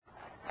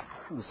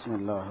بسم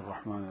اللہ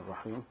الرحمن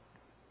الرحیم۔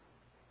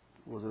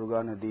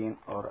 بزرگان دین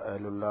اور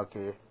اہل اللہ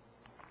کے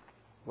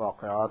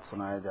واقعات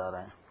سنائے جا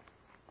رہے ہیں۔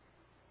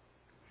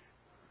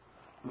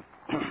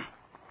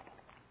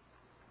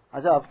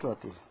 اچھا، آپ کیا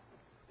ہوتی ہے؟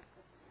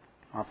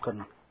 آپ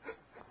کرنا۔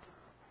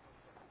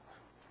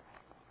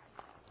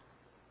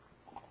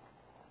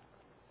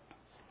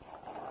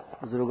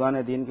 بزرگان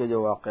دین کے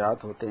جو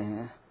واقعات ہوتے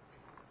ہیں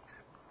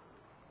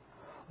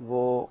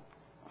وہ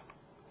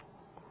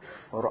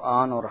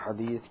قرآن اور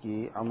حدیث کی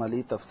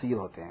عملی تفسیر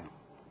ہوتے ہیں۔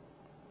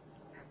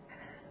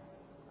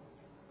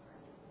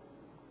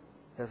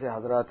 جیسے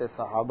حضرات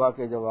صحابہ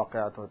کے جو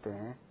واقعات ہوتے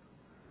ہیں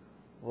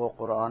وہ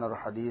قرآن اور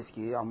حدیث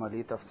کی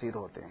عملی تفسیر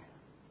ہوتے ہیں،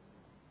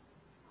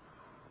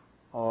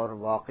 اور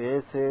واقعے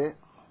سے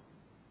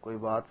کوئی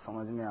بات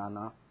سمجھ میں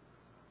آنا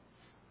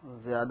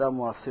زیادہ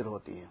مؤثر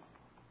ہوتی ہے۔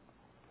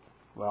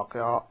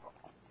 واقعہ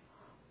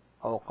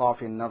اوقاف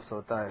النفس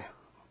ہوتا ہے،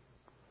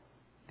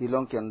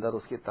 دلوں کے اندر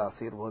اس کی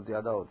تاثیر بہت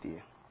زیادہ ہوتی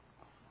ہے۔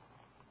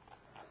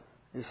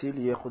 اسی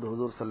لیے خود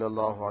حضور صلی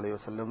اللہ علیہ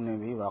وسلم نے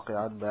بھی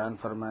واقعات بیان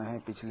فرمائے ہیں۔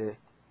 پچھلے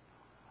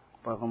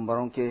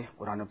پیغمبروں کے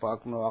قرآن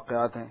پاک میں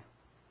واقعات ہیں،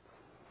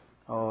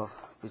 اور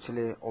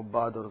پچھلے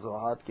عباد اور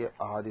زہاد کے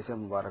احادیث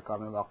مبارکہ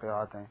میں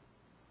واقعات ہیں۔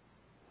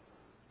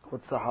 خود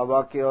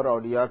صحابہ کے اور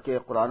اولیاء کے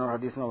قرآن اور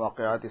حدیث میں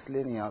واقعات اس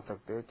لیے نہیں آ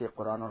سکتے کہ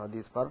قرآن اور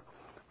حدیث پر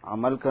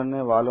عمل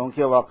کرنے والوں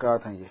کے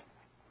واقعات ہیں۔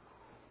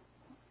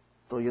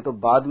 یہ تو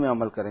بعد میں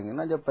عمل کریں گے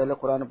نا، جب پہلے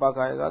قرآن پاک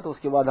آئے گا تو اس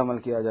کے بعد عمل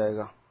کیا جائے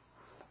گا۔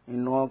 ان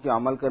لوگوں کے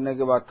عمل کرنے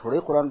کے بعد تھوڑی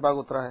قرآن پاک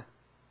اترا ہے،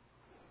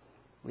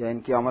 یا ان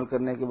کے عمل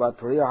کرنے کے بعد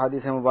تھوڑی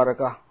احادیث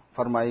مبارکہ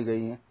فرمائی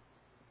گئی ہیں۔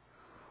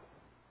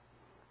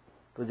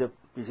 تو جب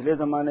پچھلے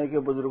زمانے کے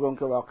بزرگوں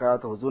کے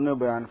واقعات حضور نے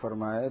بیان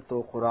فرمائے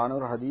تو قرآن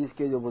اور حدیث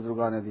کے جو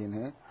بزرگان دین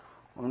ہیں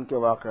ان کے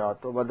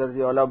واقعات تو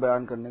بدرجہ اولیٰ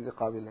بیان کرنے کے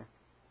قابل ہیں۔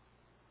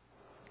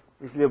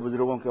 اس لیے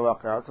بزرگوں کے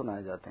واقعات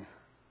سنائے جاتے ہیں۔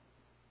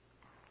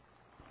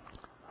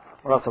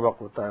 بڑا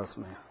سبق ہوتا ہے اس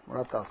میں،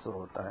 بڑا تاثر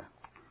ہوتا ہے۔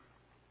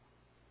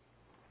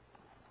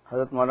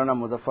 حضرت مولانا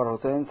مظفر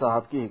حسین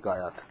صاحب کی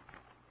حکایات۔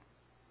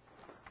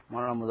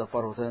 مولانا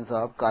مظفر حسین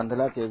صاحب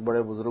کاندھلا کے ایک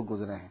بڑے بزرگ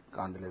گزرے ہیں،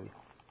 کاندھلوی۔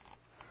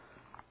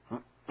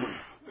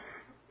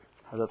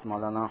 حضرت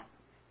مولانا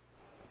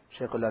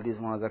شیخ الحدیث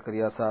مولانا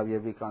زکریا صاحب یہ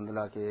بھی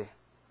کاندھلا کے،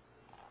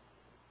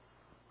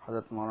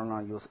 حضرت مولانا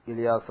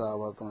الیاس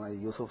صاحب، حضرت مولانا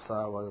یوسف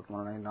صاحب، حضرت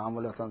مولانا انعام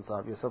الحسن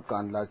صاحب، یہ سب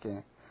کاندھلا کے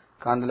ہیں۔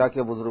 کاندھلا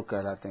کے بزرگ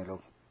کہلاتے ہیں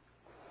لوگ۔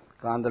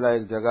 کاندھلا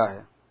ایک جگہ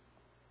ہے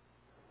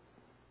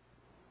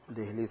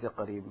دہلی سے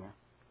قریب میں۔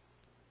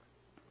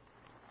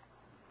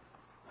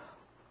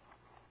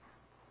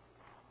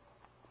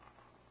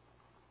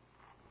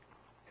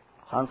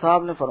 خان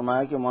صاحب نے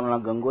فرمایا کہ مولانا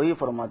گنگوہی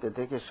فرماتے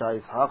تھے کہ شاہ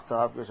اسحاق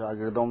صاحب کے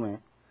شاگردوں میں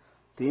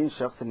 3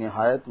 شخص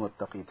نہایت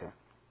متقی تھے۔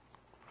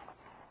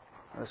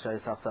 شاہ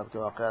اسحاق صاحب کے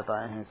واقعات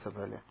آئے ہیں اس سے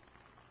پہلے۔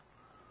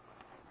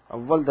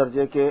 اول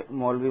درجے کے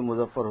مولوی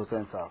مظفر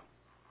حسین صاحب،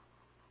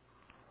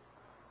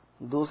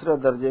 دوسرے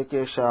درجے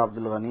کے شاہ عبد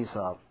الغنی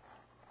صاحب،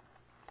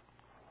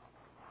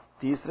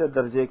 تیسرے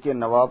درجے کے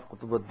نواب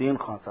قطب الدین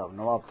خان صاحب،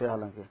 نواب تھے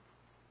حالانکہ۔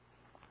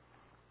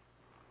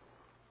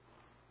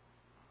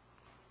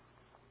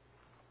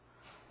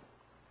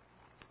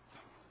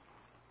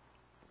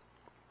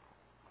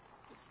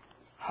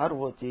 ہر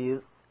وہ چیز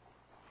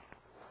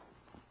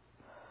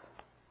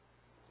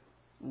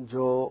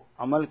جو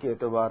عمل کے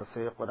اعتبار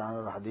سے قرآن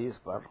اور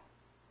حدیث پر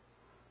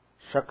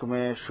شک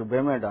میں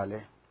شبہ میں ڈالے،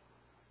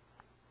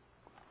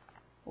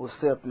 اس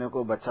سے اپنے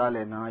کو بچا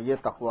لینا، یہ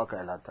تقویٰ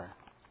کہلاتا ہے۔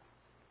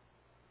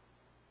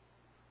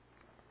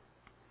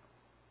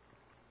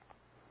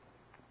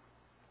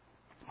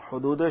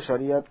 حدود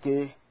شریعت کی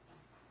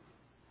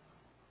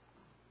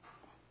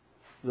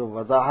جو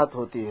وضاحت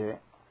ہوتی ہے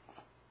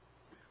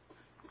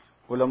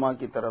علماء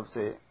کی طرف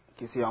سے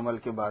کسی عمل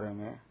کے بارے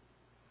میں،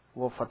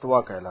 وہ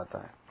فتویٰ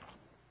کہلاتا ہے۔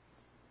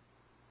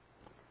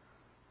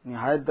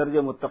 نہایت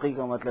درجے متقی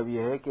کا مطلب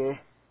یہ ہے کہ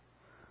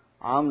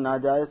عام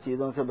ناجائز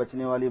چیزوں سے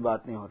بچنے والی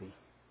بات نہیں ہو رہی،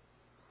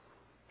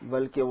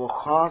 بلکہ وہ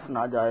خاص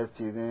ناجائز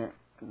چیزیں،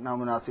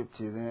 نامناسب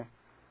چیزیں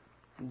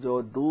جو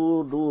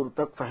دور دور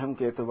تک فہم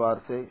کے اعتبار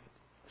سے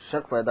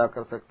شک پیدا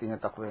کر سکتی ہیں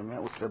تقوی میں،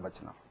 اس سے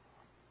بچنا۔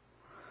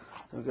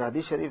 کیونکہ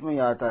حدیث شریف میں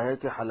یہ آتا ہے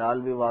کہ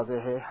حلال بھی واضح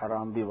ہے،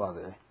 حرام بھی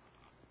واضح ہے۔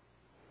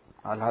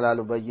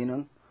 الحلال بین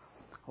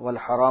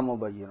والحرام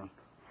بین،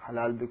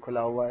 حلال بھی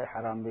کھلا ہوا ہے،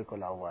 حرام بھی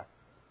کھلا ہوا ہے۔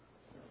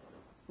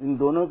 ان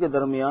دونوں کے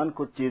درمیان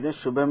کچھ چیزیں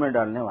شبہ میں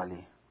ڈالنے والی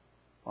ہیں،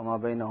 وما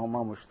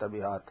بینہما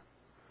مشتبہات،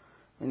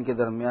 ان کے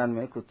درمیان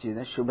میں کچھ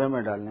چیزیں شبہ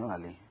میں ڈالنے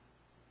والی ہیں۔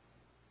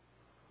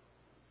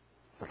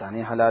 پتہ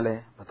نہیں حلال ہے،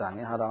 پتہ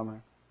نہیں حرام ہے،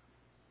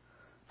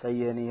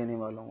 صحیح ہے نہیں ہے نہیں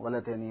معلوم،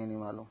 غلط ہے نہیں ہے نہیں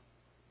معلوم۔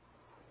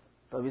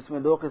 تو اب اس میں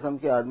 2 قسم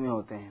کے آدمی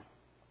ہوتے ہیں۔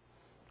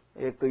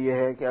 ایک تو یہ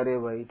ہے کہ ارے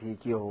بھائی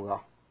ٹھیک ہی ہوگا،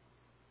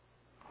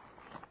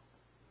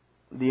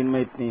 دین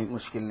میں اتنی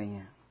مشکل نہیں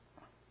ہے،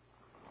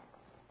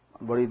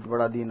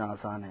 بڑا دین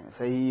آسان ہے،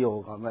 صحیح ہی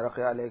ہوگا، میرا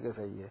خیال ہے کہ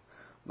صحیح ہے،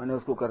 میں نے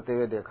اس کو کرتے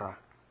ہوئے دیکھا،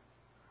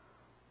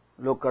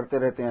 لوگ کرتے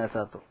رہتے ہیں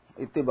ایسا، تو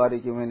اتنی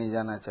باریکی میں نہیں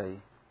جانا چاہیے۔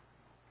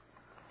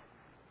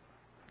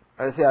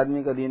 ایسے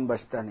آدمی کا دین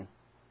بچتا نہیں۔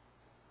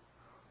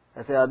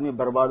 ایسے آدمی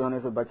برباد ہونے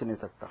سے بچ نہیں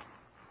سکتا،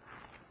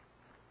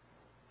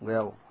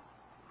 گیا وہ۔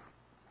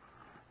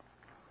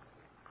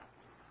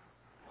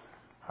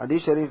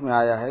 حدیث شریف میں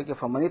آیا ہے کہ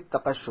فمن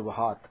اتقى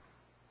الشبہات،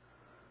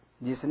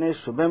 جس نے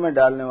شبہ میں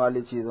ڈالنے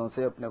والی چیزوں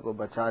سے اپنے کو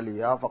بچا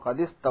لیا، فقد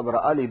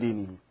استبرأ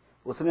لدینہ،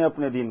 اس نے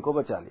اپنے دین کو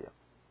بچا لیا۔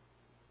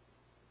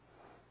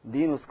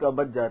 دین اس کا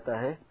بچ جاتا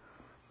ہے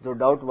جو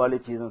ڈاؤٹ والی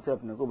چیزوں سے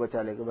اپنے کو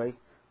بچا لے کہ بھائی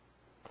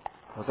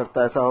ہو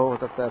سکتا ہے ایسا ہو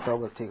سکتا ہے ایسا ہو،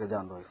 بس ٹھیک ہے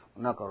جان دو،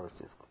 نہ کرو اس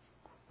چیز کو،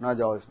 نہ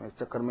جاؤ اس میں، اس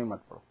چکر میں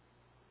مت پڑو۔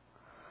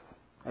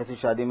 ایسی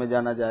شادی میں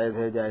جانا جائز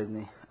ہے، جائز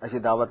نہیں۔ ایسی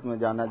دعوت میں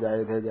جانا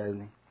جائز ہے، جائز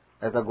نہیں۔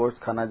 ایسا گوشت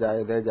کھانا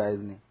جائز ہے، جائز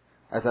نہیں۔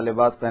 ایسا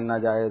لباس پہننا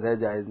جائز ہے،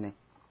 جائز نہیں۔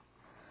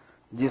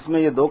 جس میں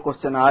یہ دو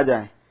کوشچن آ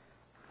جائیں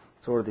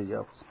چھوڑ دیجیے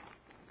آپ اس کو۔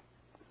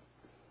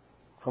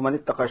 فمن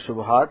اتقى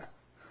الشبہات،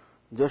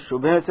 جو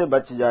شبہ سے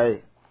بچ جائے،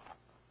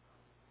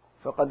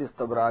 فقد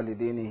استبرأ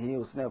لدینہ،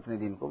 اس نے اپنے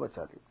دین کو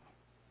بچا لیا۔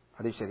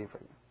 حدیث شریف ہے۔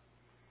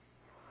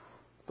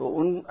 تو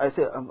ان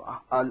ایسے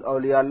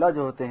اولیاء اللہ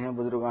جو ہوتے ہیں،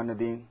 بزرگان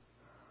دین،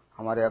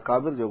 ہمارے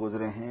اکابر جو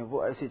گزرے ہیں،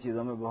 وہ ایسی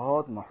چیزوں میں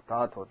بہت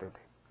محتاط ہوتے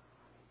تھے۔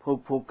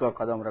 پھونک پھونک کا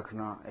قدم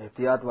رکھنا،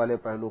 احتیاط والے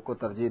پہلو کو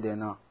ترجیح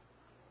دینا،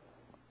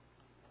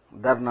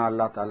 ڈرنا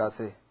اللہ تعالی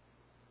سے۔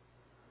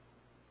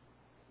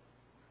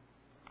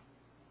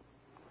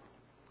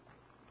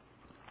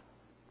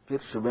 پھر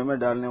شبہ میں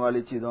ڈالنے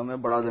والی چیزوں میں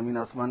بڑا زمین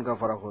آسمان کا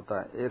فرق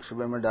ہوتا ہے۔ ایک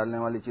شبہ میں ڈالنے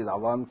والی چیز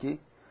عوام کی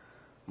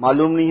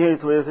معلوم نہیں ہے،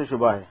 اس وجہ سے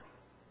شبہ ہے،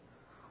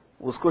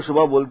 اس کو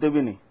شبہ بولتے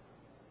بھی نہیں۔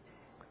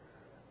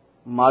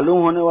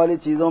 معلوم ہونے والی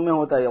چیزوں میں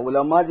ہوتا ہے،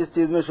 علماء جس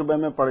چیز میں شبہ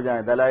میں پڑ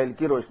جائیں دلائل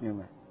کی روشنی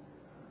میں،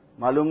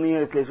 معلوم نہیں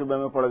ہے اس لیے شبہ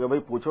میں پڑ گئے،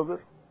 بھائی پوچھو، پھر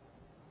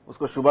اس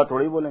کو شبہ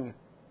تھوڑی بولیں گے۔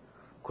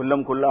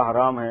 کھلم کھلا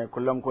حرام ہے،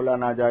 کھلم کھلا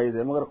ناجائز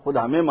ہے، مگر خود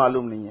ہمیں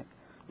معلوم نہیں ہے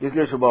اس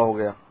لیے شبہ ہو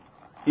گیا۔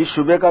 اس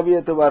شبہ کا بھی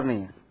اعتبار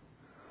نہیں ہے۔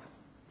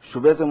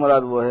 شبہ سے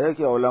مراد وہ ہے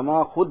کہ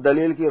علماء خود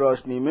دلیل کی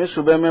روشنی میں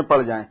شبہ میں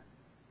پڑ جائیں۔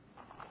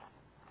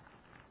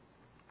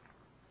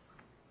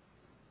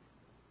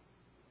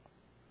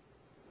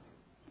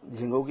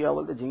 جھینگوں کیا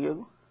بولتے، جھینگے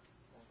کو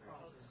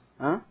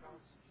ہاں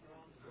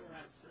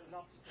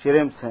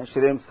شریمس ہیں،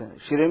 شریمس ہیں۔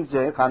 شریمس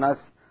جو ہے کھانا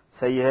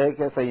صحیح ہے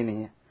کہ صحیح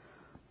نہیں ہے،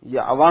 یہ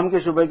عوام کے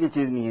شبہ کی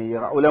چیز نہیں ہے،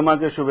 یہ علماء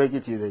کے شبہ کی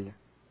چیز ہے یہ۔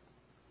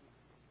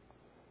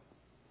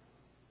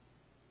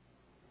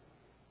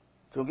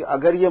 کیونکہ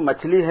اگر یہ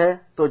مچھلی ہے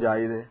تو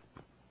جائز ہے،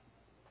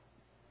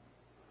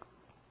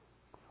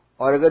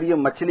 اور اگر یہ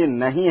مچھلی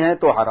نہیں ہے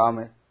تو حرام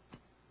ہے۔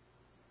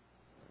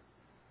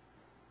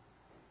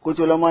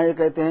 کچھ علماء یہ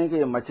کہتے ہیں کہ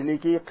یہ مچھلی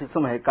کی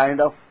قسم ہے،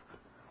 کائنڈ آف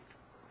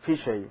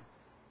فش ہے یہ،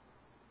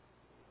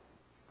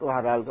 تو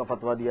حلال کا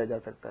فتویٰ دیا جا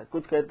سکتا ہے۔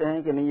 کچھ کہتے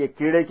ہیں کہ نہیں یہ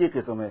کیڑے کی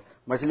قسم ہے،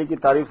 مچھلی کی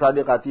تعریف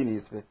صادق آتی نہیں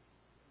اس پہ،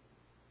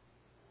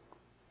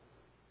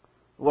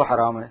 وہ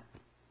حرام ہے۔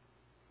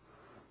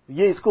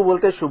 یہ اس کو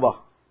بولتے شبہ۔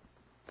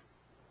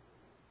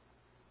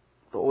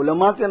 تو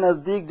علماء کے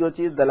نزدیک جو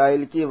چیز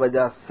دلائل کی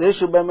وجہ سے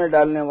شبہ میں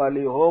ڈالنے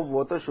والی ہو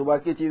وہ تو شبہ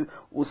کی چیز،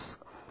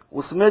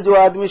 اس میں جو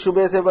آدمی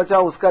شبہ سے بچا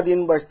اس کا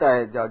دین بچتا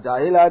ہے۔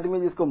 جاہل آدمی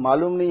جس کو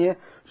معلوم نہیں ہے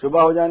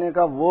شبہ ہو جانے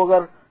کا، وہ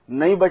اگر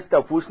نہیں بچتا،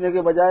 پوچھنے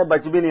کے بجائے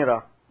بچ بھی نہیں رہا،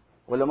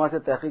 علماء سے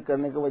تحقیق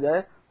کرنے کے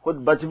بجائے خود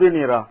بچ بھی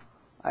نہیں رہا،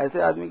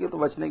 ایسے آدمی کی تو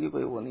بچنے کی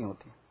کوئی وہ نہیں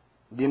ہوتی،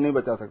 دین نہیں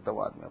بچا سکتا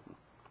وہ آدمی اپنا۔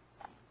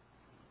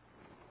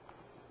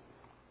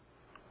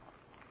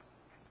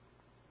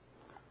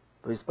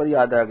 تو اس پر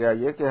یاد آ گیا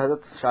یہ کہ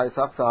حضرت شاہ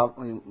اسحاق صاحب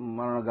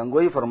مولانا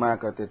گنگوئی فرمایا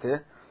کرتے تھے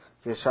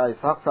کہ شاہ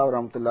اسحاق صاحب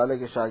رحمۃ اللہ علیہ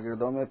کے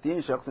شاگردوں میں 3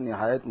 شخص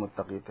نہایت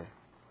متقی تھے۔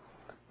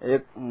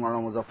 ایک مولانا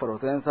مظفر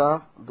حسین صاحب،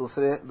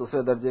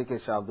 دوسرے درجے کے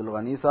شاہ عبد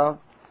الغنی صاحب،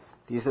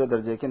 تیسرے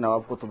درجے کے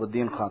نواب قطب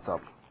الدین خان صاحب۔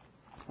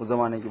 اس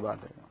زمانے کی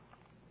بات ہے۔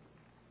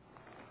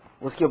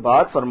 اس کے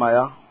بعد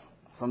فرمایا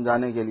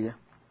سمجھانے کے لیے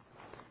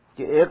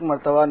کہ ایک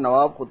مرتبہ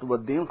نواب قطب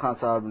الدین خان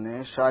صاحب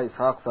نے شاہ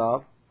اسحاق صاحب،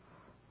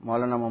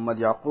 مولانا محمد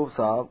یعقوب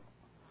صاحب،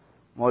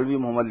 مولوی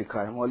محمد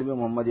لکھا ہے، مولوی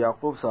محمد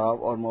یعقوب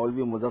صاحب اور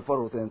مولوی مظفر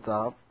حسین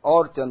صاحب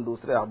اور چند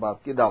دوسرے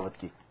احباب کی دعوت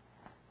کی۔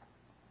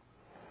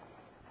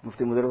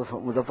 مفتی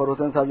مظفر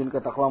حسین صاحب جن کا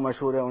تقویٰ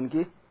مشہور ہے ان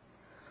کی،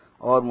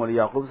 اور مولوی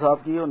یعقوب صاحب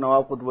کی، اور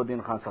نواب قطب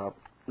الدین خان صاحب۔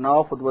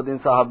 نواب قطب الدین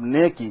صاحب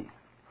نے کی،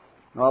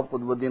 نواب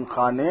قطب الدین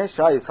خان نے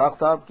شاہ اسحاق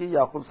صاحب کی،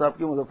 یعقوب صاحب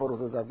کی، مظفر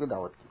حسین صاحب کی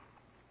دعوت کی،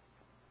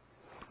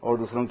 اور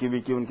دوسروں کی بھی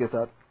کی ان کے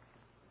ساتھ۔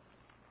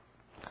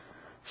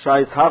 شاہ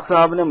اسحاق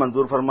صاحب نے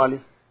منظور فرما لی،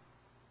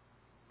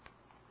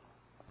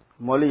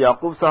 مولوی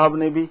یعقوب صاحب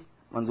نے بھی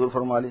منظور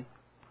فرما لی،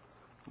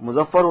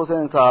 مظفر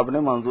حسین صاحب نے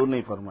منظور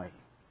نہیں فرمائی،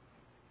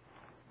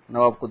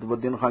 نواب قطب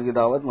الدین خان کی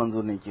دعوت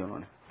منظور نہیں کی انہوں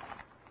نے۔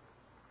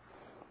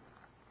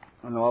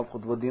 نواب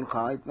قطب الدین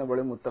خان اتنے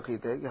بڑے متقی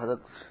تھے کہ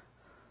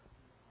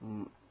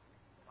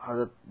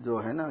حضرت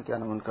جو ہے نا کیا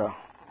نام ان کا،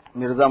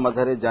 مرزا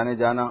مظہر جانے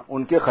جانا،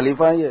 ان کے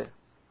خلیفہ ہیں یہ،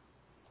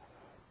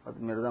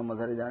 مرزا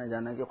مظہر جانے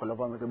جانا کے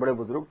خلفاء میں سے بڑے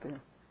بزرگ تھے۔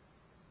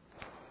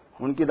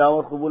 ان کی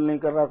دعوت قبول نہیں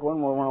کر رہا کون؟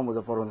 مولانا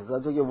مظفر حسین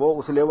صاحب، کیونکہ وہ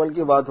اس لیول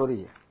کی بات ہو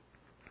رہی ہے۔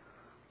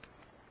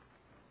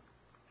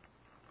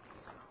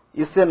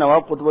 اس سے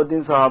نواب قطب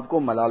الدین صاحب کو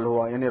ملال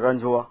ہوا، یعنی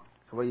رنج ہوا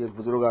کہ بھائی ایک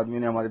بزرگ آدمی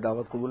نے ہماری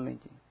دعوت قبول نہیں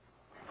کی۔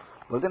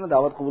 بولتے نا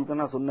دعوت قبول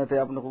کرنا سنت ہے،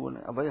 آپ نے قبول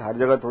نہیں، اب بھائی ہر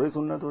جگہ تھوڑی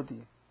سنت ہوتی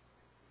ہے.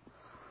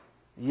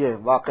 یہ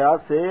واقعات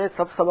سے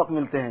سب سبق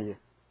ملتے ہیں. یہ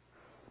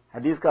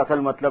حدیث کا اصل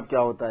مطلب کیا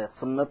ہوتا ہے،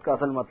 سنت کا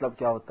اصل مطلب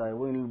کیا ہوتا ہے،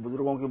 وہ ان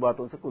بزرگوں کی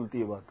باتوں سے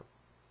کھلتی ہے بات.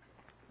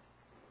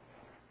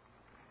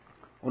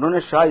 انہوں نے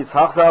شاہ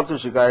اسحاق صاحب سے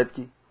شکایت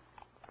کی،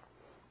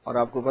 اور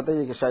آپ کو پتہ ہی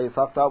ہے کہ شاہ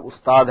اسحاق صاحب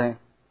استاد ہیں،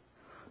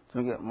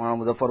 کیونکہ مولانا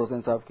مظفر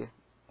حسین صاحب کے،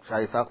 شاہ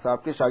اسحاق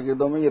صاحب کے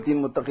شاگردوں میں یہ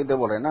 3 متقی تھے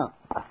بولے نا.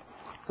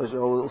 تو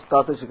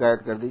استاد سے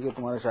شکایت کر دی کہ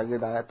تمہارا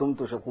شاگرد آیا، تم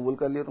تو قبول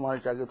کر لیے، تمہارے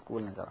شاگرد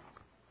قبول نہیں کرا.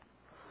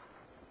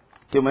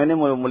 کہ میں نے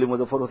مولوی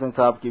مظفر حسین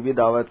صاحب کی بھی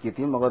دعوت کی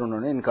تھی مگر انہوں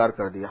نے انکار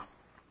کر دیا.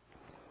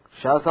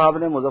 شاہ صاحب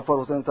نے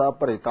مظفر حسین صاحب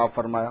پر عتاب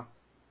فرمایا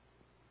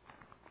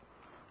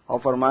اور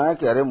فرمایا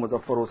کہ ارے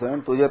مظفر حسین،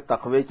 تجھے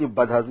تقوی کی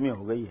بدہضمی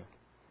ہو گئی ہے،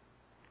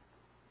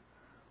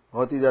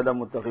 بہت ہی زیادہ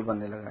متقی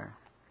بننے لگا ہے.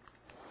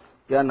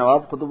 کیا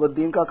نواب قطب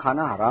الدین کا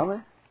کھانا حرام ہے؟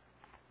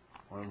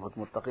 اور بہت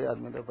متقی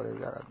آدمی تھے،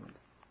 پرہیزگار آدمی تھے.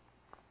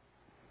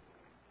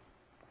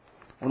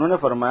 انہوں نے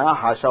فرمایا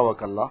حاشا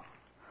وکلا،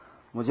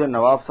 مجھے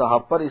نواب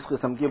صاحب پر اس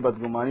قسم کی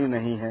بدگمانی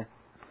نہیں ہے.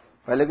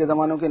 پہلے کے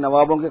زمانوں کے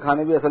نوابوں کے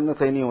کھانے بھی اصل میں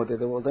صحیح نہیں ہوتے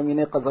تھے، وہ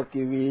زمینیں قصب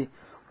کی ہوئی،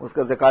 اس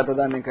کا زکوٰۃ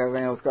ادا نہیں کر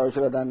رہے ہیں، اس کا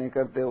عشر ادا نہیں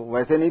کرتے،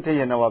 ویسے نہیں تھے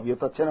یہ نواب، یہ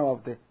تو اچھے نواب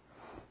تھے.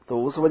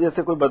 تو اس وجہ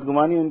سے کوئی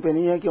بدگمانی ان پہ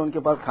نہیں ہے کہ ان کے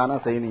پاس کھانا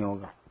صحیح نہیں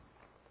ہوگا.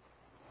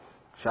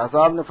 شاہ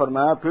صاحب نے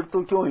فرمایا پھر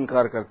تو کیوں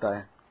انکار کرتا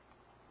ہے؟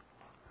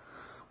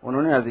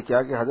 انہوں نے عرض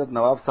کیا کہ حضرت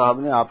نواب صاحب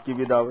نے آپ کی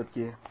بھی دعوت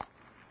کی ہے،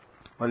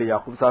 ولی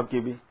یعقوب صاحب کی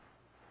بھی،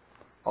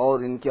 اور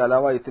ان کے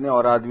علاوہ اتنے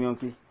اور آدمیوں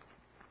کی،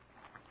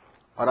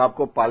 اور آپ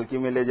کو پالکی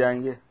میں لے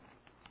جائیں گے.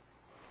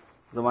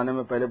 زمانے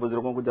میں پہلے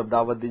بزرگوں کو جب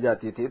دعوت دی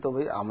جاتی تھی تو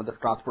بھئی آمد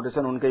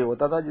ٹرانسپورٹیشن ان کا ہی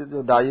ہوتا تھا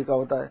جو داعی کا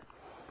ہوتا ہے،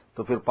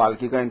 تو پھر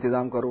پالکی کا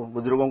انتظام کرو.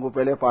 بزرگوں کو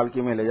پہلے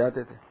پالکی میں لے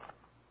جاتے تھے،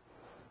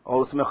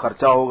 اور اس میں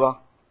خرچہ ہوگا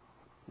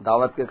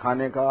دعوت کے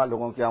کھانے کا،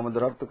 لوگوں کی آمد و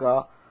رفت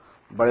کا،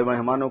 بڑے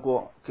مہمانوں کو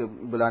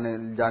بلانے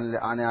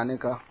آنے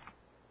کا،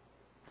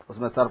 اس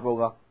میں صرف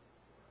ہوگا.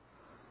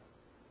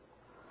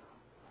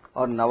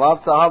 اور نواب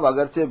صاحب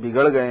اگرچہ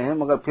بگڑ گئے ہیں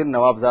مگر پھر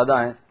نواب زادہ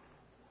ہیں.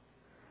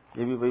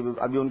 یہ بھی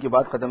ابھی ان کی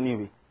بات ختم نہیں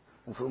ہوئی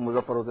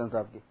مظفر حسین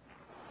صاحب کی.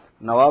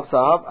 نواب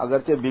صاحب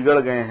اگرچہ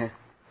بگڑ گئے ہیں،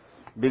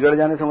 بگڑ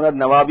جانے سے مراد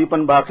نوابی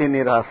پن باقی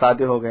نہیں رہا،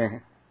 سادے ہو گئے ہیں،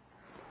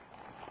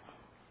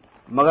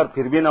 مگر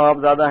پھر بھی نواب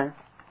زادہ ہیں.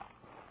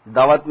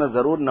 دعوت میں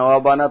ضرور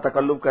نوابانہ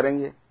تکلف کریں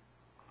گے.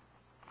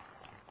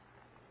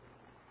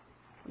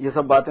 یہ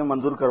سب باتیں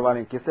منظور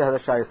کروانی کس سے؟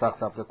 حضرت شاہ اسحاق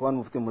صاحب سے. کون؟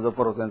 مفتی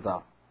مظفر حسین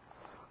صاحب.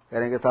 کہہ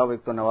رہے ہیں کہ صاحب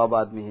ایک تو نواب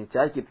آدمی ہے،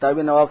 چاہے کتنا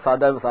بھی نواب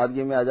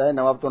سادگی میں آ جائے،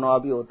 نواب تو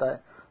نواب ہی ہوتا ہے،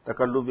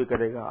 تکلف بھی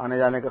کرے گا، آنے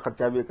جانے کا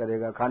خرچہ بھی کرے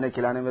گا، کھانے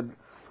کھلانے میں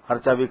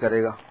خرچہ بھی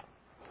کرے گا.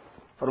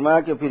 فرمایا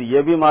کہ پھر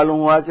یہ بھی معلوم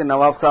ہوا کہ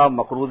نواب صاحب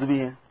مقروض بھی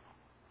ہیں،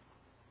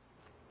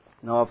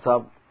 نواب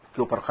صاحب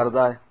کے اوپر قرضہ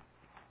ہے.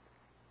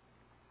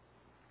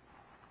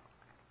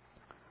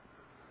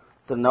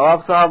 تو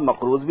نواب صاحب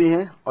مقروض بھی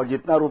ہیں، اور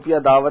جتنا روپیہ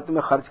دعوت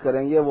میں خرچ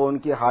کریں گے وہ ان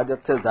کی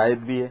حاجت سے زائد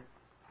بھی ہے.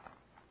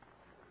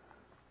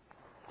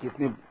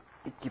 کتنی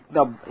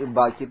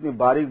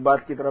باریک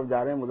بات کی طرف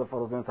جا رہے ہیں مظفر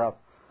حسین صاحب.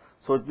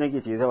 سوچنے کی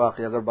چیز ہے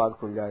واقعی اگر بات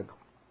کھل جائے تو.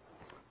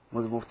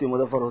 مفتی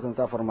مظفر حسین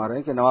صاحب فرما رہے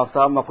ہیں کہ نواب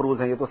صاحب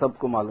مقروض ہیں، یہ تو سب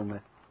کو معلوم ہے.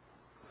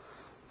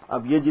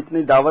 اب یہ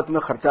جتنی دعوت میں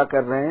خرچہ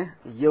کر رہے ہیں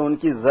یہ ان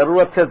کی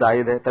ضرورت سے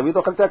زائد ہے، تبھی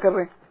تو خرچہ کر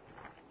رہے ہیں.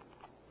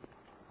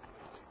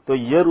 تو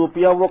یہ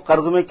روپیہ وہ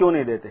قرض میں کیوں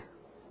نہیں دیتے؟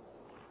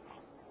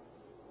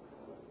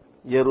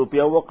 یہ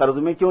روپیہ وہ قرض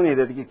میں کیوں نہیں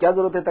دیتے؟ کہ کیا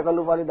ضرورت ہے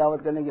تکلف والی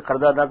دعوت کرنے کی؟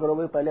 قرضہ ادا کرو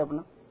بھائی پہلے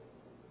اپنا.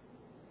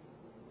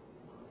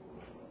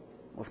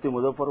 مفتی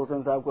مظفر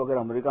حسین صاحب کو اگر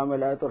امریکہ میں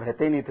لائے تو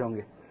رہتے ہی نہیں تھے ہوں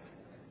گے.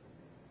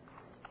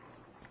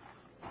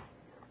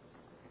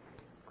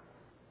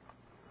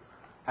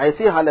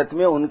 ایسی حالت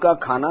میں ان کا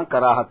کھانا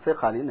کراہت سے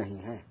خالی نہیں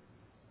ہے.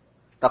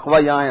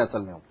 تقوی یہاں ہے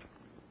اصل میں.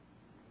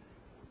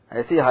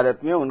 ایسی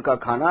حالت میں ان کا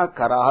کھانا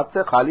کراہت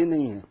سے خالی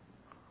نہیں ہے.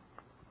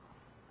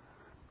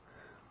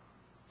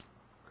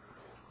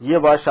 یہ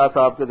بات شاہ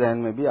صاحب کے ذہن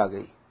میں بھی آ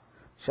گئی.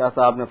 شاہ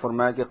صاحب نے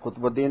فرمایا کہ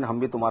قطب الدین ہم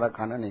بھی تمہارا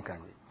کھانا نہیں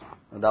کھائیں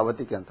گے،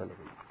 دعوتی کینسل ہو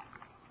گئی.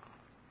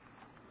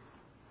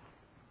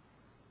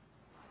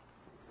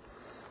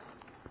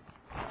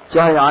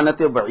 کیا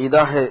اعانت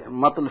بعیدہ ہے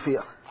مطلفی؟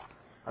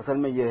 اصل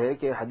میں یہ ہے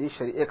کہ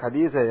ایک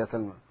حدیث ہے، اصل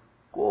میں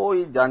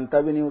کوئی جانتا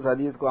بھی نہیں اس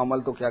حدیث کو،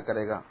 عمل تو کیا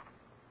کرے گا.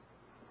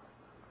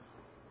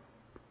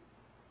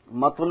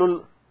 مطل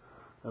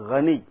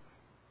الغنی،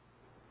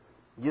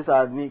 جس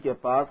آدمی کے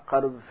پاس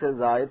قرض سے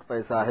زائد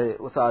پیسہ ہے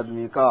اس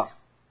آدمی کا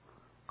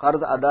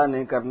قرض ادا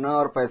نہیں کرنا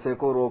اور پیسے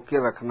کو روک کے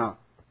رکھنا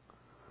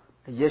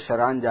یہ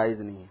شرعاً جائز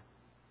نہیں ہے.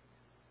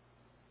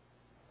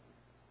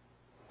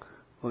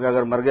 کیونکہ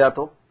اگر مر گیا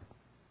تو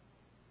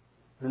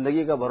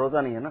زندگی کا بھروسہ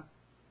نہیں ہے نا،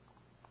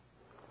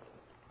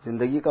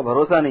 زندگی کا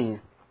بھروسہ نہیں ہے.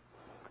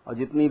 اور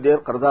جتنی دیر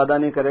قرضہ ادا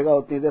نہیں کرے گا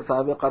اتنی دیر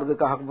صاحب قرض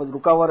کا حق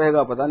رکا ہوا رہے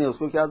گا. پتہ نہیں اس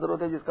کو کیا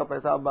ضرورت ہے جس کا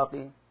پیسہ اب باقی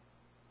ہے.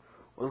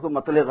 اس کو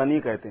مطل غنی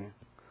کہتے ہیں.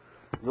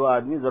 جو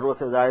آدمی ضرورت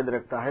سے زائد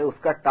رکھتا ہے اس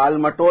کا ٹال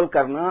مٹول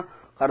کرنا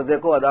قرضے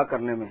کو ادا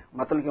کرنے میں،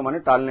 مطلب کے معنی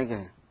ٹالنے کے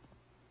ہیں.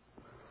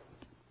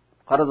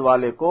 قرض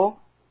والے کو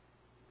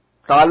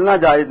ٹالنا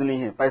جائز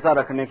نہیں ہے پیسہ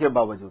رکھنے کے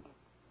باوجود.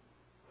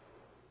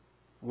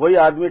 وہی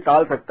آدمی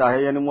ٹال سکتا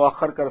ہے، یعنی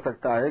مؤخر کر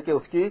سکتا ہے کہ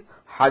اس کی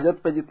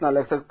حاجت پہ جتنا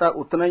لگ سکتا ہے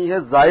اتنا ہی ہے،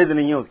 زائد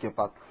نہیں ہے اس کے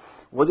پاس.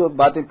 وہ جو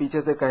باتیں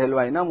پیچھے سے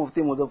کہلوائی نا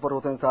مفتی مظفر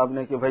حسین صاحب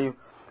نے کہ بھائی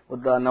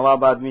وہ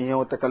نواب آدمی ہیں،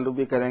 وہ تکلف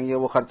بھی کریں گے،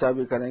 وہ خرچہ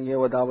بھی کریں گے،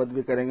 وہ دعوت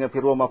بھی کریں گے،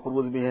 پھر وہ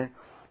مقروض بھی ہیں،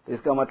 تو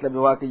اس کا مطلب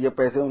ہوا کہ یہ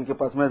پیسے ان کے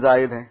پاس میں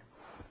زائد ہیں.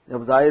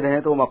 جب زائد ہیں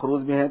تو وہ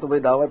مقروض بھی ہیں، تو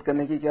بھائی دعوت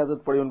کرنے کی کیا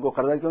ضرورت پڑی، ان کو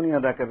قرضہ کیوں نہیں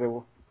ادا کر رہے وہ؟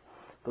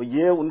 تو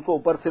یہ ان کو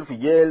اوپر صرف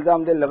یہ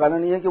الزام لگانا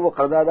نہیں ہے کہ وہ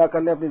قرضہ ادا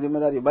کر لیں اپنی ذمہ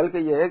داری، بلکہ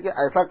یہ ہے کہ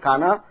ایسا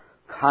کھانا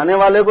کھانے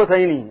والے کو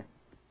صحیح نہیں ہے،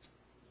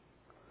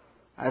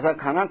 ایسا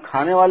کھانا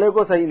کھانے والے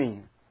کو صحیح نہیں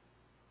ہے.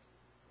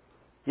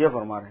 یہ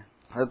فرما رہے ہیں.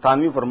 حضرت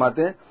تھانوی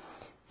فرماتے ہیں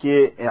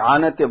کہ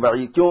اعانت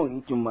بعید کیوں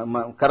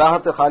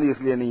کراہت خالی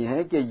اس لیے نہیں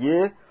ہے کہ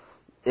یہ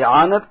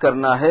اعانت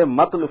کرنا ہے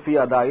مطلفی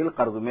ادائل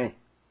قرض میں،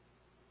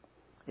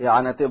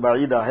 اعانت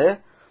بعیدہ ہے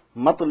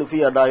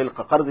مطلفی ادائل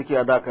قرض کی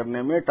ادا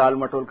کرنے میں، ٹال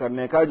مٹول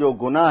کرنے کا جو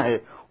گناہ ہے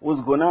اس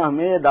گناہ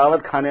میں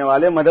دعوت کھانے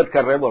والے مدد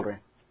کر رہے بول رہے ہیں.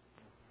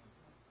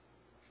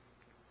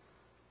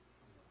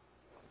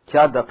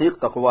 کیا دقیق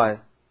تقوی ہے.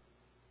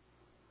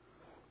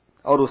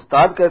 اور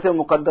استاد کیسے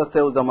مقدس تھے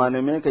اس زمانے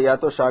میں کہ یا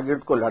تو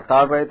شاگرد کو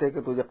لٹاڑ رہے تھے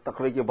کہ تجھے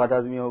تقوی کی بد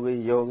آدمی ہو گئی،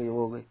 یہ ہو گئی، وہ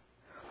ہو گئی،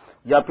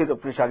 یا پھر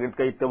اپنے شاگرد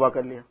کا اتباع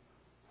کر لیا.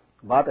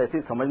 بات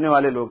ایسی سمجھنے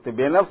والے لوگ تھے،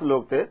 بے نفس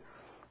لوگ تھے.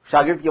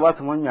 شاگرد کی بات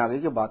سمجھ میں آ گئی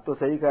کہ بات تو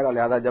صحیح کہہ رہا،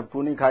 لہٰذا جب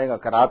تو نہیں کھائے گا،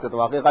 کراہت ہے تو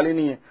واقعی خالی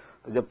نہیں ہے،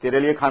 تو جب تیرے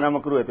لیے کھانا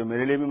مکروہ ہے تو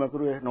میرے لیے بھی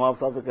مکروہ ہے. نواب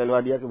صاحب سے کہلوا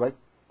دیا کہ بھائی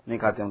نہیں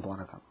کھاتے ہم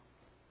تمہارا کھانا.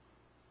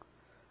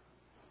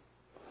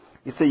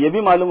 اس سے یہ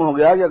بھی معلوم ہو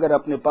گیا کہ اگر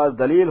اپنے پاس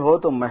دلیل ہو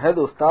تو محض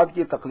استاد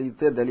کی تقلید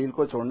سے دلیل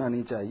کو چھوڑنا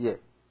نہیں چاہیے.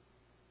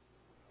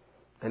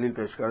 دلیل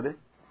پیش کر دے،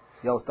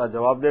 یا استاد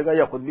جواب دے گا،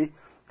 یا خود بھی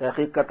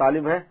تحقیق کا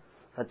طالب ہے،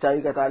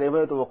 سچائی کا طالب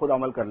ہے تو وہ خود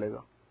عمل کر لے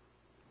گا.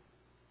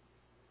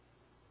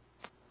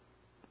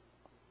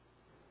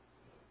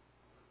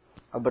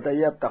 اب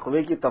بتائیے، اب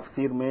تقوی کی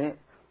تفسیر میں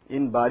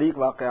ان باریک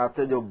واقعات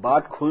سے جو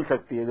بات کھل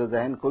سکتی ہے، جو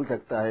ذہن کھل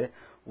سکتا ہے،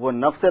 وہ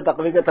نفس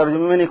تقوی کے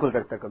ترجمے میں نہیں کھل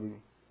سکتا کبھی بھی.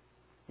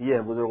 یہ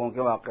ہے بزرگوں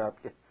کے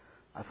واقعات کے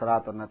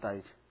اثرات اور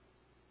نتائج.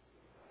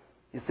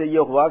 اس سے یہ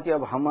ہوا کہ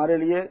اب ہمارے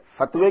لیے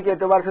فتوے کے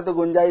اعتبار سے تو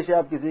گنجائش ہے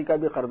آپ کسی کا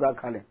بھی قرضہ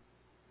کھا لیں،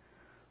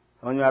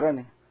 سمجھ میں آ رہا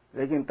نہیں،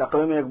 لیکن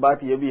تقوی میں ایک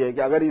بات یہ بھی ہے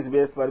کہ اگر اس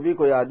بیس پر بھی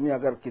کوئی آدمی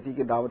اگر کسی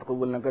کی دعوت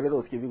قبول نہ کرے تو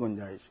اس کی بھی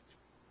گنجائش.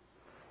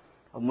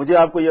 اب مجھے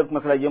آپ کو یہ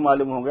مسئلہ یہ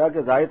معلوم ہو گیا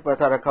کہ زائد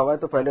پیسہ رکھا ہوا ہے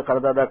تو پہلے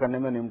قرض ادا کرنے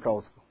میں نمٹاؤ،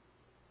 اس کو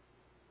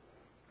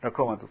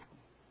رکھو مت، اس کو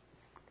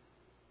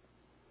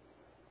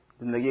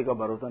زندگی کا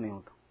بھروسہ نہیں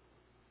ہوتا.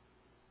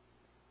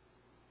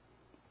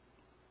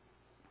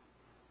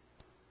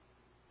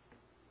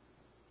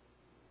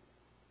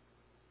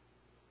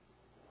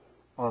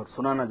 اور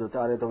سنانا جو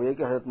چاہ رہے تھے وہ یہ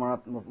کہ حضرت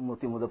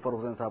مفتی مظفر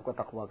حسین صاحب کا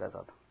تقویٰ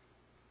کیسا تھا.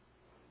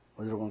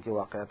 بزرگوں کے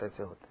واقعات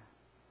ایسے ہوتے ہیں.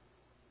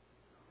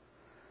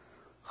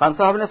 خان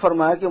صاحب نے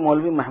فرمایا کہ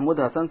مولوی محمود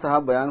حسن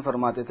صاحب بیان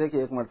فرماتے تھے کہ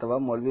ایک مرتبہ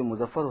مولوی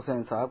مظفر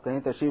حسین صاحب کہیں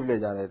تشریف لے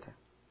جا رہے تھے.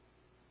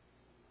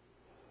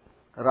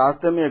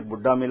 راستے میں ایک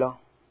بڈھا ملا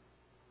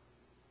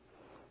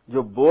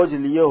جو بوجھ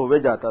لیے ہوئے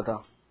جاتا تھا.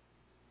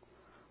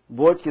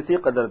 بوجھ کسی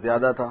قدر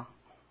زیادہ تھا،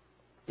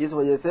 اس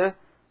وجہ سے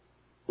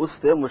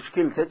اس سے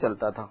مشکل سے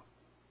چلتا تھا.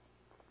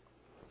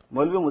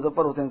 مولوی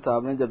مظفر حسین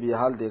صاحب نے جب یہ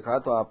حال دیکھا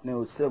تو آپ نے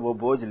اس سے وہ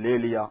بوجھ لے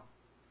لیا.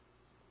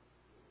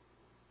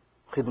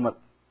 خدمت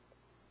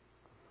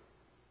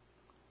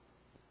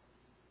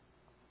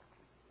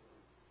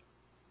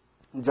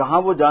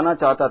جہاں وہ جانا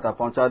چاہتا تھا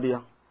پہنچا دیا.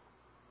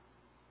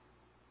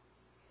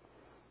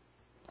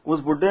 اس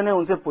بڈھے نے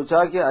ان سے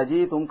پوچھا کہ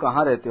اجی تم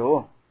کہاں رہتے ہو؟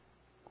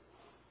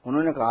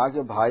 انہوں نے کہا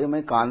کہ بھائی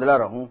میں کاندلا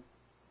رہوں،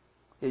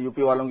 یہ یو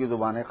پی والوں کی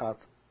زبان ہے خاص،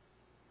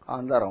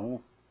 کاندلا رہوں.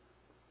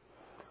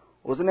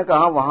 اس نے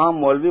کہا وہاں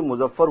مولوی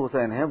مظفر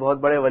حسین ہیں، بہت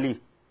بڑے ولی،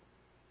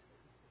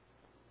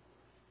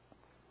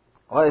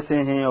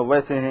 ایسے ہیں اور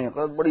ویسے ہیں،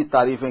 بڑی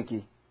تعریفیں کی.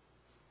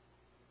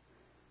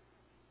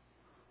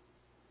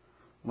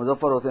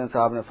 مظفر حسین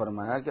صاحب نے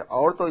فرمایا کہ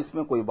اور تو اس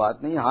میں کوئی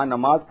بات نہیں، ہاں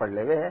نماز پڑھ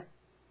لے ہوئے ہے،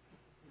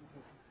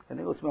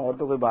 یعنی اس میں اور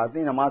تو کوئی بات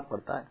نہیں، نماز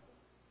پڑھتا ہے.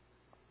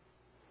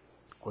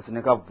 اس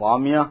نے کہا واہ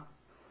میاں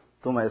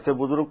تم ایسے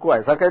بزرگ کو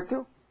ایسا کہتے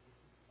ہو؟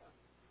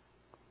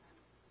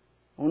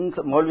 ان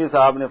مولوی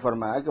صاحب نے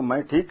فرمایا کہ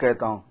میں ٹھیک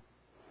کہتا ہوں.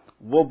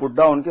 وہ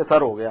بڈھا ان کے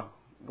سر ہو گیا،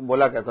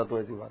 بولا کہتا تو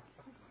ایسی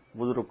بات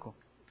بزرگ کو.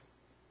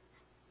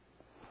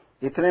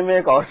 اتنے میں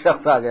ایک اور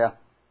شخص آ گیا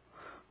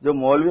جو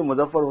مولوی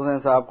مظفر حسین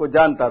صاحب کو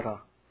جانتا تھا.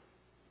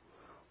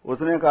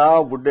 اس نے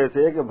کہا بڈھے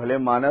سے کہ بھلے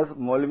مانس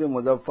مولوی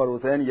مظفر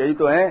حسین یہی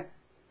تو ہیں.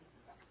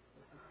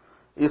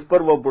 اس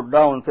پر وہ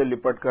بڈھا ان سے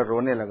لپٹ کر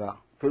رونے لگا.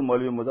 پھر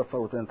مولوی مظفر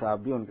حسین صاحب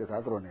بھی ان کے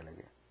ساتھ رونے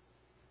لگے.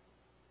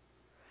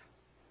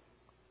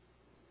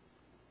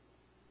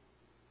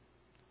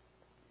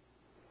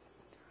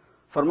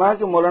 فرمایا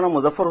کہ مولانا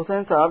مظفر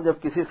حسین صاحب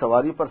جب کسی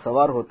سواری پر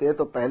سوار ہوتے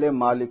تو پہلے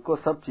مالک کو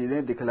سب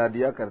چیزیں دکھلا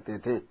دیا کرتے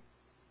تھے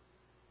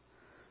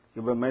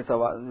کہ بھائی میں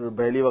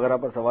بہلی وغیرہ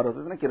پر سوار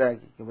ہوتے تھے نا کرایہ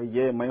کی، کہ بھائی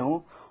یہ میں ہوں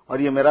اور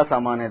یہ میرا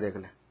سامان ہے دیکھ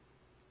لیں.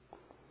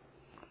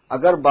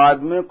 اگر بعد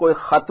میں کوئی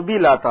خط بھی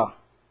لاتا،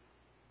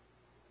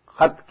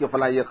 خط کہ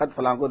فلاں یہ خط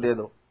فلاں کو دے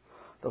دو،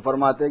 تو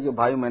فرماتے کہ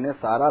بھائی میں نے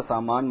سارا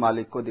سامان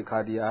مالک کو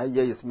دکھا دیا ہے،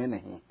 یہ اس میں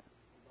نہیں.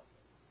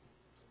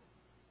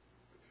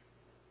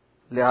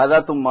 لہذا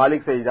تم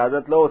مالک سے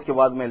اجازت لو، اس کے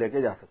بعد میں لے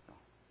کے جا سکتا ہوں۔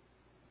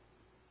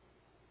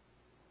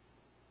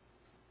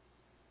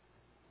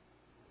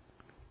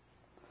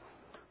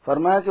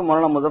 فرمایا کہ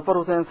مولانا مظفر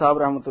حسین صاحب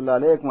رحمۃ اللہ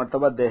علیہ ایک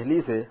مرتبہ دہلی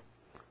سے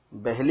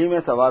بہلی میں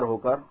سوار ہو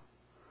کر،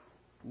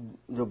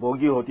 جو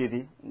بوگی ہوتی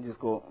تھی جس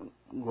کو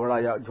گھوڑا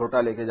یا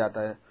جھوٹا لے کے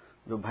جاتا ہے،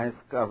 جو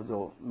بھینس کا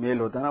جو میل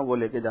ہوتا ہے نا وہ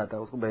لے کے جاتا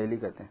ہے، اس کو بہلی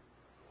کہتے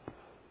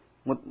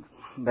ہیں،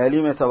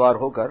 بہلی میں سوار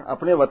ہو کر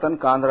اپنے وطن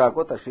کاندھرا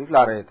کو تشریف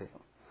لا رہے تھے۔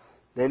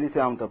 دہلی سے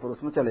عام طور پر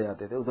اس میں چلے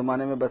جاتے تھے، اس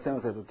زمانے میں بسیں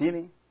اسے تو تھی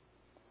نہیں۔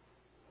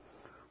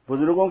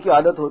 بزرگوں کی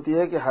عادت ہوتی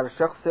ہے کہ ہر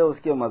شخص سے اس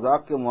کے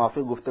مذاق کے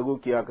موافق گفتگو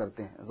کیا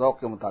کرتے ہیں، ذوق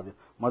کے مطابق۔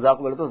 مذاق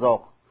بولے تو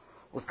ذوق،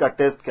 اس کا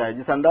ٹیسٹ کیا ہے،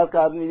 جس انداز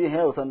کا آدمی بھی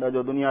ہے اس انداز،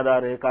 جو دنیا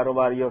دار ہے،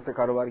 کاروباری ہے، اس سے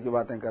کاروبار کی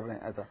باتیں کر رہے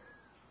ہیں، ایسا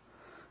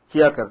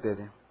کیا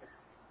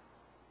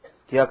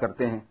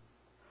کرتے ہیں۔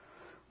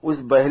 اس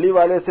بہلی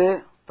والے سے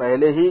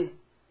پہلے ہی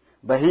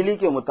بہیلی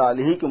کے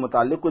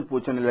متعلق کچھ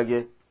پوچھنے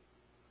لگے،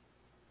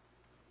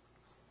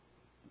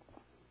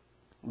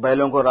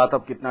 بیلوں کو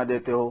راتب کتنا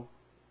دیتے ہو،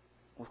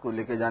 اس کو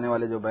لے کے جانے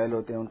والے جو بیل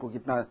ہوتے ہیں ان کو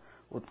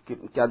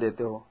کیا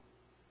دیتے ہو،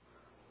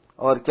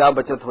 اور کیا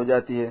بچت ہو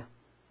جاتی ہے۔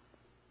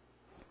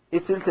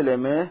 اس سلسلے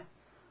میں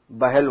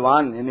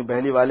بہلوان یعنی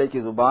بہلی والے کی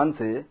زبان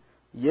سے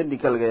یہ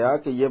نکل گیا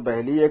کہ یہ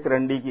بہلی ایک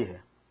رنڈی کی ہے،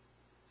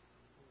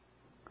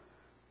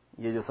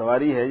 یہ جو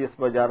سواری ہے جس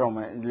پر جا رہا ہوں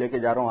میں، لے کے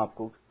جا رہا ہوں آپ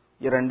کو،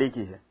 یہ رنڈی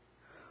کی ہے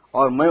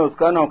اور میں اس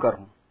کا نوکر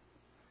ہوں۔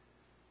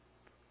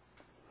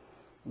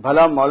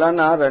 بھلا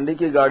مولانا رنڈی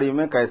کی گاڑی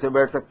میں کیسے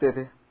بیٹھ سکتے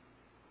تھے؟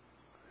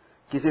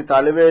 کسی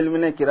طالب علم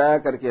نے کرایہ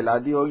کر کے لا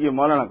دی ہوگی،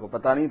 مولانا کو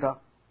پتا نہیں تھا۔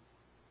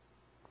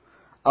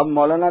 اب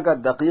مولانا کا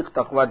دقیق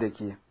تقویٰ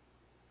دیکھیے،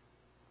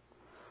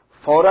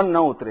 فوراً نہ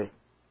اترے،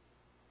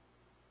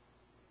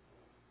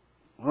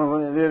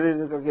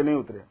 کر کے نہیں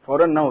اترے،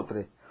 فوراً نہ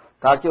اترے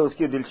تاکہ اس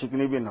کی دل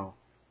شکنی بھی نہ ہو۔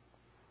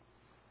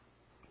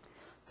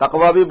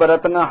 تقویٰ بھی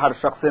برتنا ہر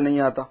شخص سے نہیں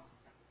آتا۔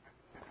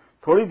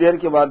 تھوڑی دیر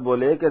کے بعد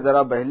بولے کہ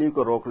ذرا بہلی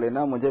کو روک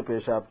لینا، مجھے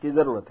پیشاب کی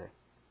ضرورت ہے۔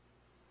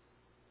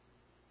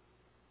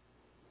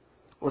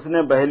 اس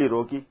نے بہلی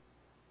روکی،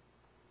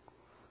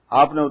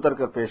 آپ نے اتر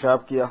کر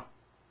پیشاب کیا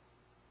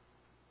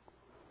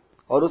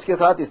اور اس کے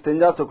ساتھ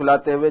استنجا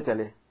سکھلاتے ہوئے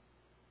چلے۔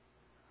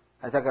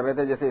 ایسا کر رہے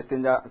تھے جیسے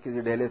استنجا کسی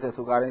ڈھیلے سے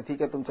سکھا رہے ہیں،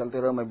 ٹھیک ہے تم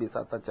چلتے رہو میں بھی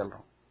ساتھ ساتھ چل رہا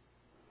ہوں۔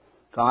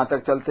 کہاں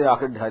تک چلتے،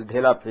 آخر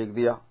ڈھیلا پھینک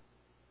دیا۔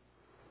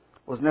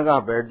 اس نے کہا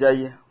بیٹھ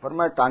جائیے،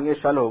 فرمایا ٹانگیں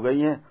شل ہو گئی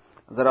ہیں،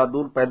 ذرا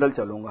دور پیدل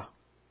چلوں گا۔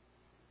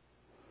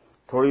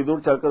 تھوڑی دور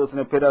چل کر اس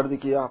نے پھر عرض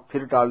کیا،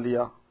 پھر ٹال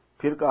دیا،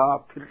 پھر کہا،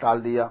 پھر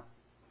ٹال دیا،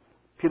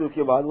 پھر اس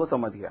کے بعد وہ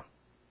سمجھ گیا۔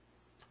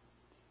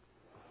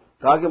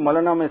 کہا کہ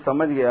مولانا میں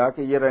سمجھ گیا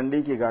کہ یہ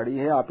رنڈی کی گاڑی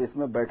ہے، آپ اس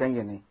میں بیٹھیں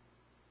گے نہیں،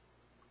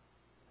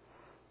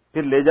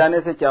 پھر لے جانے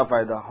سے کیا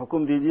فائدہ،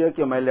 حکم دیجئے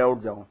کہ میں لے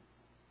آؤٹ جاؤں۔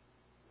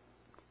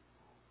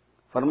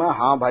 فرمایا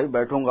ہاں بھائی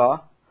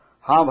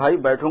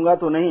بیٹھوں گا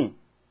تو نہیں،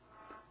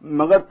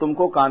 مگر تم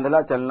کو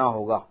کاندھلا چلنا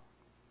ہوگا،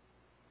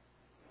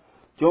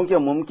 کیونکہ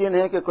ممکن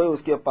ہے کہ کوئی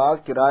اس کے پاس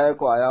کرایہ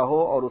کو آیا ہو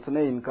اور اس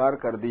نے انکار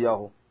کر دیا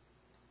ہو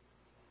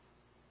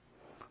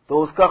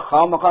تو اس کا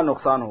خواہ مخواہ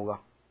نقصان ہوگا۔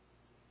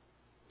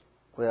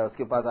 کوئی اس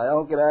کے پاس آیا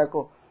ہو کرایہ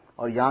کو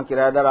اور یہاں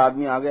کرایہ دار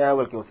آدمی آ گیا ہے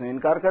بلکہ اس نے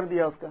انکار کر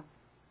دیا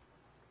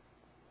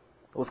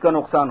اس کا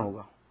نقصان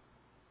ہوگا۔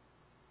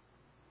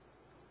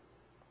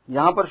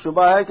 یہاں پر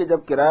شبہ ہے کہ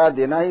جب کرایہ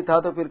دینا ہی تھا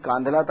تو پھر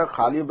کاندھلا تک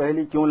خالی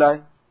بہلی کیوں لائے؟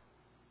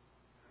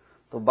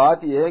 تو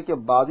بات یہ ہے کہ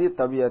بعضی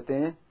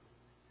طبیعتیں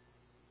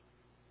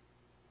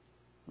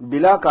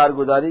بلا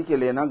کارگزاری کے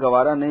لینا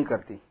گوارا نہیں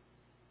کرتی،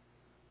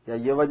 یا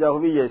یہ وجہ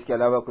ہوئی یا اس کے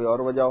علاوہ کوئی اور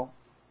وجہ ہو،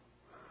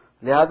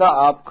 لہذا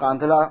آپ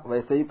کاندھلا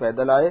ویسے ہی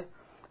پیدل آئے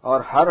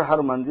اور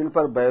ہر منزل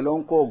پر بیلوں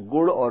کو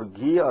گڑ اور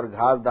گھی اور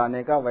گھاس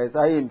دانے کا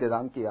ویسا ہی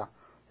انتظام کیا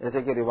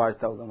جیسے کہ رواج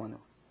تھا اس زمانے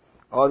میں،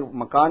 اور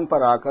مکان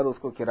پر آ کر اس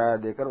کو کرایہ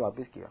دے کر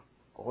واپس کیا،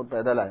 خود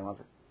پیدل آئے وہاں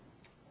سے۔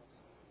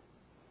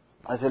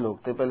 ایسے لوگ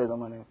تھے پہلے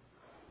زمانے میں،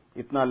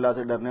 اتنا اللہ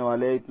سے ڈرنے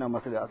والے، اتنا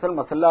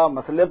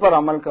مسئلے پر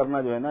عمل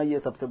کرنا جو ہے نا، یہ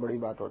سب سے بڑی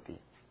بات ہوتی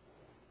ہے،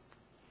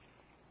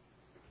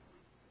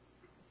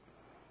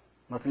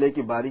 مسئلے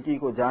کی باریکی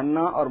کو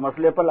جاننا اور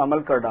مسئلے پر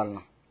عمل کر ڈالنا،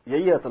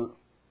 یہی ہے اصل۔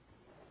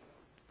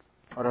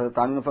 اور حضرت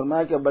تعالی نے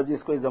فرمایا کہ ابا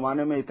جس کو اس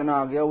زمانے میں اتنا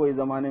آ گیا وہ اس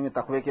زمانے میں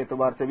تقوی کے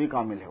اعتبار سے بھی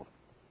کامل ہو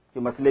کہ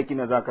مسئلے کی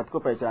نزاکت کو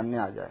پہچاننے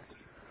آ جائے۔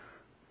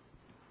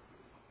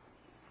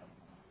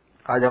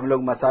 آج ہم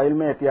لوگ مسائل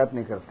میں احتیاط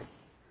نہیں کرتے،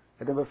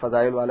 کہتے ہیں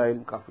فضائل والا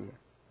علم کافی ہے۔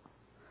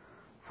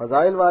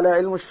 فضائل والا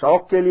علم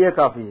شوق کے لیے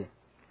کافی ہے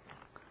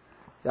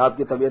کہ آپ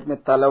کی طبیعت میں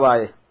طلب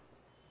آئے،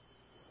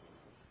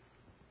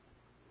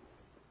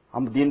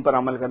 ہم دین پر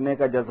عمل کرنے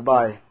کا جذبہ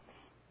آئے،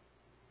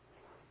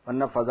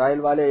 ورنہ فضائل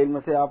والے علم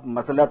سے آپ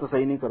مسئلہ تو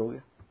صحیح نہیں کرو گے۔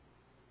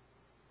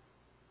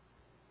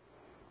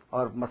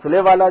 اور مسئلے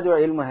والا جو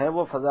علم ہے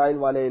وہ فضائل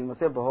والے علم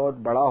سے بہت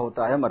بڑا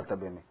ہوتا ہے،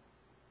 مرتبے میں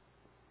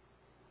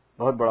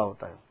بہت بڑا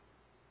ہوتا ہے،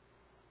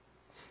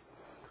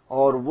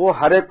 اور وہ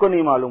ہر ایک کو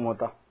نہیں معلوم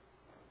ہوتا،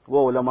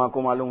 وہ علماء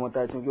کو معلوم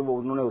ہوتا ہے کیونکہ وہ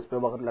انہوں نے اس پہ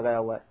وقت لگایا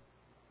ہوا ہے۔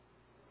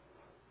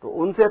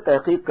 تو ان سے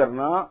تحقیق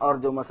کرنا اور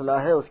جو مسئلہ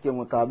ہے اس کے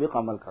مطابق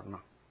عمل کرنا۔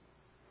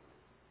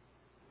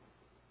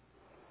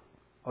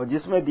 اور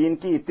جس میں دین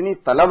کی اتنی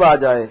طلب آ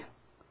جائے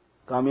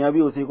کامیابی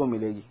اسی کو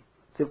ملے گی.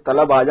 صرف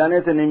طلب آ جانے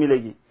سے نہیں ملے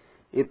گی،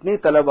 اتنی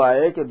طلب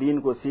آئے کہ دین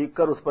کو سیکھ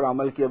کر اس پر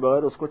عمل کیے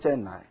بغیر اس کو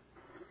چین نہ آئے.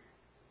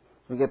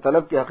 کیونکہ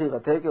طلب کی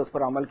حقیقت ہے کہ اس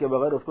پر عمل کے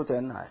بغیر اس کو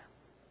چین نہ آئے،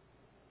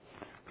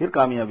 پھر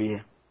کامیابی ہے.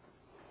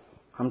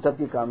 ہم سب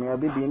کی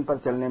کامیابی دین پر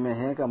چلنے میں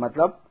ہے، کا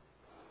مطلب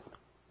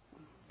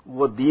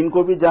وہ دین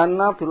کو بھی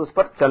جاننا، پھر اس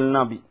پر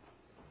چلنا بھی.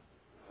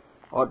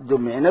 اور جو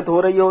محنت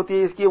ہو رہی ہوتی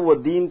ہے اس کی، وہ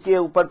دین کے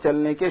اوپر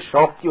چلنے کے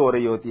شوق کی ہو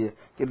رہی ہوتی ہے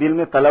کہ دل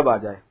میں طلب آ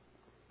جائے.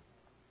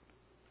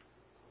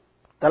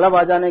 طلب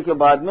آ جانے کے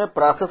بعد میں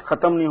پروسیس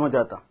ختم نہیں ہو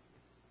جاتا.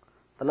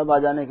 طلب آ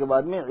جانے کے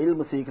بعد میں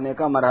علم سیکھنے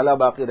کا مرحلہ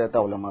باقی رہتا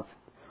ہے، علماء سے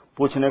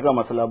پوچھنے کا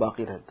مسئلہ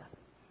باقی رہتا ہے،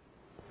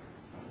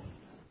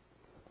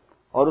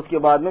 اور اس کے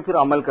بعد میں پھر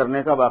عمل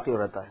کرنے کا باقی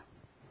رہتا ہے.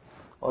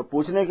 اور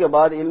پوچھنے کے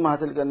بعد، علم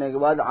حاصل کرنے کے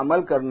بعد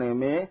عمل کرنے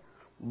میں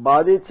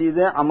بعض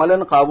چیزیں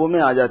عملاً قابو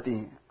میں آ جاتی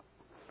ہیں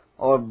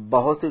اور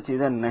بہت سی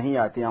چیزیں نہیں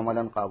آتی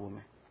عملاً قابو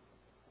میں.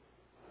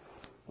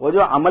 وہ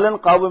جو عملاً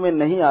قابو میں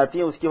نہیں آتی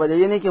ہیں اس کی وجہ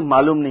یہ نہیں کہ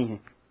معلوم نہیں ہے،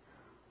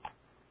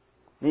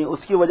 نہیں،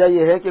 اس کی وجہ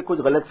یہ ہے کہ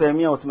کچھ غلط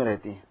فہمیاں اس میں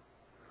رہتی ہیں.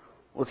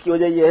 اس کی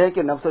وجہ یہ ہے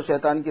کہ نفس و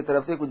شیطان کی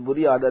طرف سے کچھ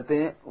بری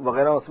عادتیں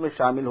وغیرہ اس میں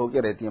شامل ہو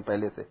کے رہتی ہیں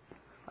پہلے سے،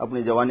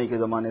 اپنی جوانی کے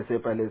زمانے سے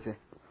پہلے سے.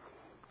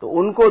 تو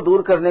ان کو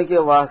دور کرنے کے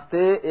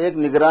واسطے ایک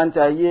نگران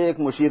چاہیے، ایک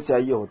مشیر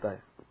چاہیے ہوتا ہے.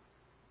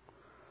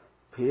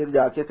 پھر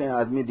جا کے کہیں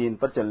آدمی دین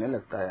پر چلنے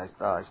لگتا ہے،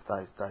 آہستہ آہستہ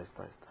آہستہ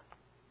آہستہ آہستہ.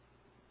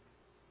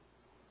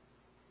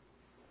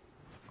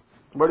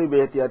 بڑی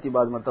بے احتیاطی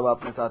بعض مرتبہ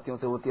اپنے ساتھیوں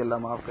سے ہوتی ہے، اللہ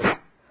معاف کرے.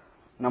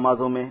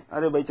 نمازوں میں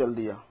ارے بھائی چل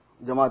دیا،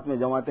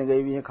 جماعتیں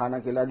گئی ہوئی ہیں، کھانا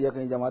کھلا دیا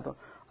کہیں جماعتوں،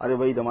 ارے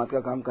بھائی جماعت کا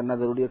کام کرنا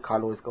ضروری ہے، کھا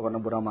لو اس کا ورنہ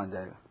برا مان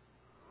جائے گا.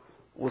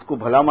 اس کو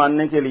بھلا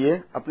ماننے کے لیے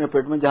اپنے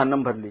پیٹ میں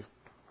جہنم بھر لی.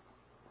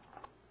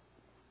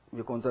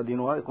 یہ کون سا دین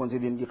ہوا؟ کون سی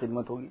دین کی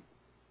خدمت ہوگی؟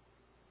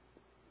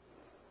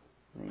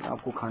 نہیں،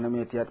 آپ کو کھانے میں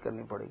احتیاط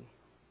کرنی پڑے گی.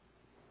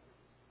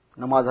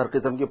 نماز ہر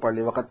قسم کی پڑھ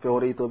لی، وقت پہ ہو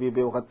رہی تو بھی،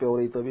 بے وقت پہ ہو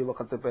رہی تو بھی،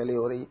 وقت سے پہلے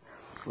ہو رہی،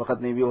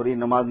 وقت نہیں بھی ہو رہی،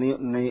 نماز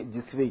نہیں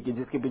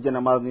جس کے پیچھے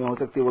نماز نہیں ہو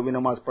سکتی وہ بھی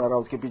نماز پڑھ رہا،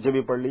 اس کے پیچھے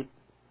بھی پڑھ لی.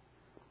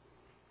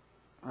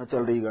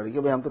 چل رہی گاڑی کہ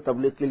بھائی ہم تو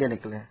تبلیغ کے لیے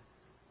نکلے ہیں.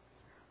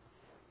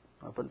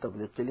 اپن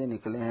تبلیغ کے لیے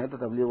نکلے ہیں تو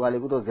تبلیغ والے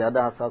کو تو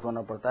زیادہ حساس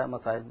ہونا پڑتا ہے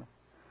مسائل میں،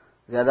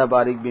 زیادہ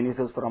باریک بینی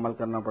سے اس پر عمل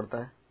کرنا پڑتا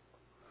ہے.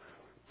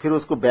 پھر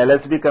اس کو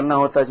بیلنس بھی کرنا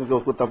ہوتا ہے، کیونکہ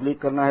اس کو تبلیغ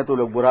کرنا ہے تو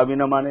لوگ برا بھی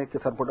نہ مانے کہ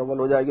سر پٹول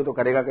ہو جائے گی تو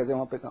کرے گا کیسے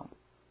وہاں پہ کام.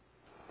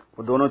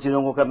 وہ دونوں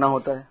چیزوں کو کرنا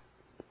ہوتا ہے.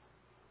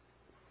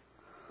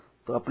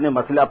 تو اپنے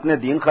مسئلے، اپنے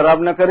دین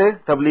خراب نہ کرے،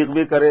 تبلیغ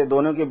بھی کرے،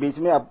 دونوں کے بیچ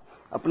میں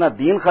اپنا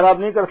دین خراب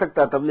نہیں کر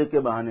سکتا تبلیغ کے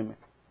بہانے میں.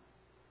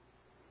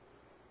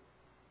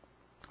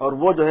 اور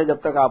وہ جو ہے جب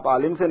تک آپ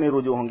عالم سے نہیں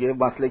رجوع ہوں گے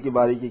مسئلے کی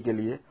باریکی کے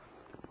لیے،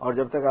 اور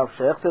جب تک آپ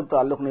شیخ سے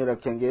تعلق نہیں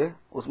رکھیں گے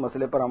اس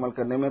مسئلے پر عمل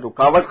کرنے میں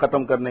رکاوٹ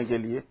ختم کرنے کے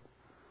لیے،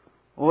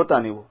 ہوتا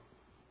نہیں، وہ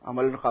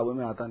عمل قابو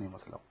میں آتا نہیں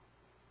مسئلہ.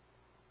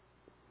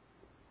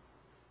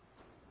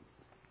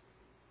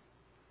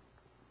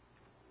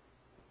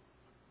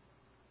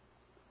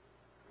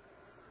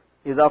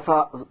 اضافہ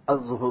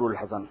الظہور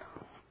الحسن.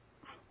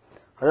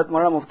 حضرت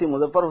مولانا مفتی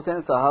مظفر حسین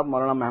صاحب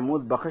مولانا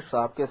محمود بخش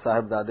صاحب کے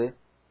صاحبزادے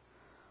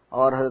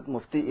اور حضرت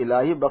مفتی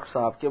الہی بخش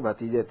صاحب کے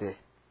بھتیجے تھے.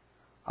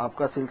 آپ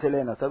کا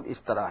سلسلہ نسب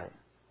اس طرح ہے،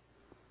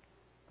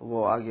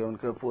 وہ آگے ان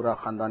کے پورا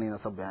خاندانی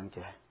نسب بیان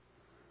کیا ہے.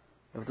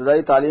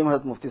 ابتدائی تعلیم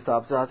حضرت مفتی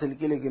صاحب سے حاصل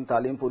کی، لیکن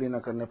تعلیم پوری نہ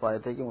کرنے پائے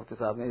تھے کہ مفتی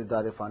صاحب نے اس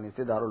دار فانی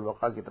سے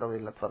دارالبقاء کی طرف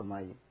رحلت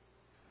فرمائی.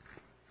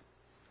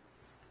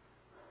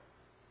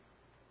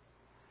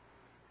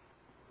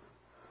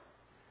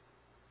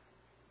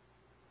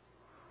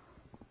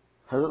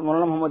 حضرت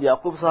مولانا محمد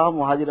یعقوب صاحب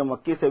مہاجر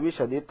مکی سے بھی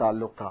شدید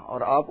تعلق تھا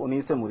اور آپ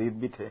انہی سے مرید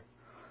بھی تھے.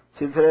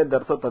 سلسلے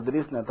درس و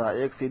تدریس نہ تھا،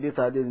 ایک سیدھی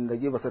سادی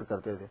زندگی بسر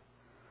کرتے تھے.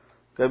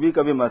 کبھی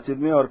کبھی مسجد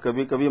میں اور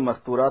کبھی کبھی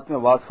مستورات میں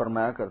واز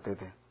فرمایا کرتے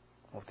تھے.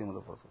 مفتی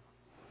مظفر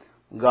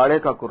صاحب گاڑے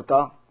کا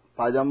کرتا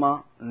پاجامہ،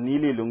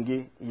 نیلی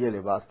لنگی، یہ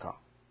لباس تھا.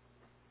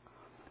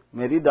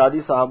 میری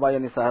دادی صاحبہ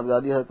یعنی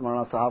صاحبزادی حضرت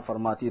مولانا صاحب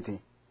فرماتی تھی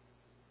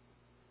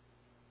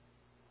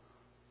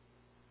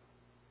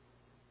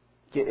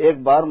کہ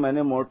ایک بار میں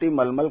نے موٹی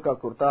ململ کا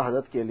کرتا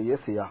حضرت کے لیے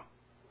سیا.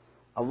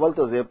 اول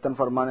تو زیبتن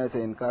فرمانے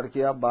سے انکار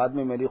کیا، بعد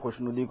میں میری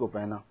خوشنودی کو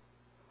پہنا،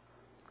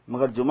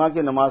 مگر جمعہ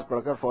کی نماز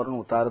پڑھ کر فوراً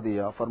اتار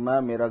دیا. فرمایا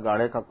میرا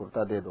گاڑے کا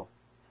کرتا دے دو،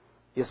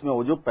 اس میں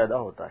عجب پیدا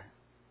ہوتا ہے.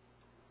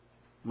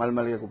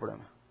 ململ کے کپڑے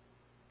میں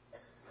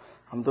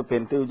ہم تو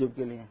پہنتے عجب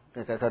کے لیے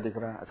کہ کیسا دکھ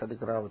رہا ہے، ایسا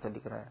دکھ رہا ہے، ویسا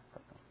دکھ رہا ہے.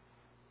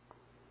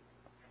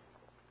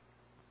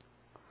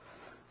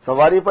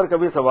 سواری پر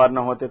کبھی سوار نہ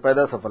ہوتے،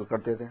 پیدل سفر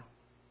کرتے تھے.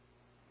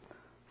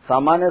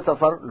 سامان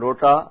سفر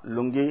لوٹا،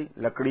 لنگی،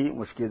 لکڑی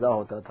مشکیزہ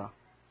ہوتا تھا.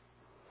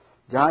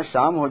 جہاں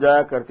شام ہو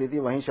جایا کرتی تھی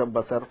وہیں شب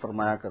بسر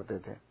فرمایا کرتے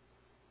تھے.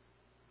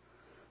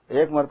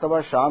 ایک مرتبہ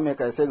شام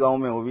ایک ایسے گاؤں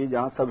میں ہوئی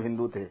جہاں سب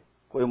ہندو تھے،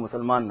 کوئی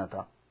مسلمان نہ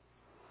تھا.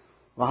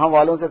 وہاں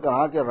والوں سے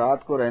کہا کہ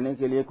رات کو رہنے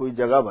کے لیے کوئی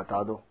جگہ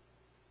بتا دو.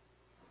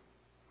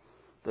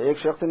 تو ایک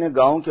شخص نے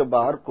گاؤں کے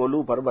باہر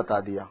کولو پر بتا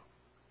دیا،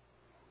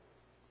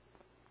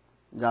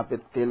 جہاں پہ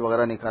تیل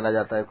وغیرہ نکالا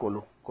جاتا ہے.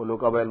 کولو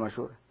کا بیل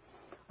مشہور ہے.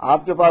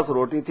 آپ کے پاس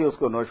روٹی تھی، اس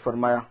کو نوش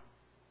فرمایا.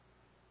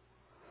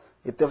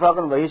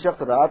 اتفاقاً وہی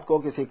شخص رات کو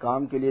کسی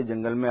کام کے لیے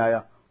جنگل میں آیا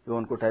جو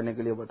ان کو ٹھہرنے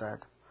کے لیے بتایا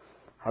تھا۔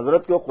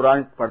 حضرت کو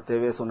قرآن پڑھتے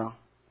ہوئے سنا،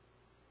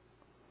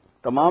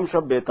 تمام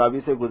شب بےتابی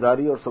سے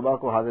گزاری اور صبح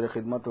کو حاضر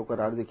خدمت ہو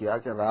کر عرض کیا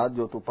کہ رات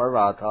جو تو پڑھ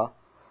رہا تھا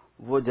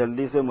وہ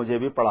جلدی سے مجھے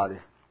بھی پڑھا دے۔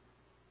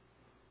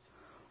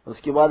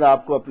 اس کے بعد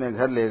آپ کو اپنے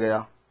گھر لے گیا،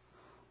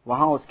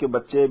 وہاں اس کے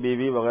بچے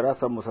بیوی وغیرہ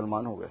سب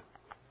مسلمان ہو گئے۔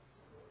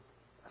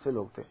 ایسے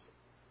لوگ تھے۔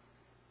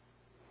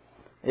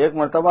 ایک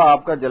مرتبہ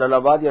آپ کا جلال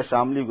آباد یا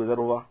شاملی گزر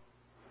ہوا،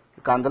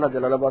 کاندھلا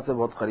جلال آباد سے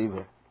بہت قریب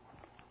ہے،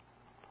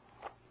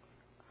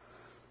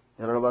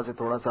 جلال آباد سے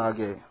تھوڑا سا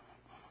آگے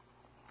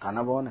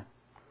تھانہ بھون ہے،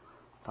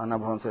 تھانہ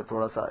بھون سے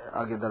تھوڑا سا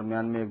آگے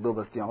درمیان میں ایک دو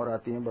بستیاں اور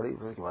آتی ہیں بڑی،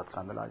 اس کے بعد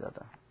کاندھلا آ جاتا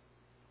ہے۔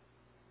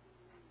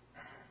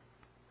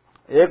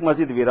 ایک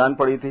مسجد ویران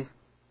پڑی تھی،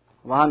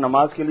 وہاں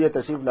نماز کے لیے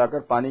تشریف لا کر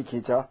پانی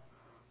کھینچا،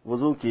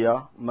 وضو کیا،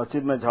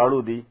 مسجد میں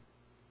جھاڑو دی۔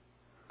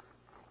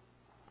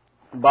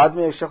 بعد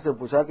میں ایک شخص سے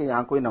پوچھا کہ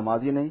یہاں کوئی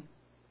نمازی نہیں؟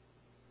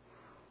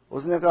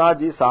 اس نے کہا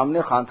جی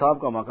سامنے خان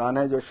صاحب کا مکان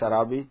ہے جو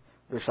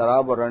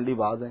شراب اور رنڈی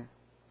باز ہیں،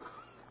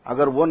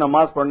 اگر وہ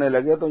نماز پڑھنے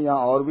لگے تو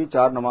یہاں اور بھی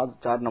چار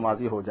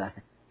نمازی ہو جائیں،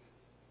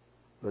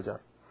 دو چار۔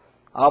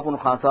 آپ ان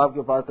خان صاحب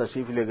کے پاس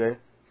تشریف لے گئے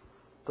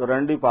تو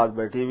رنڈی پاس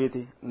بیٹھی ہوئی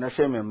تھی،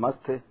 نشے میں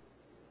مست تھے۔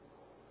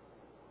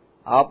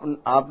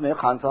 آپ نے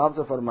خان صاحب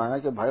سے فرمایا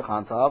کہ بھائی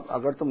خان صاحب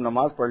اگر تم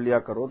نماز پڑھ لیا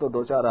کرو تو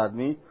دو چار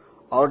آدمی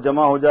اور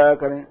جمع ہو جایا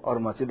کریں اور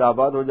مسجد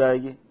آباد ہو جائے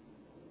گی۔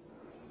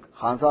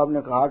 خان صاحب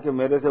نے کہا کہ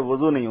میرے سے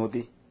وضو نہیں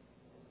ہوتی،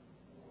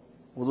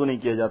 وضو نہیں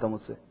کیا جاتا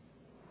مجھ سے،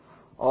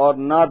 اور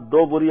نہ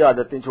دو بری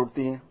عادتیں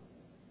چھوٹتی ہیں۔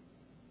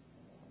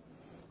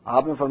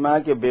 آپ نے فرمایا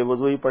کہ بے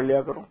وضو ہی پڑھ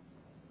لیا کرو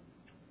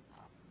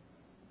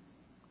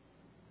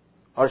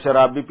اور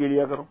شراب بھی پی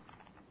لیا کرو،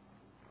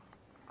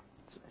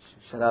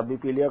 شراب بھی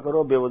پی لیا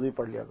کرو، بے وضوئی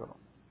پڑھ لیا کرو۔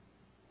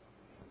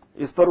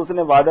 اس پر اس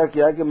نے وعدہ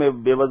کیا کہ میں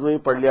بے وضوئی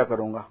پڑھ لیا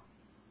کروں گا۔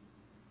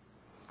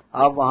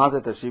 آپ وہاں سے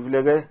تشریف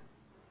لے گئے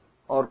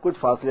اور کچھ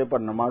فاصلے پر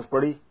نماز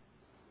پڑھی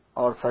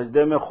اور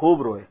سجدے میں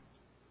خوب روئے۔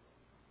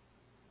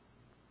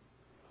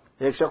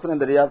 ایک شخص نے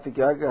دریافت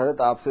کیا کہ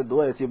حضرت آپ سے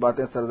دو ایسی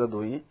باتیں سرزد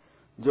ہوئیں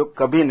جو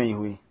کبھی نہیں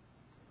ہوئی،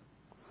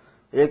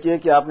 ایک یہ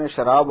کہ آپ نے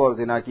شراب اور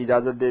زنا کی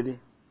اجازت دے دی،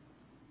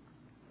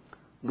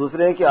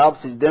 دوسرے کہ آپ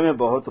سجدے میں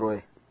بہت روئے۔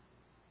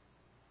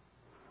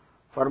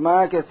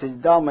 فرمایا کہ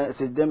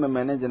سجدے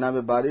میں نے جناب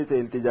باری سے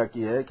التجا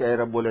کی ہے کہ اے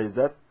رب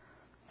العزت،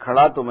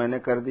 کھڑا تو میں نے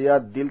کر دیا،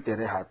 دل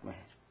تیرے ہاتھ میں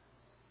ہے۔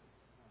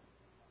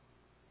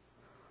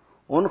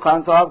 ان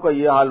خان صاحب کا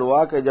یہ حال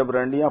ہوا کہ جب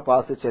رنڈیاں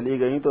پاس سے چلی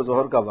گئیں تو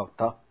ظہر کا وقت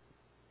تھا،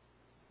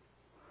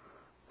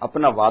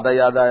 اپنا وعدہ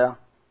یاد آیا،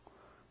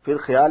 پھر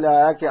خیال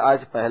آیا کہ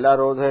آج پہلا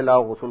روز ہے،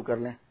 لاؤ غسل کر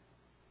لیں،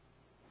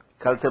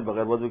 کل سے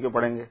بغیر وضو کے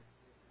پڑھیں گے۔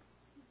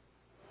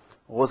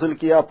 غسل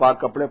کیا،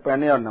 پاک کپڑے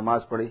پہنے اور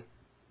نماز پڑھی۔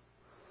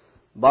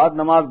 بعد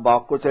نماز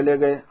باغ کو چلے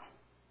گئے،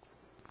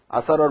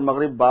 عصر اور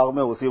مغرب باغ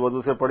میں اسی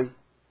وضو سے پڑھی۔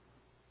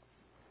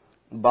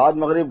 بعد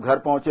مغرب گھر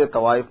پہنچے،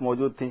 طوائف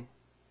موجود تھیں۔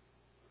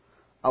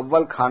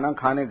 اول کھانا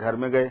کھانے گھر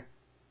میں گئے،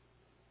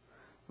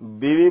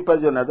 بیوی پر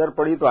جو نظر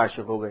پڑی تو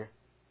عاشق ہو گئے،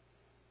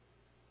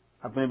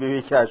 اپنی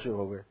بیوی کے عاشق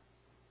ہو گئے۔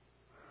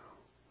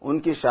 ان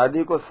کی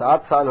شادی کو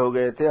 7 سال ہو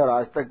گئے تھے اور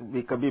آج تک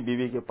بھی کبھی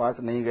بیوی کے پاس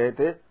نہیں گئے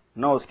تھے،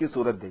 نہ اس کی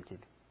صورت دیکھی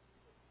تھی۔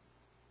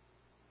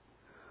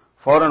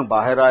 فوراً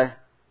باہر آئے،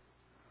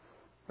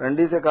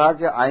 رنڈی سے کہا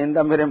کہ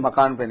آئندہ میرے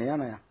مکان پہ نہیں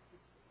آنا ہے،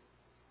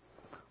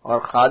 اور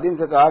خادم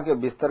سے کہا کہ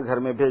بستر گھر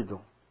میں بھیج دو۔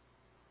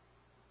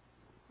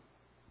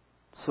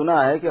 سنا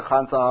ہے کہ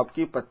خان صاحب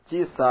کی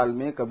 25 سال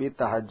میں کبھی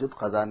تہجد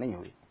قضا نہیں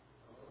ہوئی۔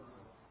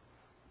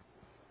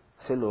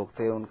 ایسے لوگ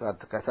تھے، ان کا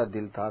کیسا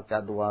دل تھا، کیا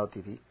دعا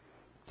ہوتی تھی،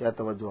 کیا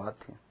توجہات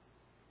تھیں۔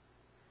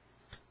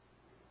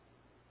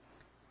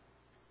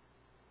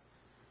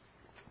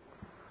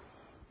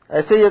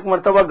 ایسے ہی ایک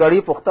مرتبہ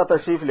گڑھی پختہ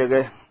تشریف لے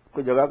گئے،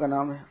 کوئی جگہ کا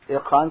نام ہے۔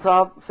 ایک خان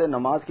صاحب سے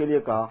نماز کے لیے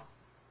کہا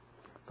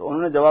تو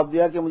انہوں نے جواب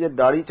دیا کہ مجھے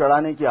داڑھی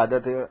چڑھانے کی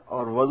عادت ہے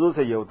اور وضو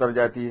سے یہ اتر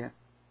جاتی ہے،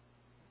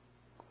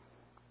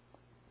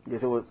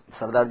 جیسے وہ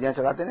سردار جیاں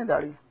چڑھاتے ہیں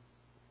داڑھی۔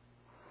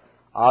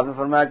 آپ نے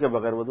فرمایا کہ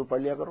بغیر وضو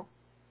پڑھ لیا کرو۔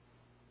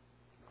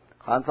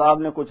 خان صاحب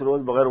نے کچھ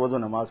روز بغیر وضو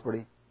نماز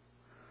پڑھی،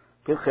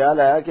 پھر خیال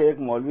آیا کہ ایک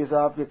مولوی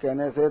صاحب کے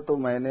کہنے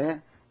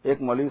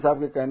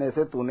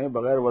سے تو نے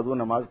بغیر وضو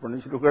نماز پڑھنی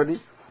شروع کر دی،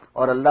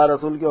 اور اللہ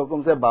رسول کے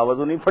حکم سے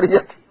باوضو نہیں پڑھی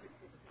جاتی۔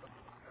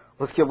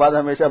 اس کے بعد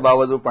ہمیشہ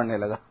باوضو پڑھنے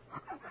لگا۔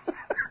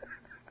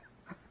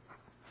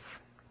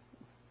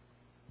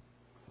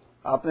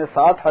 آپ نے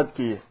 7 حج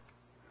کیے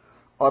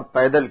اور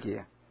پیدل کیے،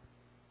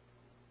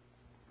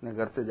 اپنے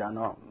گھر سے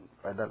جانا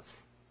پیدل۔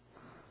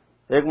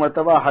 ایک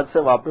مرتبہ حج سے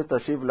واپس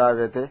تشریف لا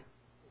رہے تھے،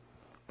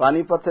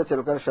 پانی پت سے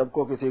چل کر رات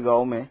کو کسی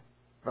گاؤں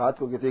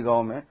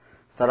میں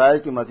سرائے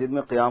کی مسجد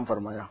میں قیام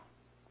فرمایا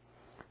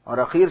اور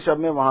اخیر شب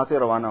میں وہاں سے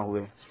روانہ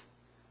ہوئے۔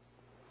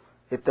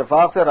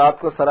 اتفاق سے رات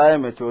کو سرائے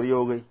میں چوری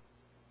ہو گئی۔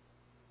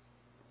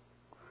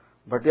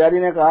 بھٹیاری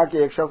نے کہا کہ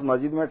ایک شخص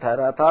مسجد میں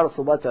ٹھہرا تھا اور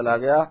صبح چلا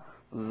گیا،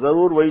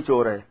 ضرور وہی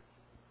چور ہے۔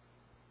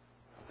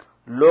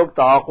 لوگ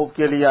تعاقب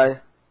کے لیے آئے،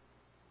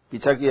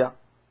 پیچھا کیا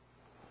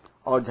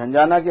اور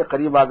جھنجھانا کے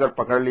قریب آ کر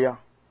پکڑ لیا۔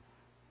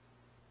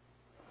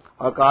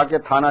 اور کہا کہ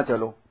تھانہ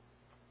چلو.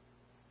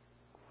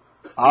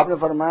 آپ نے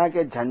فرمایا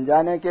کہ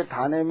جھنجھانے کے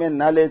تھانے میں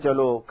نہ لے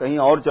چلو، کہیں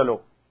اور چلو.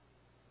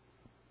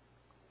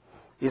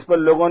 اس پر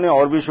لوگوں نے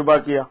اور بھی شبہ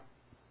کیا،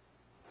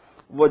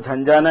 وہ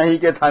جھنجھانا ہی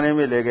کے تھانے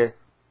میں لے گئے،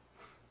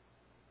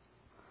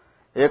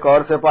 ایک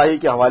اور سپاہی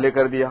کے حوالے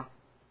کر دیا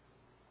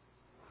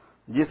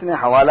جس نے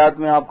حوالات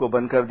میں آپ کو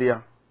بند کر دیا.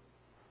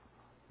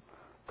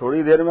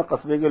 تھوڑی دیر میں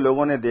قصبے کے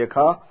لوگوں نے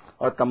دیکھا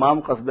اور تمام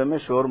قصبے میں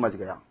شور مچ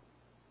گیا.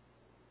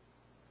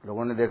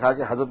 لوگوں نے دیکھا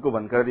کہ حضرت کو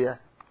بند کر دیا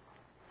ہے.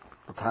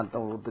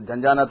 تو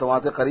جھنجھانا تو وہاں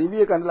سے قریب ہی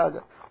ہے کنڈلا کا،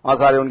 وہاں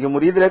سارے ان کے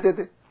مرید رہتے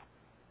تھے.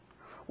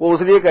 وہ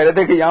اس لیے کہہ رہے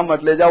تھے کہ یہاں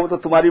مت لے جاؤ، تو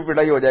تمہاری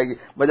پٹائی ہو جائے گی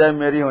بجائے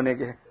میری ہونے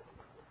کے.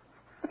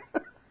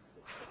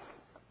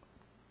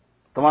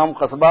 تمام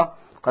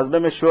قصبے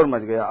میں شور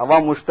مچ گیا،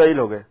 عوام مشتعل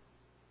ہو گئے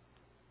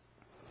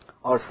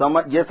اور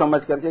یہ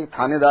سمجھ کر کے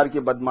تھانے دار کی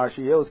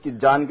بدماشی ہے، اس کی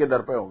جان کے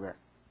در پہ ہو گئے.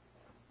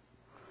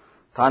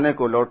 تھانے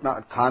کو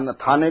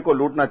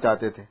لوٹنا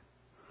چاہتے تھے.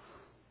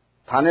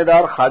 تھانے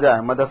دار خواجہ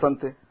احمد حسن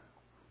تھے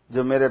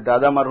جو میرے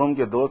دادا مرحوم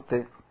کے دوست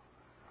تھے.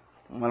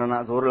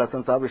 مولانا ظہور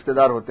الحسن صاحب رشتہ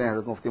دار ہوتے ہیں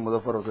حضرت مفتی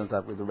مظفر حسین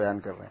صاحب کے جو بیان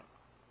کر رہے ہیں.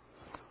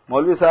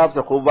 مولوی صاحب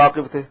سے خوب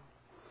واقف تھے.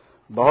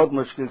 بہت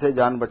مشکل سے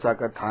جان بچا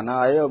کر تھانہ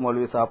آئے اور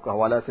مولوی صاحب کا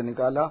حوالہ سے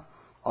نکالا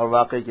اور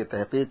واقعے کی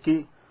تحقیق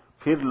کی.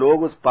 پھر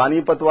لوگ اس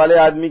پانی پت والے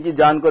آدمی کی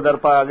جان کو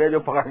درپا آ گئے جو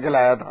پکڑ کے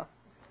لایا تھا.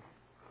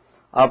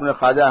 آپ نے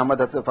خواجہ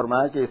احمد حسن سے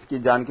فرمایا کہ اس کی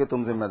جان کے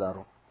تم ذمہ دار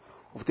ہو.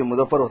 مفتی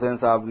مظفر حسین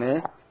صاحب نے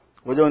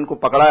وہ جو ان کو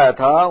پکڑایا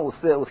تھا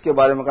اس کے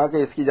بارے میں کہا کہ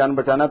اس کی جان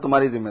بچانا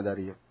تمہاری ذمہ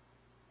داری ہے.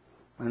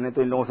 میں نے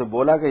تو ان لوگوں سے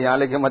بولا کہ یہاں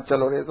لے کے مت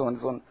چلو رہے،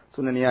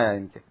 سننے نہیں آیا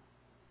ان کے.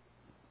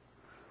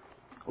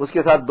 اس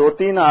کے ساتھ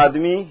 2-3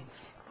 آدمی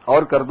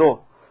اور کر دو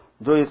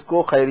جو اس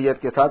کو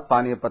خیریت کے ساتھ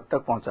پانی پت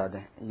تک پہنچا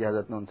دیں. یہ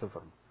حضرت نے ان سے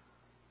فرمایا.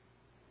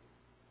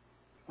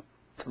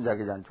 جا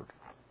کے جان چھوٹی.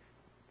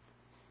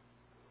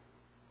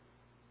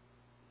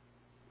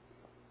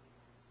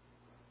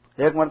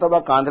 ایک مرتبہ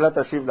کاندھلا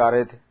تشریف لا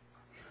رہے تھے،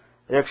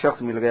 ایک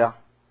شخص مل گیا.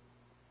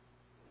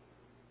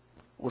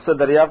 اس سے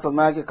دریافت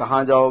فرمایا کہ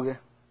کہاں جاؤ گے؟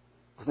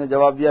 اس نے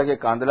جواب دیا کہ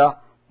کاندھلا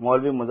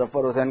مولوی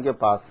مظفر حسین کے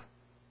پاس،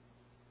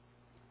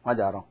 وہاں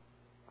جا رہا ہوں.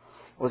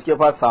 اس کے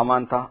پاس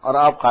سامان تھا اور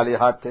آپ خالی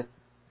ہاتھ تھے.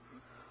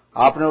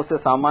 آپ نے اس سے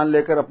سامان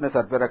لے کر اپنے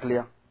سر پہ رکھ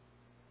لیا.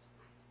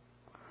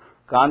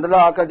 کاندھلا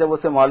آ کر جب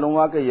اسے معلوم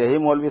ہوا کہ یہی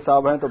مولوی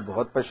صاحب ہیں تو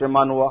بہت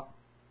پشیمان ہوا.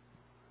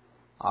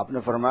 آپ نے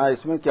فرمایا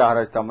اس میں کیا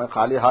حرج تھا، میں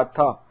خالی ہاتھ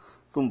تھا،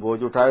 تم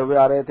بوجھ اٹھائے ہوئے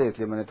آ رہے تھے اس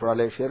لیے میں نے تھوڑا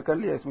لے شیئر کر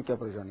لیا، اس میں کیا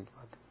پریشانی کی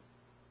بات ہے.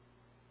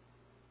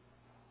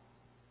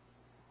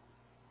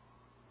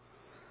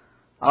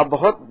 آپ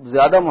بہت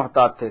زیادہ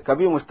محتاط تھے،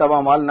 کبھی مشتبہ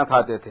مال نہ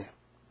کھاتے تھے.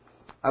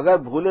 اگر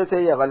بھولے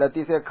سے یا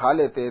غلطی سے کھا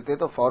لیتے تھے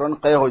تو فوراً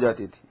قے ہو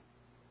جاتی تھی.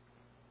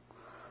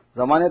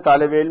 زمانے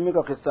طالب علمی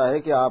کا قصہ ہے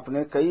کہ آپ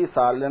نے کئی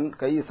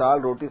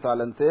سال روٹی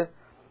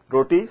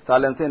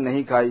سالن سے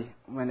نہیں کھائی.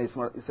 میں نے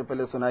اس سے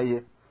پہلے سنائی ہے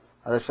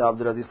حضرت شاہ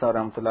عبد العزیز صاحب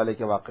رحمۃ اللہ علیہ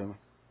کے واقعے میں.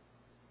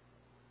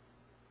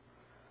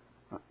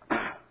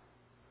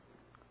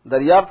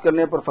 دریافت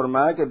کرنے پر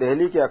فرمایا کہ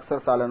دہلی کے اکثر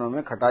سالنوں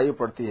میں کھٹائی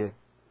پڑتی ہے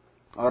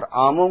اور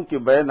آموں کی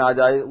بے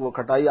ناجائز، وہ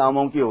کھٹائی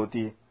آموں کی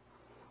ہوتی ہے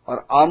اور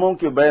آموں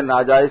کی بے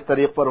ناجائز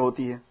طریق پر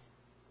ہوتی ہے،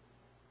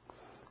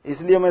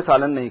 اس لیے میں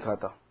سالن نہیں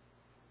کھاتا.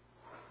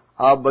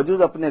 آپ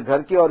بجز اپنے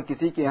گھر کے اور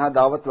کسی کے یہاں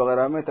دعوت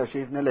وغیرہ میں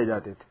تشریف نہ لے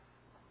جاتے تھے.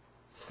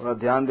 تھوڑا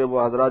دھیان دے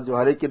وہ حضرات جو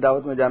ہر ایک کی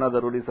دعوت میں جانا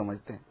ضروری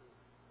سمجھتے ہیں.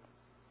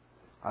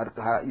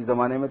 اس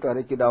زمانے میں تو ہر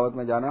ایک کی دعوت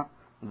میں جانا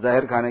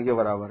زہر کھانے کے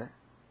برابر ہے.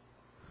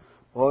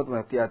 بہت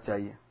احتیاط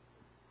چاہیے.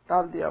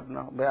 ٹال دیا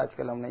اپنا، بھائی آج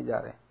کل ہم نہیں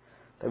جا رہے،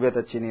 طبیعت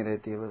اچھی نہیں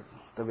رہتی، بس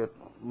طبیعت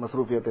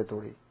مصروفیت ہے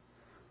تھوڑی،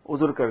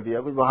 عذر کر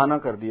دیا، کچھ بہانہ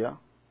کر دیا.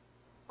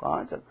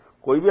 کہاں چل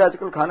کوئی بھی آج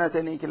کل کھانا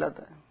ایسے نہیں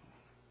کھلاتا ہے.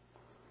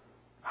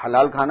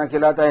 حلال کھانا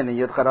کھلاتا ہے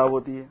نیت خراب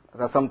ہوتی ہے.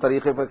 رسم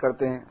طریقے پر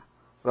کرتے ہیں،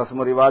 رسم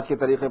و رواج کے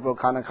طریقے پر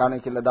کھانا کھانے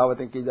کی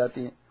دعوتیں کی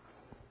جاتی ہیں.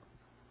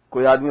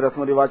 کوئی آدمی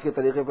رسم و رواج کے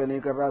طریقے پہ نہیں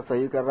کر رہا،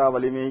 صحیح کر رہا،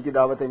 ولی میں ہی کی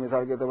دعوت ہے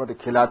مثال کے طور پر،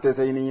 کھلاتے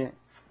صحیح نہیں ہے.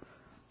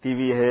 ٹی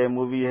وی ہے،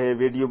 مووی ہے،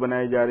 ویڈیو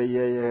بنائی جا رہی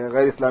ہے، یہ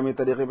غیر اسلامی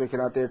طریقے پہ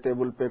کھلاتے ہیں،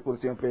 ٹیبل پہ،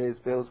 کرسیوں پہ،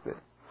 اس پہ اس پہ.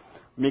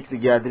 مکس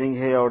گیدرنگ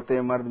ہے، عورتیں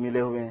مرد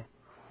ملے ہوئے ہیں.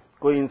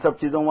 کوئی ان سب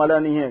چیزوں والا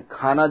نہیں ہے.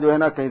 کھانا جو ہے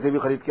نا کہیں سے بھی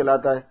خرید کے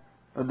لاتا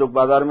ہے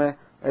بازار میں،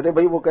 ارے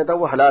بھائی وہ کہتا ہے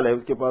وہ حلال ہے،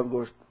 اس کے پاس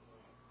گوشت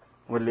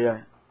وہ لیا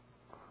ہے.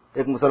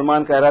 ایک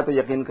مسلمان کہہ رہا ہے تو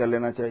یقین کر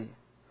لینا چاہیے.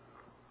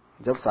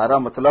 جب سارا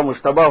مسئلہ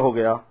مشتبہ ہو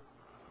گیا،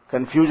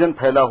 کنفیوژن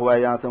پھیلا ہوا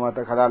ہے یہاں سے وہاں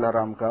تک حلال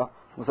حرام کا،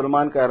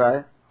 مسلمان کہہ رہا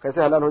ہے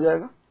کیسے حلال ہو جائے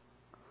گا؟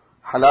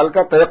 حلال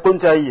کا تیقن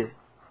چاہیے.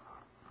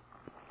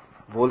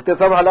 بولتے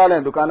سب حلال ہیں،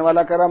 دکان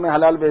والا کہہ رہا میں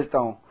حلال بیچتا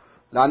ہوں،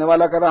 لانے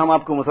والا کہہ رہا ہم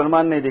آپ کو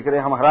مسلمان نہیں دکھ رہے،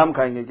 ہم حرام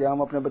کھائیں گے کیا،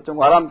 ہم اپنے بچوں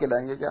کو حرام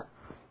کھلائیں گے کیا،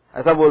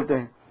 ایسا بولتے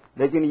ہیں.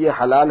 لیکن یہ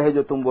حلال ہے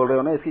جو تم بول رہے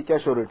ہو نا، اس کی کیا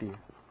شیورٹی ہے،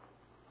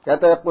 کیا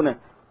تیقن ہے،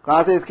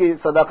 کہاں سے اس کی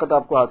صداقت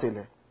آپ کو حاصل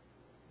ہے؟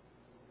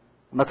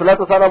 مسئلہ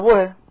تو سارا وہ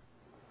ہے.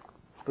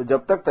 تو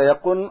جب تک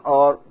تیقن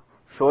اور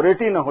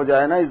شیورٹی نہ ہو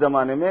جائے نا اس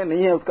زمانے میں،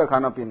 نہیں ہے اس کا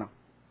کھانا پینا.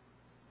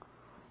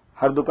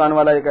 ہر دکان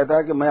والا یہ کہتا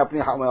ہے کہ میں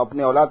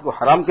اپنی اولاد کو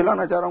حرام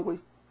کھلانا چاہ رہا ہوں. کوئی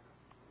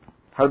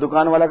ہر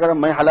دکان والا کہہ رہا ہے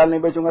میں حلال نہیں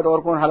بیچوں گا تو اور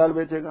کون حلال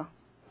بیچے گا؟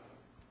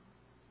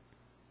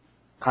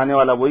 کھانے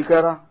والا وہی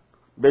کہہ رہا،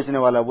 بیچنے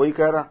والا وہی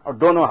کہہ رہا، اور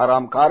دونوں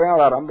حرام کھا رہے ہیں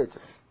اور حرام بیچ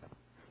رہے ہیں۔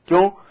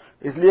 کیوں؟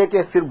 اس لیے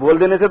کہ صرف بول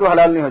دینے سے تو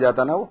حلال نہیں ہو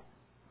جاتا نا، وہ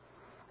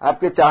آپ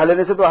کے چاہ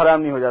لینے سے تو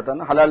حرام نہیں ہو جاتا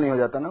نا، حلال نہیں ہو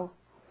جاتا نا،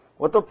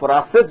 وہ تو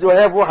پروسیس جو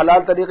ہے وہ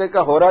حلال طریقے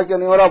کا ہو رہا کہ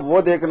نہیں ہو رہا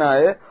وہ دیکھنا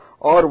ہے،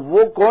 اور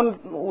وہ کون،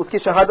 اس کی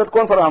شہادت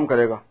کون فراہم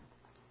کرے گا؟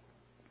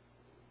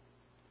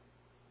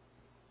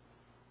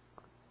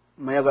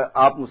 میں اگر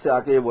آپ مجھ سے آ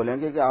کے یہ بولیں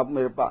گے کہ آپ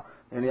میرے پاس،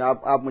 یعنی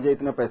آپ مجھے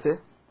اتنے پیسے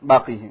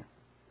باقی ہیں،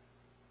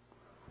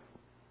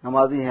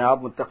 نمازی ہیں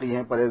آپ، متقی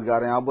ہیں،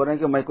 پرہیزگار ہیں، آپ بول رہے ہیں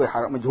کہ میں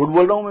میں جھوٹ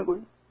بول رہا ہوں، میں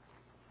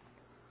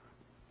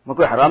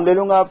کوئی حرام لے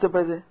لوں گا آپ سے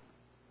پیسے،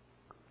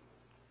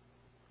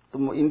 تو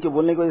ان کے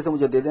بولنے کی وجہ سے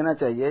مجھے دے دینا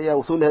چاہیے، یا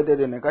اصول ہے دے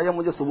دینے کا، یا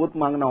مجھے ثبوت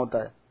مانگنا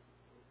ہوتا ہے؟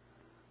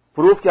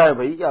 پروف کیا ہے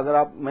بھائی کہ اگر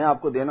میں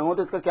آپ کو دینا ہوں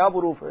تو اس کا کیا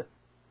پروف ہے؟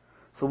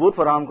 ثبوت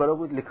فراہم کرو،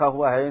 کچھ لکھا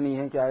ہوا ہے نہیں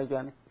ہے، کیا ہے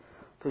کیا نہیں۔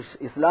 تو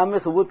اسلام میں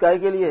ثبوت کائے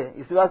کے لیے؟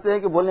 اس واسطے ہے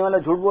کہ بولنے والا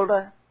جھوٹ بول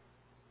رہا ہے۔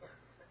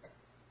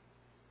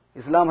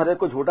 اسلام ہر ایک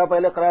کو جھوٹا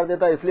پہلے قرار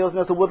دیتا ہے، اس لیے اس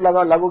نے ثبوت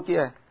لاگو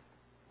کیا ہے۔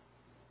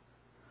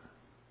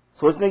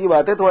 سوچنے کی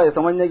بات ہے، تھوڑا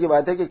سمجھنے کی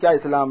بات ہے کہ کیا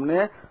اسلام نے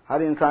ہر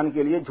انسان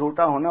کے لیے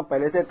جھوٹا ہونا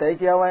پہلے سے طے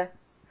کیا ہوا ہے؟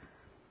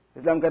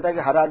 اسلام کہتا ہے کہ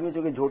ہر آدمی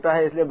چونکہ جھوٹا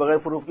ہے اس لیے بغیر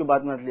پروف کی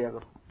بات مت لیا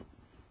کرو۔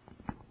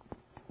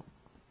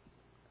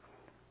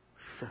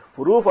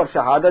 پروف اور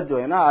شہادت جو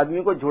ہے نا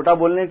آدمی کو جھوٹا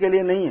بولنے کے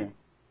لیے نہیں ہے۔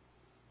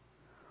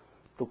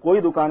 تو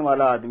کوئی دکان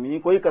والا آدمی،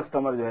 کوئی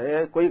کسٹمر جو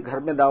ہے، کوئی گھر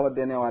میں دعوت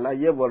دینے والا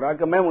یہ بول رہا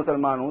کہ میں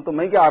مسلمان ہوں تو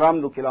میں کیا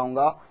حرام کھلاؤں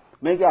گا،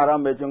 میں کیا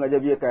حرام بیچوں گا،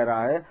 جب یہ کہہ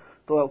رہا ہے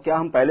تو کیا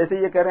ہم پہلے سے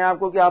یہ کہہ رہے ہیں آپ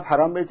کو کہ آپ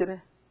حرام بیچ رہے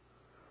ہیں؟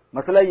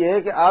 مسئلہ یہ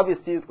ہے کہ آپ اس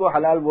چیز کو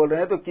حلال بول رہے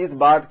ہیں تو کس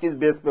بات، کس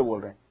بیس پہ بول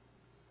رہے ہیں؟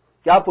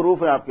 کیا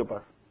پروف ہے آپ کے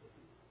پاس؟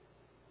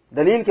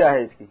 دلیل کیا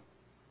ہے اس کی؟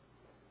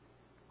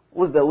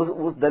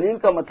 اس دلیل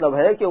کا مطلب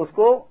ہے کہ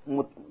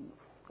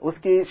اس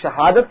کی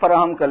شہادت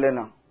فراہم کر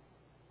لینا،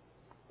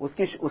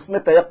 اس میں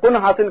تیقن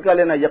حاصل کر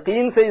لینا،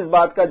 یقین سے اس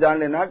بات کا جان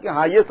لینا کہ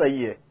ہاں یہ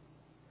صحیح ہے،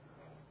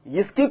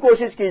 اس کی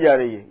کوشش کی جا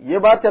رہی ہے، یہ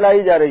بات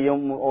چلائی جا رہی ہے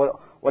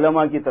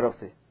علماء کی طرف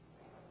سے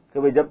کہ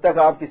بھئی جب تک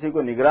آپ کسی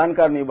کو نگران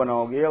کار نہیں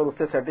بناؤ گے اور اس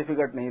سے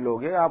سرٹیفکیٹ نہیں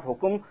لوگے آپ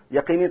حکم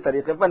یقینی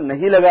طریقے پر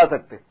نہیں لگا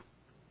سکتے۔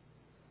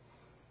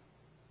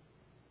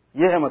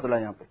 یہ ہے مسئلہ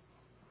یہاں پہ۔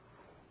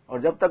 اور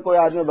جب تک کوئی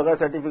آدمی بغیر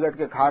سرٹیفکیٹ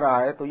کے کھا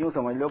رہا ہے تو یوں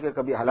سمجھ لو کہ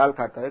کبھی حلال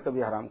کھاتا ہے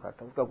کبھی حرام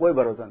کھاتا ہے، اس کا کوئی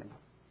بھروسہ نہیں۔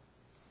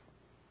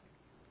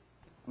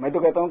 میں تو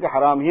کہتا ہوں کہ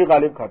حرام ہی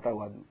غالب کھاتا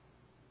ہوا آدمی،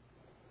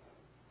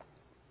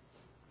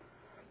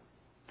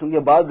 کیونکہ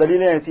بعض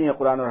دلیلیں ایسی ہیں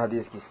قرآن اور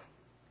حدیث کی،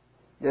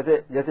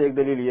 جیسے ایک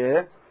دلیل یہ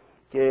ہے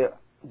کہ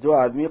جو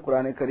آدمی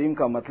قرآن کریم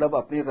کا مطلب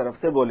اپنی طرف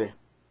سے بولے،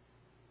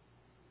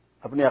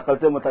 اپنی عقل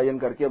سے متعین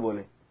کر کے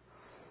بولے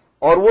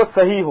اور وہ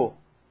صحیح ہو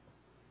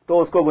تو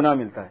اس کو گناہ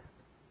ملتا ہے،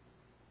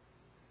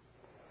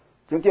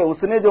 کیونکہ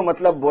اس نے جو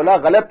مطلب بولا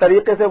غلط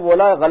طریقے سے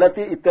بولا،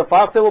 غلطی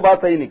اتفاق سے وہ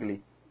بات صحیح نکلی،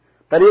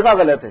 طریقہ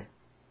غلط ہے۔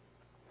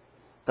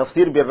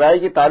 تفسیر بالرائے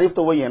کی تعریف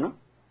تو وہی ہے نا،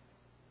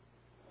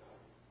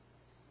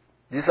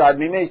 جس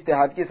آدمی میں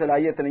اجتہاد کی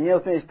صلاحیت نہیں ہے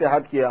اس نے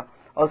اجتہاد کیا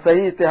اور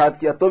صحیح اجتہاد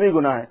کیا تو بھی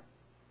گناہ ہے۔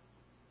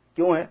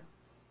 کیوں ہے؟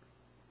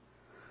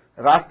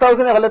 راستہ اس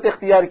نے غلط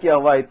اختیار کیا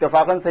ہوا،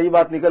 اتفاقاً صحیح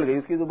بات نکل گئی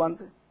اس کی زبان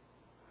سے،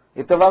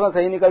 اتفاقاً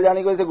صحیح نکل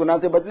جانے کی وجہ سے گناہ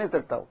سے بچ نہیں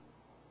سکتا وہ۔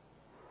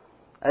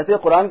 ایسے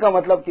قرآن کا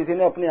مطلب کسی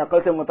نے اپنی عقل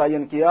سے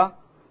متعین کیا،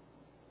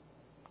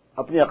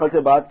 اپنی عقل سے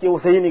بات کی، وہ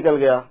صحیح نکل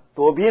گیا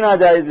تو بھی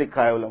ناجائز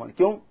لکھا ہے علماء نے۔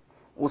 کیوں؟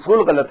 اصول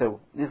غلط ہے، وہ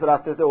جس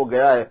راستے سے وہ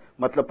گیا ہے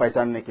مطلب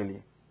پہچاننے کے لیے،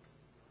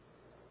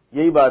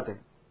 یہی بات ہے۔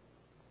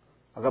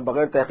 اگر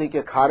بغیر تحقیق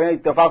کے کھا رہے ہیں،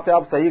 اتفاق سے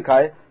آپ صحیح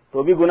کھائے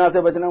تو بھی گناہ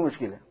سے بچنا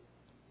مشکل ہے۔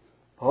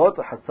 بہت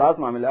حساس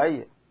معاملہ ہے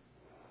یہ۔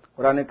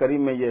 قرآن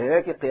کریم میں یہ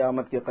ہے کہ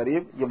قیامت کے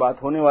قریب یہ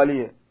بات ہونے والی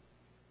ہے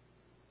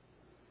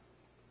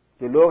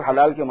کہ لوگ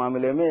حلال کے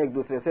معاملے میں ایک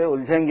دوسرے سے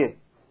الجھیں گے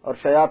اور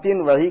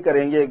شیاطین وحی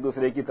کریں گے ایک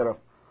دوسرے کی طرف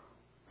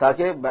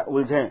تاکہ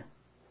الجھیں،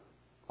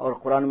 اور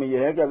قرآن میں یہ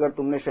ہے کہ اگر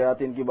تم نے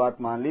شیاطین کی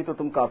بات مان لی تو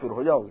تم کافر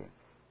ہو جاؤ گے۔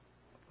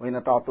 وَإِنْ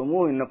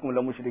أَطَعْتُمُوهُمْ إِنَّكُمْ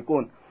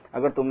لَمُشْرِكُونَ،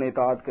 اگر تم نے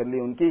اطاعت کر لی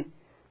ان کی،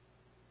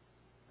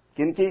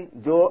 کن کی؟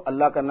 جو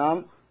اللہ کا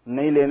نام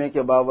نہیں لینے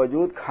کے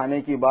باوجود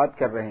کھانے کی بات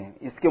کر رہے ہیں،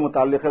 اس کے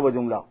متعلق ہے وہ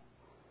جملہ۔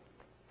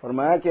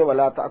 فرمایا کہ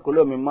وَلَا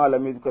تَأْكُلُوا مِمَّا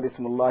لَمْ يُذْكَرِ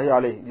اسْمُ اللَّهِ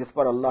عَلَيْهِ، جس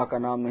پر اللہ کا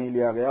نام نہیں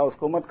لیا گیا اس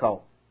کو مت کھاؤ،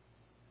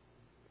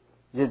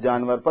 جس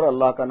جانور پر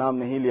اللہ کا نام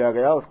نہیں لیا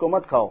گیا اس کو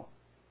مت کھاؤ۔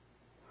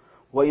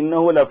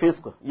 وَإِنَّهُ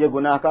لَفِسْقٌ، یہ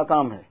گناہ کا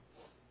کام ہے۔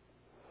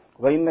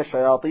 وَإِنَّ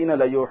الشَّيَاطِينَ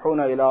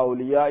لَيُوحُونَ إِلَىٰ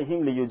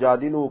أَوْلِيَائِهِمْ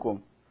لِيُجَادِلُوكُمْ،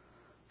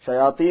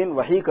 شیاطین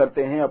وحی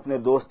کرتے ہیں اپنے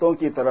دوستوں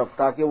کی طرف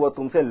تاکہ وہ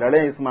تم سے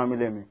لڑیں اس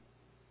معاملے میں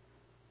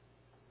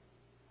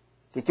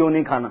کہ کیوں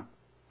نہیں کھانا،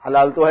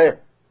 حلال تو ہے۔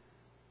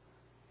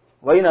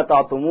 وَإِنْ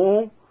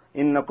أَطَعْتُمُوهُمْ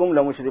إِنَّكُمْ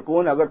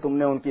لَمُشْرِكُونَ، اگر تم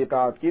نے ان کی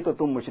اطاعت کی تو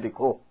تم مشرک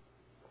ہو۔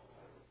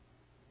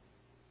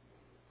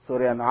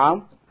 سورہ انعام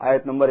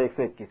آیت نمبر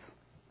 121۔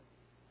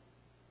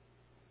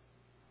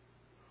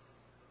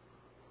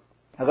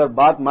 اگر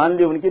بات مان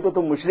لی ان کی تو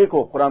تم مشرک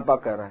ہو، قرآن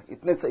پاک کہہ رہا ہے۔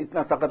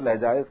 اتنا سخت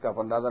لہجہ ہے اس کا،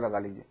 اندازہ لگا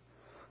لیجئے۔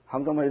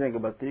 ہم سمجھ رہے ہیں کہ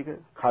بس ٹھیک ہے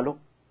کھا لو۔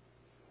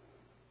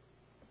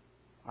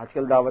 آج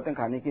کل دعوتیں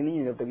کھانے کی نہیں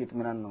ہیں جب تک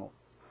اطمینان نہ ہو،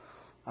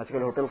 آج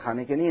کل ہوٹل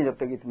کھانے کے نہیں ہیں جب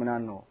تک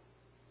اطمینان نہ ہو۔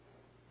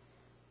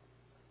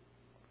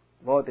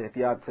 بہت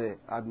احتیاط سے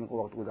آدمی کو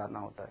وقت گزارنا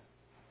ہوتا ہے.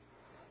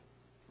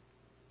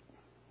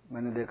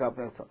 میں نے دیکھا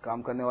اپنے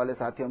کام کرنے والے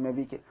ساتھیوں میں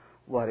بھی کہ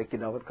وہ ہر ایک کی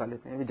دعوت کھا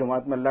لیتے ہیں.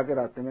 جماعت میں اللہ کے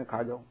راستے میں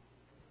کھا جاؤں.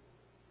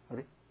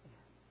 ارے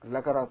اللہ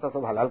کا راستہ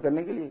سب حلال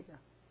کرنے کے لیے کیا؟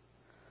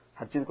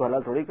 ہر چیز کو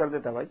حلال تھوڑی کر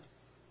دیتا ہے بھائی.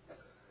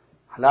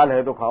 حلال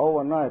ہے تو کھاؤ،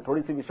 ورنہ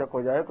تھوڑی سی بھی شک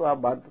ہو جائے تو آپ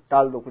بات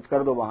ٹال دو، کچھ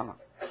کر دو بہانہ.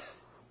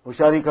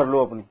 ہوشیاری کر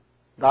لو اپنی.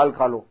 دال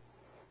کھا لو،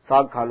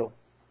 ساگ کھا لو،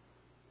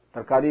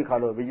 ترکاری کھا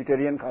لو،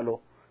 ویجیٹیرین کھا لو،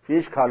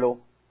 فش کھا لو،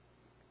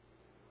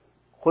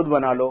 خود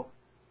بنا لو،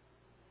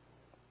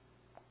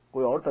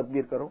 کوئی اور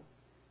تدبیر کرو.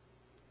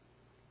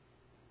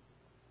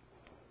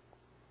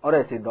 اور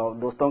ایسے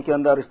دوستوں کے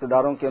اندر، رشتہ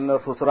داروں کے اندر،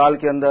 سسرال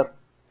کے اندر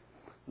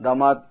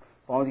داماد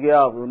پہنچ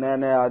گیا، نئے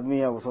نئے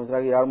آدمی ہے، وہ سوچ رہا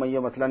ہے کہ یار میں یہ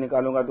مسئلہ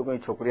نکالوں گا تو کہیں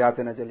چھوکری ہاتھ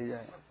سے نہ چلی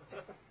جائے.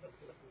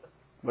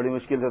 بڑی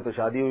مشکل سے تو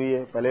شادی ہوئی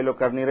ہے، پہلے لوگ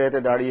کر نہیں رہے تھے،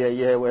 داڑھی ہے،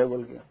 یہ ہے، وہ ہے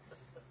بول کے.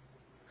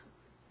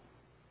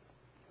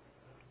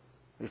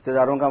 رشتہ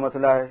داروں کا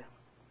مسئلہ ہے.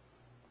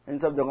 ان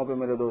سب جگہوں پہ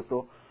میرے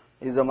دوستو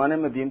اس زمانے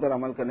میں دین پر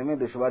عمل کرنے میں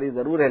دشواری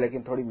ضرور ہے،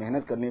 لیکن تھوڑی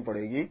محنت کرنی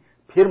پڑے گی.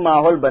 پھر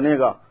ماحول بنے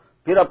گا،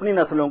 پھر اپنی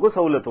نسلوں کو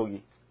سہولت ہوگی.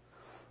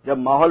 جب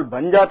ماحول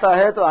بن جاتا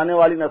ہے تو آنے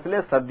والی نسلیں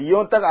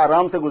صدیوں تک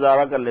آرام سے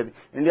گزارا کر لیتی.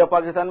 انڈیا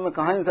پاکستان میں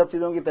کہاں ان سب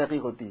چیزوں کی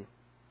تحقیق ہوتی ہے؟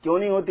 کیوں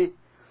نہیں ہوتی؟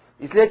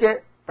 اس لیے کہ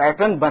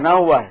پیٹرن بنا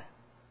ہوا ہے،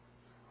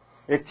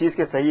 ایک چیز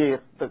کے صحیح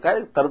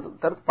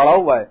طرز پڑا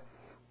ہوا ہے.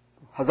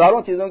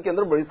 ہزاروں چیزوں کے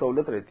اندر بڑی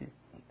سہولت رہتی ہے.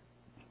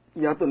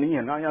 یہاں تو نہیں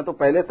ہے نا، یہاں تو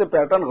پہلے سے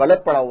پیٹرن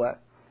غلط پڑا ہوا ہے،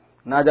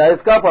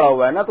 ناجائز کا پڑا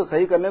ہوا ہے نا. تو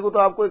صحیح کرنے کو تو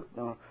آپ کو ایک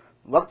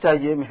وقت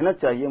چاہیے،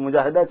 محنت چاہیے،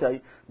 مجاہدہ چاہیے.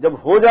 جب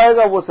ہو جائے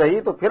گا وہ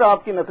صحیح تو پھر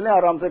آپ کی نسلیں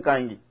آرام سے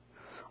کھائیں گی.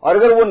 اور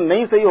اگر وہ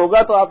نہیں صحیح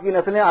ہوگا تو آپ کی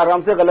نسلیں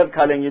آرام سے غلط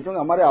کھا لیں گی، کیونکہ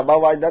ہمارے آبا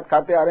و اجداد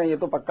کھاتے آ رہے ہیں، یہ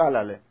تو پکا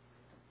حلال ہے.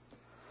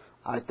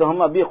 آج تو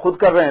ہم ابھی خود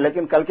کر رہے ہیں،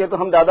 لیکن کل کے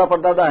تو ہم دادا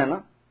پردادا ہیں نا.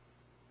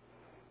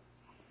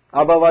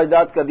 آبا و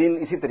اجداد کا دین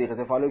اسی طریقے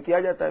سے فالو کیا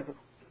جاتا ہے. پھر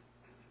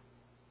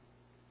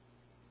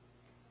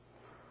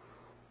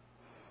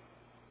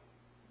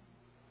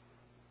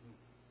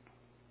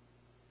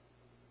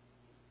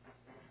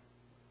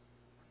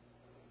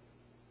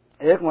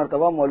ایک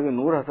مرتبہ مولوی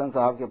نور حسن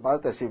صاحب کے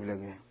پاس تشریف لے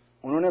گئے.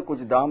 انہوں نے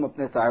کچھ دام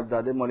اپنے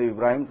صاحبزادے مولوی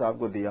ابراہیم صاحب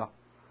کو دیا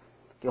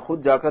کہ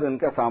خود جا کر ان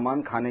کا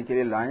سامان کھانے کے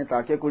لیے لائیں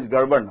تاکہ کچھ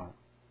گڑبڑ نہ ہو.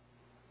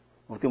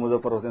 مفتی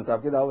مظفر حسین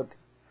صاحب کی دعوت تھی.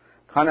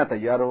 کھانا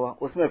تیار ہوا،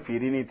 اس میں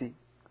پھیری نہیں تھی.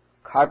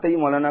 کھاتے ہی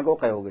مولانا کو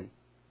قے ہو گئی.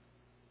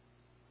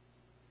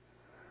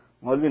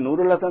 مولوی نور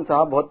الحسن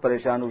صاحب بہت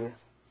پریشان ہوئے،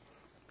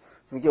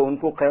 کیونکہ ان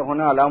کو قے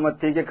ہونا علامت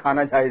تھی کہ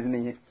کھانا جائز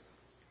نہیں ہے.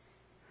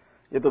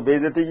 یہ تو بے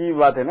عزتی کی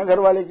بات ہے نا گھر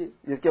والے کی،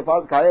 جس کے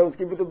پاس کھائے اس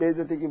کی بھی تو بے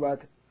عزتی کی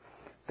بات ہے.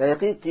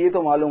 تحقیق کی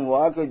تو معلوم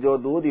ہوا کہ جو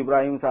دودھ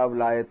ابراہیم صاحب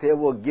لائے تھے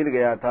وہ گر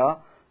گیا تھا.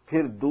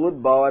 پھر دودھ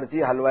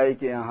باورچی حلوائی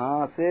کے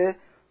یہاں سے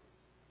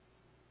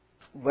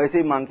ویسے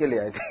ہی مانگ کے لے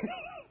آئے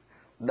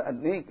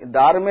تھے.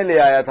 دار میں لے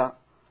آیا تھا.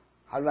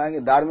 حلوائی کے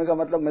دار میں کا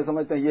مطلب میں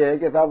سمجھتا ہوں یہ ہے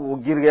کہ صاحب وہ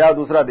گر گیا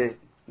دوسرا دے،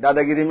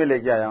 دادا گیری میں لے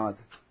کے آیا وہاں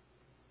سے.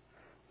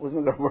 اس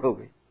میں گڑبڑ ہو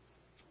گئی.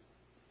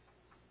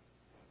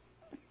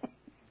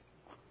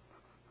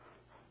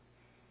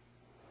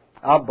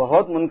 آپ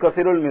بہت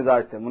منکسر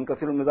المزاج تھے.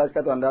 منکسر المزاج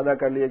کا تو اندازہ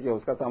کر لیے کہ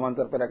اس کا سامان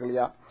سر پہ رکھ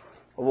لیا،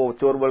 وہ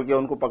چور بول کے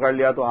ان کو پکڑ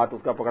لیا تو ہاتھ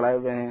اس کا پکڑائے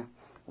ہوئے ہیں.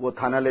 وہ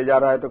تھانہ لے جا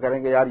رہا ہے تو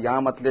کہیں گے یار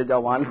یہاں مت لے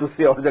جاؤ، وہاں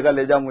دوسری اور جگہ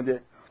لے جا مجھے.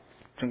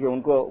 کیونکہ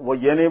ان کو وہ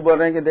یہ نہیں بول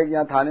رہے ہیں کہ دیکھ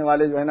یہاں تھانے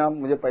والے جو ہے نا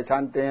مجھے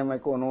پہچانتے ہیں، میں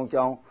کون ہوں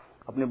کیا ہوں،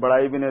 اپنی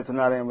بڑائی بھی نہیں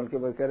سنا رہے ہیں، بلکہ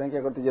وہ کہہ رہے ہیں کہ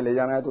اگر تجھے لے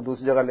جانا ہے تو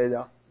دوسری جگہ لے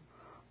جا.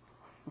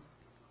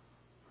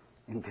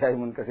 انتہائی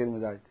منکسر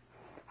مزاج تھے.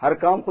 ہر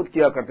کام خود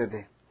کیا کرتے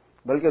تھے،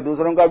 بلکہ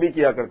دوسروں کا بھی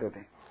کیا کرتے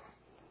تھے.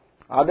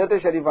 عادت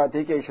شریفہ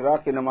تھی کہ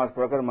اشراق کی نماز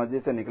پڑھ کر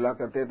مسجد سے نکلا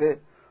کرتے تھے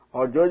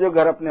اور جو جو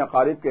گھر اپنے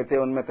اقارب کے تھے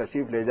ان میں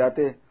تشریف لے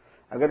جاتے.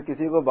 اگر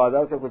کسی کو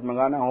بازار سے کچھ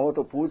منگانا ہو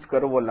تو پوچھ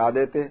کر وہ لا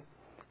دیتے.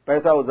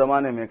 پیسہ اس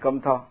زمانے میں کم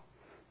تھا.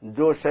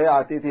 جو شے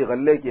آتی تھی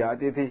غلے کی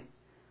آتی تھی.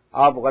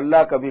 آپ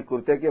غلہ کبھی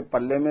کرتے کے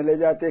پلے میں لے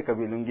جاتے،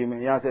 کبھی لنگی میں.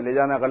 یہاں سے لے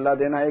جانا، غلہ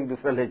دینا، ایک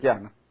دوسرا لے کے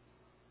آنا.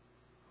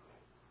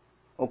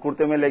 وہ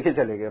کرتے میں لے کے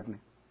چلے گئے اپنے،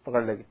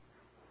 پکڑ لے کے.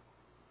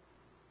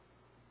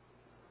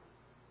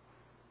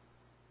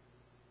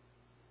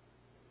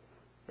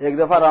 ایک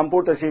دفعہ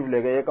رامپور تشریف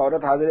لے گئے. ایک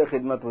عورت حاضر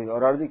خدمت ہوئی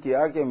اور عرض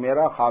کیا کہ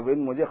میرا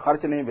خاوند مجھے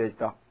خرچ نہیں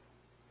بھیجتا.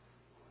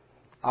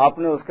 آپ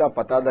نے اس کا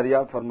پتہ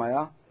دریافت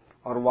فرمایا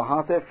اور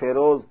وہاں سے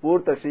فیروز پور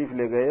تشریف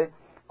لے گئے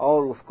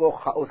اور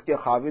اس کے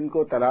خاوند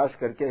کو تلاش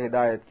کر کے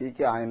ہدایت کی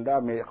کہ آئندہ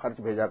میں خرچ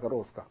بھیجا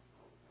کرو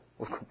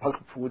اس کو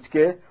پوچھ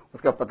کے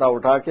اس کا پتہ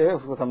اٹھا کے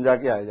اس کو سمجھا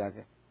کے آئے جا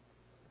کے.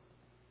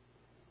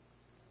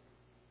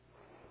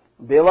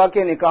 بیوہ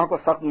کے نکاح کو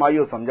سخت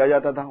مایوس سمجھا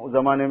جاتا تھا اس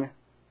زمانے میں.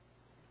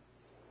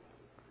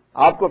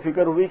 آپ کو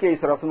فکر ہوئی کہ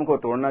اس رسم کو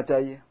توڑنا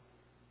چاہیے.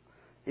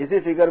 اسی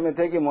فکر میں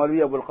تھے کہ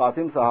مولوی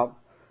ابوالقاسم صاحب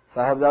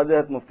صاحبزادے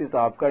حضرت مفتی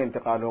صاحب کا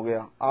انتقال ہو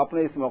گیا. آپ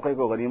نے اس موقع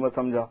کو غنیمت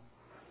سمجھا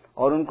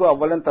اور ان کو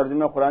اولاً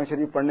ترجمہ قرآن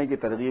شریف پڑھنے کی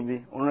ترغیب دی.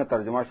 انہوں نے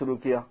ترجمہ شروع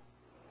کیا.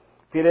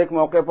 پھر ایک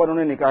موقع پر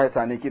انہیں نکاح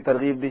ثانی کی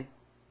ترغیب دی.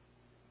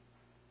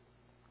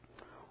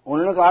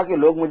 انہوں نے کہا کہ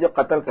لوگ مجھے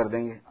قتل کر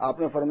دیں گے. آپ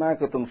نے فرمایا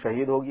کہ تم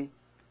شہید ہوگی.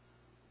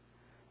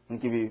 ان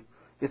کی بھی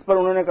اس پر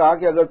انہوں نے کہا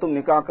کہ اگر تم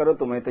نکاح کرو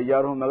تو میں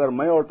تیار ہوں، مگر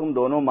میں اور تم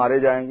دونوں مارے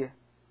جائیں گے۔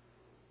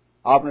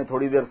 آپ نے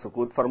تھوڑی دیر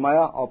سکوت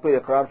فرمایا اور پھر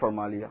اقرار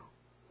فرما لیا،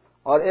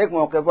 اور ایک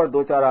موقع پر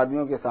 2-4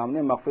 آدمیوں کے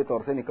سامنے مخفی طور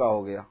سے نکاح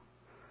ہو گیا۔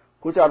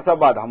 کچھ عرصہ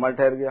بعد حمل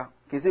ٹھہر گیا،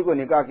 کسی کو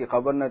نکاح کی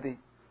خبر نہ تھی،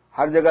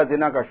 ہر جگہ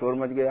زنا کا شور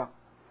مچ گیا۔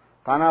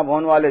 تھانہ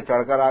بھون والے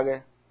چڑھ کر آ گئے۔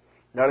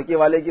 لڑکی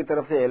والے کی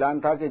طرف سے اعلان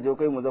تھا کہ جو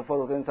کوئی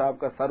مظفر حسین صاحب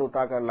کا سر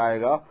اٹھا کر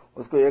لائے گا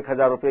اس کو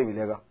 1000 روپے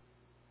ملے گا،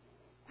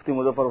 مفتی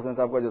مظفر حسین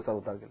صاحب کا جو سر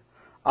اٹھا کے۔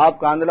 آپ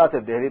کاندلہ سے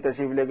دہلی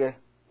تشریف لے گئے۔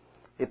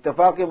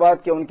 اتفاق کی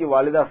بات کہ ان کی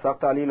والدہ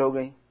سخت علیل ہو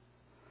گئی۔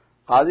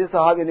 قاضی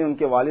صاحب یعنی ان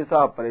کے والد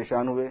صاحب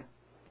پریشان ہوئے،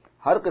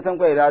 ہر قسم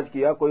کا علاج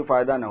کیا، کوئی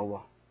فائدہ نہ ہوا۔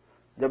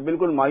 جب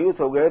بالکل مایوس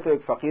ہو گئے تو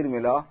ایک فقیر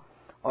ملا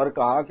اور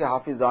کہا کہ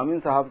حافظ ضامن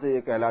صاحب سے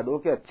یہ کہلا دو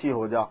کہ اچھی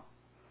ہو جا،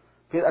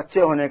 پھر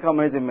اچھے ہونے کا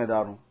میں ذمہ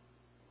دار ہوں۔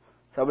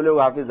 سب لوگ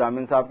حافظ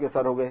ضامن صاحب کے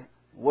سر ہو گئے،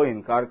 وہ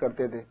انکار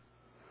کرتے تھے۔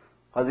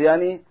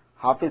 قادیانی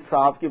حافظ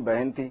صاحب کی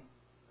بہن تھی،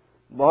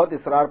 بہت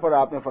اصرار پر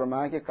آپ نے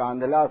فرمایا کہ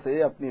کاندھلا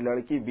سے اپنی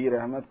لڑکی بیر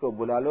احمد کو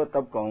بلا لو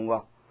تب کہوں گا۔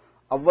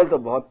 اول تو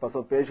بہت پس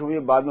و پیش ہوئی،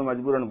 بعد میں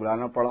مجبوراً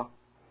بلانا پڑا۔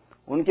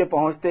 ان کے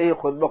پہنچتے ہی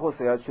خود بخود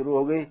صحت شروع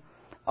ہو گئی۔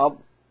 اب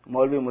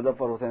مولوی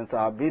مظفر حسین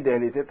صاحب بھی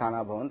دہلی سے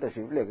تھانہ بھون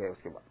تشریف لے گئے۔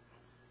 اس کے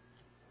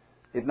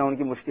بعد اتنا ان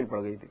کی مشکل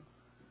پڑ گئی تھی۔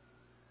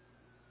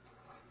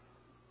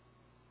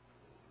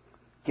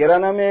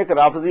 کیرانہ میں ایک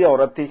رافضی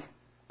عورت تھی،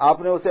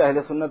 آپ نے اسے اہل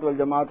سنت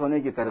والجماعت ہونے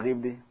کی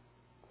ترغیب دی۔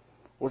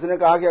 اس نے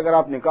کہا کہ اگر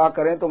آپ نکاح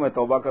کریں تو میں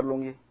توبہ کر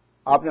لوں گی۔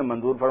 آپ نے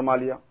منظور فرما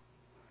لیا۔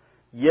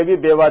 یہ بھی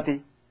بیوہ تھی،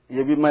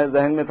 یہ بھی میں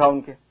ذہن میں تھا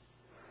ان کے۔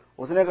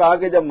 اس نے کہا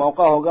کہ جب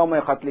موقع ہوگا میں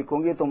خط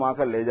لکھوں گی، تم آ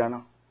کر لے جانا۔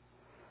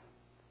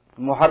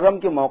 محرم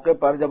کے موقع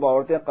پر جب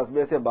عورتیں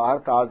قصبے سے باہر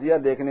تعزیہ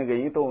دیکھنے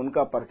گئیں تو ان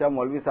کا پرچہ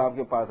مولوی صاحب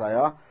کے پاس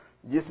آیا،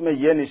 جس میں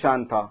یہ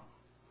نشان تھا،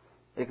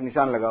 ایک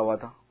نشان لگا ہوا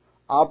تھا۔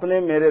 آپ نے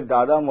میرے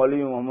دادا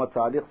مولوی محمد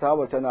صادق صاحب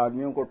اور چند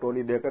آدمیوں کو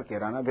ٹولی دے کر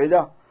کیرانہ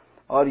بھیجا،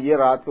 اور یہ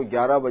رات کو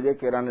 11 بجے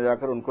کیرانہ جا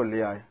کر ان کو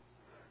لے آئے۔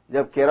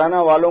 جب کیرانہ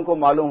والوں کو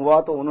معلوم ہوا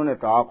تو انہوں نے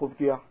تعاقب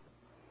کیا۔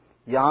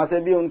 یہاں سے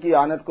بھی ان کی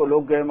آنت کو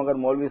لوگ گئے، مگر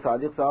مولوی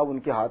صادق صاحب ان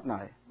کے ہاتھ نہ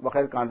آئے،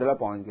 بخیر کاندلہ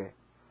پہنچ گئے۔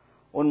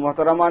 ان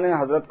محترمہ نے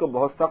حضرت کو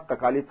بہت سخت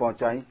تکالیف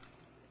پہنچائیں،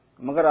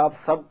 مگر آپ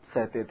سب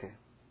سہتے تھے۔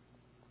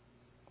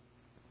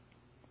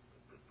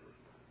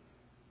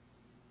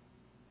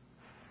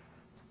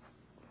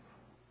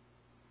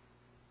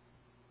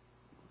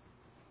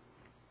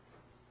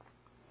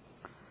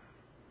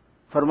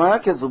 فرمایا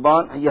کہ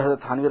زبان، یہ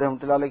حضرت تھانوی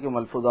رحمۃ اللہ علیہ کے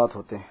ملفوظات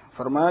ہوتے ہیں،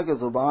 فرمایا کہ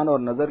زبان اور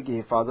نظر کی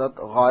حفاظت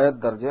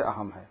غایت درجے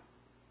اہم ہے۔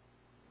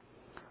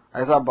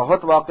 ایسا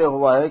بہت واقع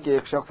ہوا ہے کہ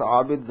ایک شخص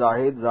عابد،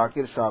 زاہد،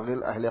 ذاکر،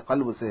 شاغل، اہل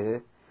قلب سے ہے،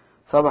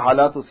 سب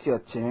حالات اس کے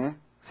اچھے ہیں،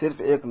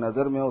 صرف ایک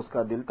نظر میں اس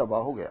کا دل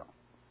تباہ ہو گیا۔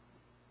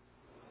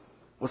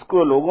 اس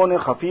کو لوگوں نے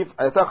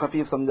ایسا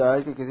خفیف سمجھا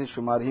ہے کہ کسی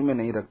شمار ہی میں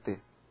نہیں رکھتے۔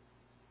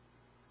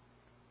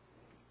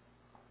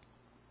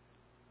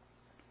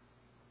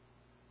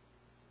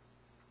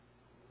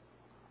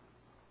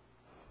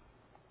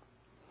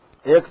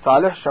 ایک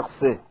صالح شخص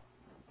سے،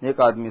 ایک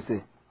آدمی سے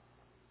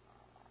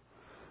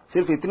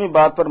صرف اتنی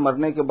بات پر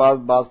مرنے کے بعد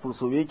باز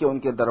پرس ہوئی کہ ان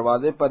کے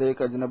دروازے پر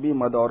ایک اجنبی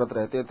مرد عورت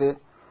رہتے تھے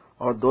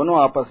اور دونوں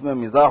آپس میں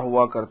مزاح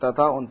ہوا کرتا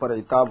تھا۔ ان پر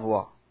عتاب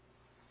ہوا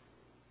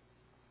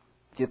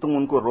کہ تم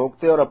ان کو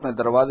روکتے اور اپنے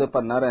دروازے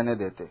پر نہ رہنے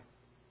دیتے۔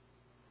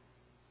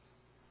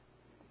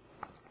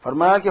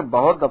 فرمایا کہ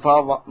بہت دفعہ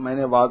میں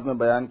نے واعظ میں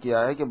بیان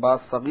کیا ہے کہ بعض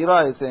صغیرہ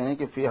ایسے ہیں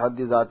کہ فی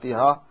حد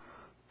ذاتہا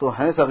تو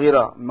ہیں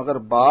صغیرہ، مگر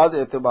بعض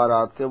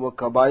اعتبارات سے وہ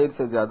کبائر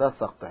سے زیادہ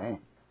سخت ہیں،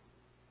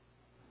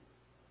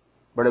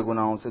 بڑے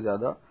گناہوں سے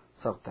زیادہ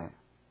سخت ہیں۔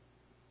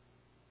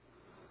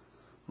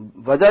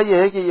 وجہ یہ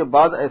ہے کہ یہ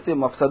بعض ایسے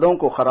مفسدوں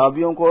کو،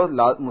 خرابیوں کو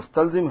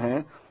مستلزم ہیں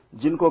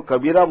جن کو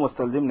کبیرہ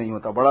مستلزم نہیں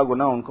ہوتا، بڑا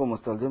گناہ ان کو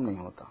مستلزم نہیں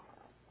ہوتا۔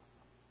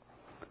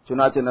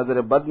 چنانچہ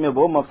نظر بد میں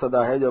وہ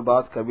مفسدہ ہے جو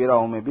بعض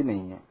کبیرہوں میں بھی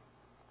نہیں ہے۔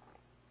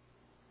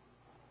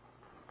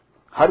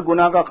 ہر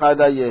گناہ کا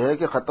قاعدہ یہ ہے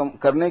کہ ختم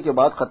کرنے کے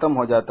بعد ختم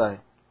ہو جاتا ہے۔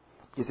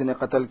 کسی نے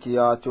قتل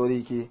کیا،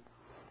 چوری کی،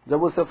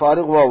 جب اس سے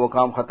فارغ ہوا وہ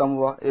کام ختم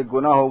ہوا، ایک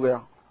گناہ ہو گیا۔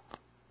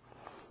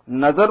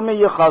 نظر میں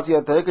یہ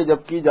خاصیت ہے کہ جب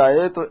کی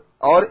جائے تو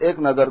اور ایک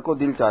نظر کو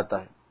دل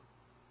چاہتا ہے،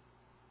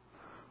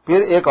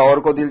 پھر ایک اور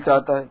کو دل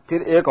چاہتا ہے،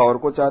 پھر ایک اور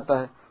کو چاہتا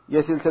ہے،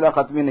 یہ سلسلہ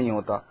ختم ہی نہیں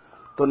ہوتا۔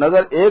 تو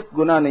نظر ایک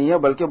گناہ نہیں ہے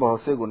بلکہ بہت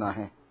سے گناہ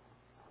ہیں۔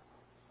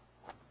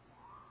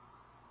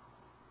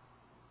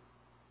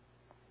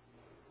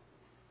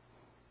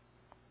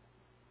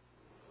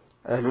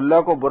 اہل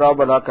اللہ کو برا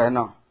بھلا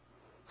کہنا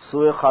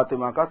سوء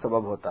خاتمہ کا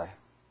سبب ہوتا ہے۔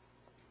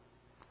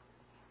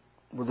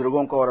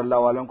 بزرگوں کو اور اللہ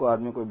والوں کو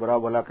آدمی کوئی برا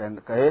بھلا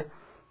کہے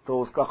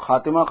تو اس کا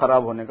خاتمہ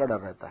خراب ہونے کا ڈر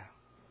رہتا ہے،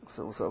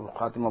 اس کا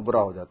خاتمہ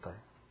برا ہو جاتا ہے۔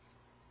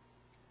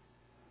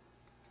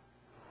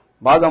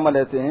 بعض عمل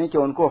ایسے ہیں کہ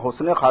ان کو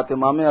حسن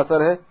خاتمہ میں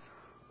اثر ہے،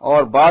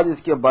 اور بعض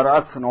اس کے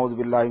برعکس نعوذ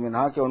باللہ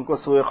منہا کہ ان کو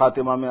سوء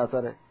خاتمہ میں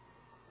اثر ہے۔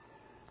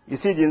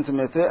 اسی جنس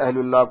میں سے اہل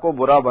اللہ کو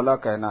برا بھلا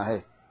کہنا ہے،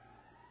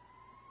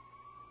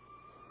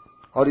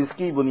 اور اس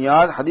کی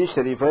بنیاد حدیث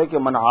شریف ہے کہ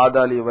من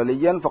عادى لي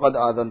وليا فقد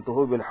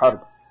آذنته بالحرب،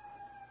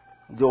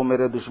 جو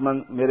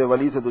میرے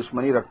ولی سے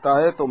دشمنی رکھتا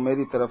ہے تو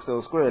میری طرف سے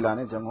اس کو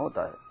اعلان جنگ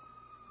ہوتا ہے۔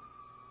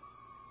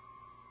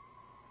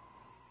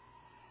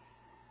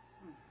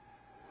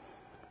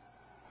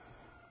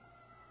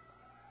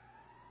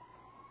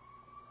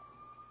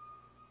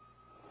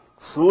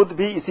 سود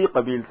بھی اسی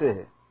قبیل سے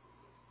ہے،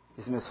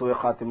 اس میں سوء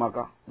خاتمہ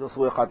کا جو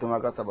سوء خاتمہ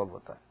کا سبب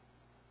ہوتا ہے،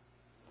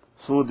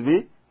 سود بھی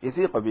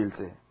اسی قبیل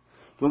سے ہے،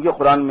 کیونکہ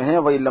قرآن میں ہے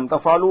وَإِن لَّمْ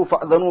تَفْعَلُوا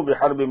فَأْذَنُوا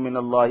بِحَرْبٍ مِّنَ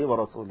اللَّهِ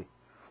وَرَسُولِهِ،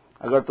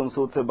 اگر تم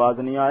سود سے باز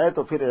نہیں آئے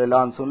تو پھر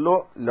اعلان سن لو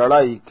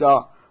لڑائی کا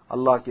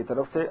اللہ کی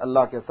طرف سے،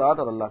 اللہ کے ساتھ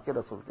اور اللہ کے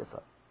رسول کے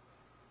ساتھ۔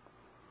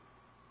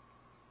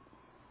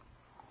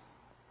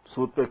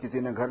 سود پہ کسی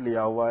نے گھر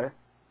لیا ہوا ہے،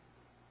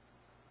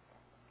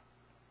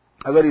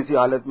 اگر اسی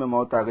حالت میں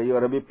موت آ گئی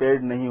اور ابھی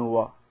پیڈ نہیں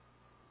ہوا،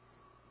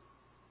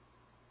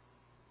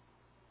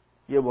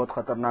 یہ بہت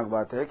خطرناک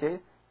بات ہے کہ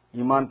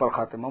ایمان پر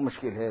خاتمہ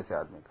مشکل ہے ایسے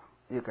آدمی کا،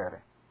 یہ کہہ رہے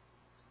ہیں،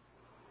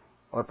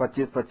 اور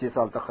 25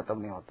 سال تک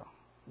ختم نہیں ہوتا،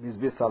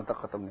 20 سال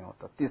تک ختم نہیں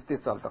ہوتا،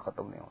 30 سال تک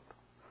ختم نہیں ہوتا۔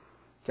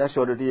 کیا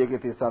شیورٹی ہے کہ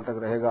 30 سال تک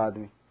رہے گا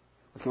آدمی،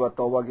 اس کے بعد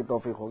توبہ کی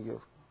توفیق ہوگی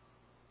اس کو۔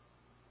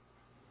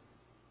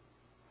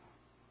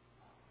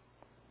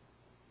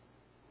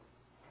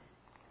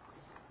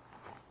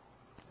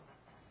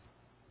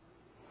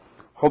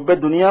 حب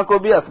دنیا کو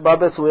بھی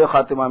اسباب سوء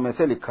خاتمہ میں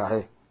سے لکھا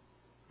ہے،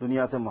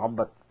 دنیا سے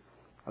محبت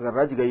اگر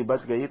رچ گئی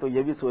بچ گئی تو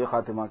یہ بھی سوء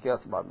خاتمہ کے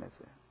اسباب میں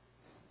سے۔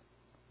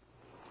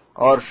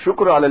 اور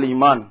شکر علی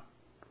الایمان،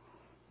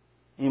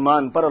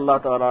 ایمان پر اللہ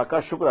تعالیٰ کا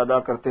شکر ادا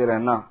کرتے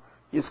رہنا،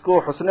 اس کو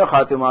حسن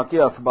خاتمہ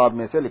کے اسباب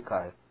میں سے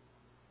لکھا ہے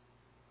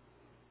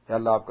کہ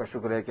اللہ آپ کا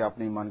شکر ہے کہ آپ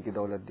نے ایمان کی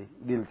دولت دی،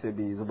 دل سے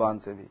بھی زبان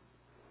سے بھی۔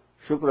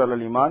 شکر علی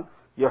الایمان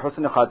یہ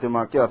حسن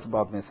خاتمہ کے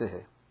اسباب میں سے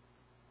ہے۔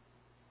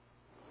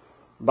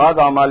 بعض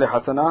اعمال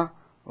حسنہ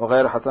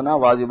وغیر حسنہ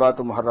واجبات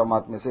و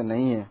محرمات میں سے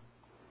نہیں ہے،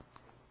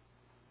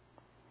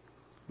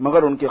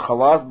 مگر ان کے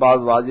خواص بعض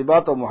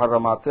واجبات و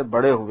محرمات سے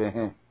بڑے ہوئے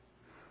ہیں۔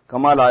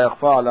 کما لا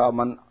یخفی علی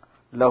من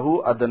لہو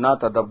ادنا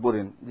تدبر،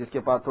 جس کے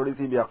پاس تھوڑی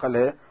سی بھی عقل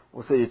ہے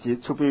اسے یہ چیز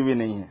چھپی ہوئی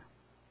نہیں ہے۔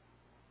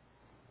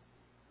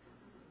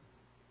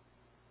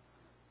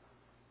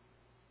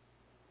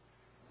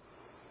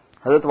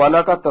 حضرت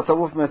والا کا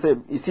تصوف میں سے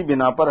اسی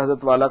بنا پر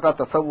حضرت والا کا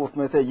تصوف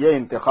میں سے یہ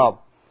انتخاب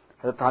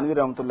حضرت تھانوی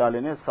رحمۃ اللہ علیہ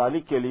نے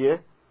سالک کے لیے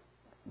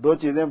 2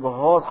 چیزیں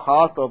بہت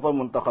خاص طور پر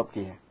منتخب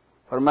کی ہیں۔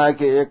 فرمایا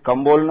کہ ایک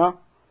کم بولنا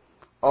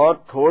اور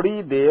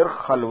تھوڑی دیر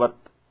خلوت۔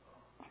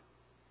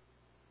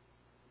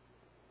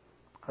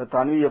 حضرت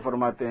تھانوی یہ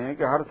فرماتے ہیں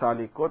کہ ہر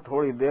سالک کو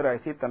تھوڑی دیر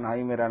ایسی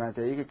تنہائی میں رہنا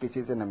چاہیے کہ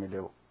کسی سے نہ ملے،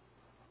 وہ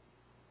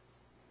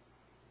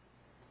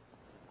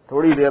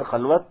تھوڑی دیر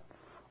خلوت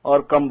اور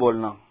کم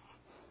بولنا۔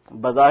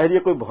 بظاہر یہ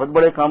کوئی بہت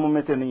بڑے کاموں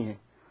میں سے نہیں ہے،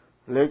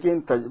 لیکن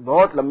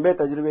بہت لمبے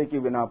تجربے کی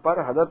بنا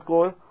پر حضرت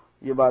کو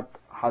یہ بات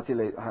حاصل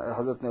ہے،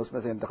 حضرت نے اس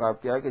میں سے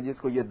انتخاب کیا ہے کہ جس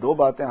کو یہ 2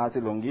 باتیں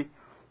حاصل ہوں گی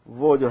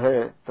وہ جو ہے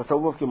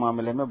تصوف کے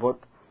معاملے میں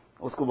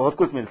اس کو بہت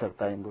کچھ مل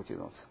سکتا ہے ان 2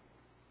 چیزوں سے۔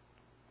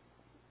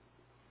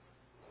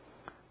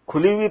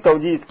 کھلی ہوئی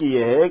توجیہ اس کی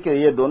یہ ہے کہ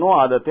یہ دونوں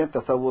عادتیں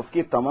تصوف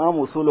کی تمام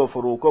اصول و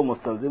فروع کو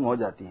مستلزم ہو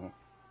جاتی ہیں۔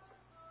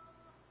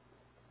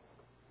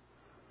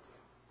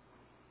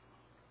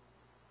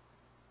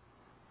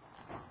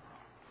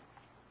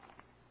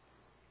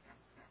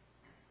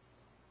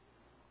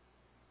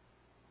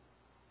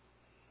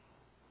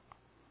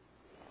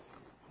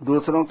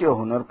 دوسروں کے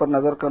ہنر پر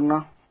نظر کرنا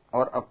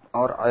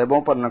اور عیبوں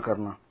پر نہ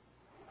کرنا،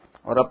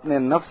 اور اپنے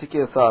نفس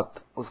کے ساتھ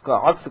اس کا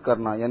عکس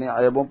کرنا، یعنی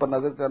عیبوں پر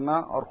نظر کرنا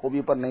اور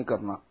خوبی پر نہیں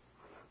کرنا،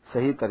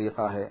 صحیح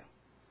طریقہ ہے،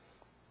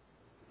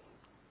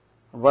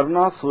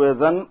 ورنہ سوء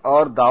ظن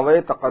اور دعوی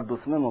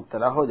تقدس میں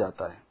مبتلا ہو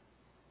جاتا ہے۔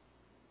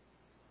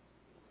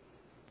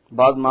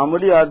 بعض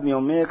معمولی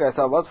آدمیوں میں ایک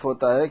ایسا وصف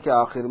ہوتا ہے کہ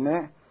آخر میں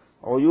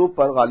عیوب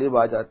پر غالب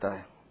آ جاتا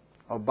ہے،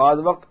 اور بعض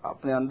وقت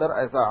اپنے اندر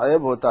ایسا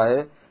عیب ہوتا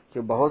ہے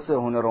کہ بہت سے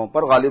ہنروں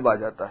پر غالب آ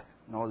جاتا ہے۔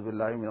 نعوذ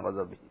باللہ من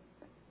غضبہ۔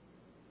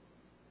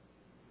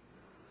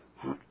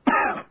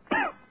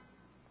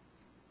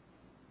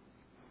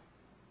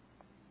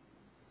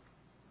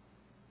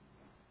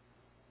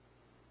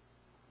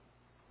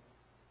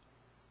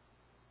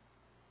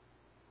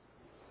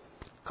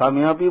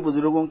 کامیابی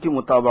بزرگوں کی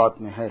مطابعت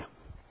میں ہے۔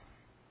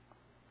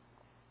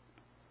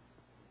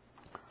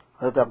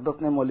 حضرت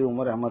اقدس نے مولوی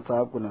عمر احمد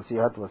صاحب کو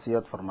نصیحت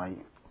وصیت فرمائی،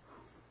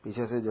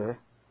 پیچھے سے جو ہے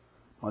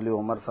مولوی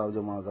عمر صاحب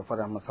جو ظفر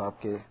احمد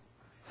صاحب کے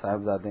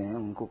صاحبزادے ہیں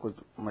ان کو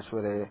کچھ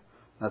مشورے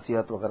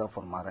نصیحت وغیرہ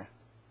فرما رہے ہیں۔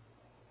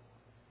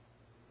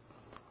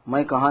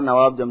 میں کہاں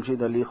نواب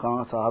جمشید علی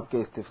خان صاحب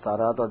کے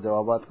استفسارات اور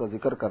جوابات کا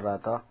ذکر کر رہا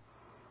تھا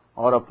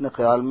اور اپنے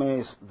خیال میں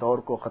اس دور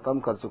کو ختم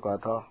کر چکا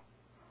تھا،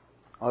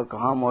 اور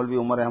کہاں مولوی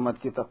عمر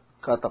احمد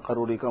کا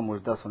تقرری کا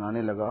مجدہ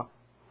سنانے لگا،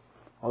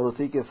 اور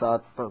اسی کے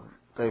ساتھ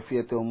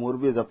کیفیت امور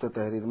بھی ضبط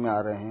تحریر میں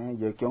آ رہے ہیں۔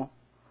 یہ کیوں؟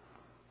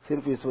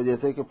 صرف اس وجہ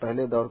سے کہ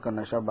پہلے دور کا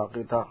نشہ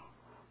باقی تھا،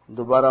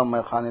 دوبارہ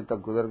میں خانے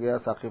تک گزر گیا،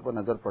 ساقی پر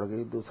نظر پڑ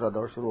گئی، دوسرا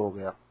دور شروع ہو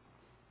گیا۔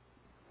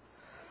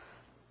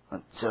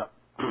 اچھا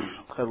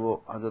خیر، وہ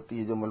حضرت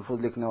یہ جو ملفوظ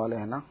لکھنے والے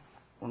ہیں نا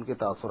ان کے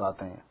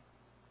تاثرات ہیں۔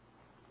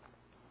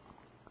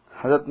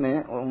 حضرت نے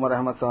عمر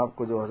احمد صاحب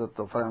کو، جو حضرت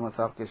ظفر احمد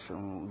صاحب کے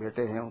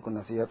بیٹے ہیں، ان کو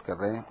نصیحت کر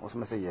رہے ہیں، اس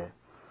میں سے یہ ہے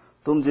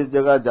تم جس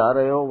جگہ جا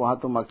رہے ہو وہاں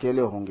تم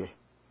اکیلے ہوں گے،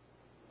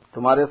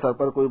 تمہارے سر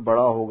پر کوئی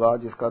بڑا ہوگا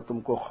جس کا تم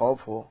کو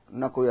خوف ہو،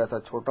 نہ کوئی ایسا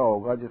چھوٹا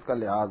ہوگا جس کا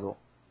لحاظ ہو۔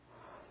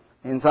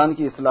 انسان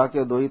کی اصلاح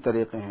کے 2 ہی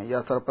طریقے ہیں، یا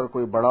سر پر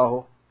کوئی بڑا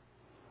ہو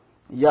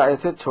یا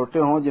ایسے چھوٹے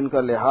ہوں جن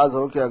کا لحاظ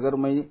ہو کہ اگر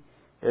میں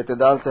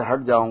اعتدال سے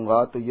ہٹ جاؤں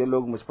گا تو یہ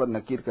لوگ مجھ پر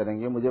نکیر کریں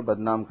گے، مجھے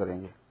بدنام کریں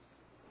گے۔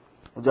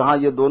 جہاں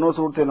یہ دونوں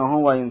صورتیں نہ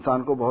ہوں وہاں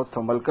انسان کو بہت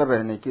سنبھل کر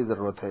رہنے کی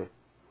ضرورت ہے۔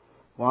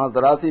 وہاں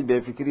ذرا سی بے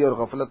فکری اور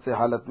غفلت سے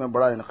حالت میں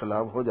بڑا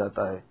انقلاب ہو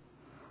جاتا ہے۔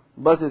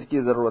 بس اس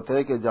کی ضرورت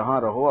ہے کہ جہاں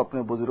رہو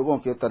اپنے بزرگوں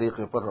کے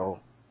طریقے پر رہو،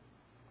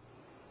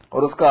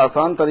 اور اس کا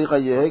آسان طریقہ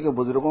یہ ہے کہ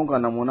بزرگوں کا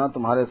نمونہ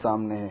تمہارے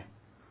سامنے ہے،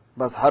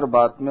 بس ہر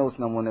بات میں اس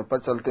نمونے پر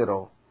چلتے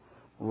رہو،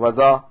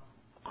 وضع،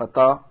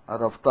 خطا،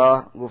 رفتار،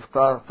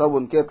 گفتار سب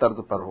ان کے طرز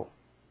پر ہو۔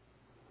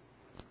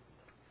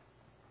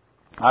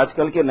 آج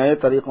کل کے نئے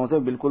طریقوں سے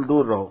بالکل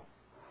دور رہو۔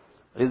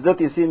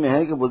 عزت اسی میں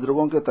ہے کہ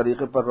بزرگوں کے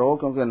طریقے پر رہو،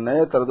 کیونکہ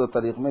نئے طرز و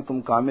طریق میں تم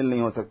کامل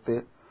نہیں ہو سکتے،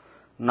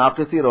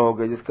 ناقصی رہو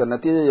گے، جس کا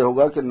نتیجہ یہ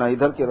ہوگا کہ نہ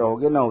ادھر کے رہو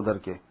گے نہ ادھر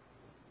کے،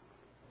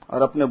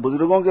 اور اپنے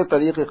بزرگوں کے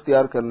طریق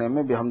اختیار کرنے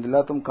میں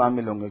بحمدللہ تم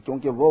کامل ہوں گے،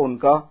 کیونکہ وہ ان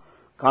کا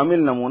کامل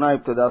نمونہ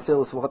ابتدا سے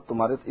اس وقت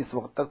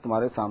تک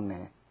تمہارے سامنے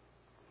ہے۔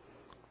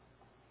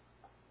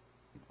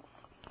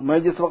 میں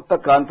جس وقت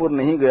تک کانپور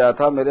نہیں گیا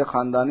تھا میرے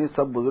خاندانی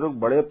سب بزرگ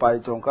بڑے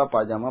پائچوں کا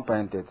پاجامہ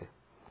پہنتے تھے،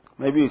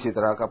 میں بھی اسی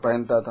طرح کا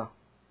پہنتا تھا۔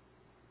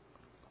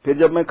 پھر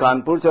جب میں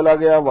کانپور چلا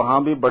گیا وہاں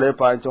بھی بڑے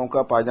پائچوں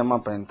کا پاجامہ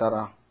پہنتا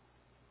رہا۔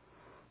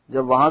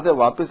 جب وہاں سے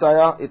واپس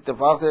آیا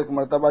اتفاق سے ایک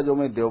مرتبہ جو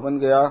میں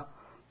دیوبند گیا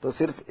تو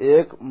صرف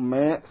ایک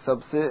میں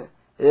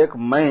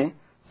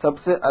سب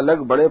سے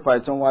الگ بڑے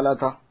پائچوں والا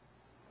تھا۔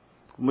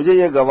 مجھے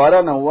یہ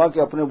گوارا نہ ہوا کہ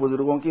اپنے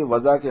بزرگوں کی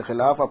وضع کے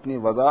خلاف اپنی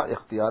وضع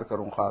اختیار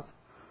کروں خاص،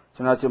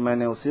 چنانچہ میں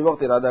نے اسی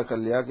وقت ارادہ کر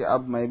لیا کہ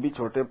اب میں بھی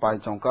چھوٹے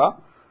پائچوں کا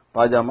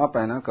پاجامہ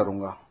پہنا کروں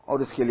گا، اور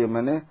اس کے لیے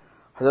میں نے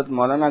حضرت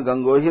مولانا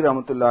گنگوہی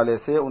رحمۃ اللہ علیہ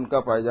سے ان کا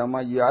پاجامہ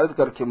یہ عرض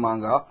کر کے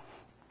مانگا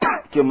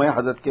کہ میں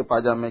حضرت کے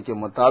پاجامے کے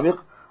مطابق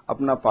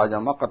اپنا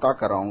پاجامہ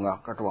کٹواؤں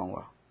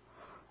گا۔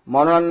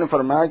 مولانا نے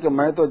فرمایا کہ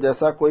میں تو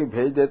جیسا کوئی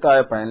بھیج دیتا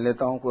ہے پہن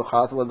لیتا ہوں، کوئی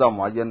خاص وضع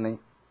معین نہیں۔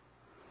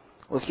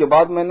 اس کے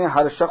بعد میں نے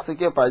ہر شخص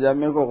کے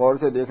پاجامے کو غور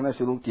سے دیکھنا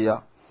شروع کیا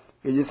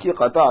کہ جس کی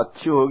قطع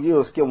اچھی ہوگی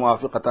اس کے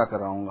موافق قطع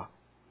کراؤں گا۔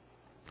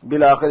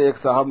 بالآخر ایک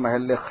صاحب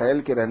محل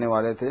خیل کے رہنے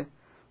والے تھے،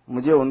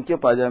 مجھے ان کے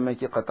پاجامے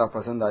کی قطع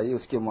پسند آئی،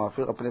 اس کے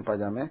موافق اپنے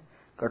پاجامے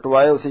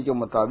کٹوائے، اسی کے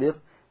مطابق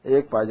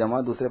ایک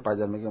پاجامہ دوسرے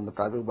پاجامے کے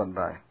مطابق بن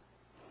رہا ہے۔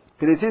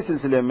 پھر اسی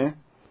سلسلے میں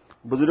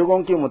بزرگوں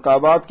کی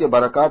مطابعت کے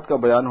برکات کا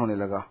بیان ہونے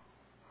لگا۔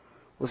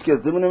 اس کے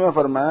ضمن میں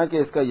فرمایا کہ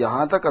اس کا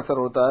یہاں تک اثر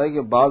ہوتا ہے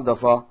کہ بعض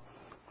دفعہ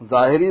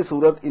ظاہری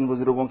صورت ان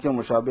بزرگوں کے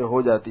مشابہ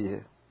ہو جاتی ہے۔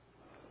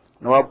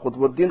 نواب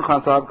قطب الدین خان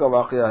صاحب کا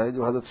واقعہ ہے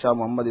جو حضرت شاہ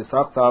محمد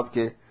اسحاق صاحب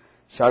کے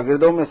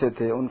شاگردوں میں سے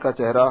تھے، ان کا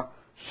چہرہ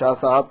شاہ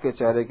صاحب کے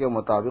چہرے کے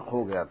مطابق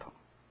ہو گیا تھا۔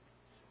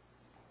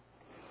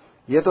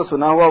 یہ تو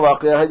سنا ہوا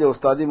واقعہ ہے جو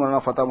استادی مولانا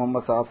فتح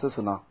محمد صاحب سے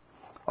سنا،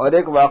 اور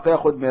ایک واقعہ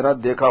خود میرا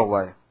دیکھا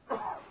ہوا ہے۔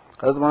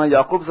 حضرت مولانا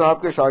یعقوب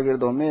صاحب کے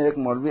شاگردوں میں ایک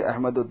مولوی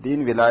احمد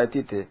الدین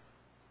ولایتی تھے،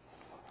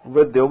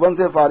 وہ دیوبند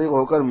سے فارغ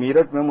ہو کر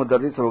میرٹھ میں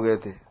مدرس ہو گئے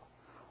تھے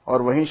اور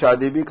وہیں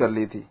شادی بھی کر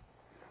لی تھی،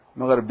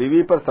 مگر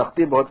بیوی پر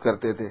سختی بہت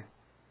کرتے تھے،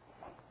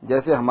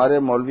 جیسے ہمارے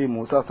مولوی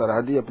موسیٰ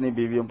سرحدی اپنی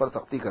بیویوں پر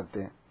سختی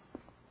کرتے ہیں۔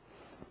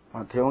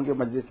 وہاں تھے ہوں کے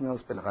مجلس میں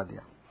اس پہ لگا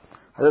دیا۔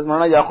 حضرت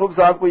مولانا یعقوب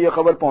صاحب کو یہ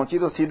خبر پہنچی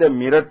تو سیدھے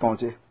میرٹھ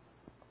پہنچے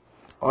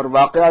اور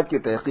واقعات کی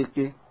تحقیق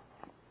کی۔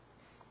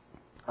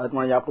 حضرت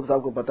مولانا یعقوب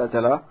صاحب کو پتہ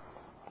چلا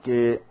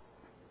کہ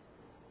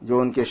جو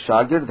ان کے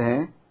شاگرد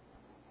ہیں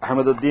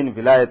احمد الدین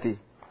ولایتی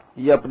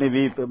یہ اپنی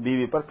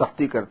بیوی پر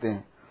سختی کرتے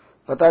ہیں۔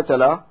 پتہ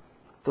چلا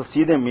تو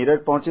سیدھے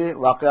میرٹھ پہنچے،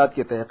 واقعات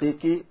کی تحقیق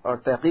کی، اور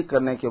تحقیق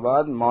کرنے کے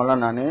بعد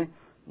مولانا نے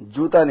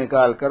جوتا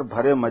نکال کر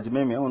بھرے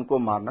مجمع میں ان کو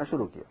مارنا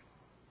شروع کیا۔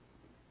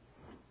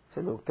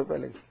 سے لوگ تھے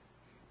پہلے کی،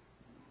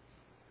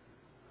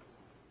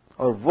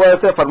 اور وہ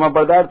ایسے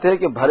فرمانبردار تھے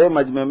کہ بھرے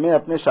مجمع میں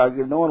اپنے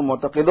شاگردوں اور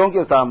معتقدوں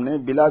کے سامنے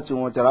بلا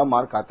چوں چرا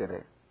مار کھاتے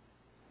رہے،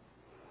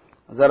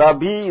 ذرا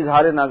بھی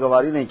اظہار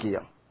ناگواری نہیں کیا۔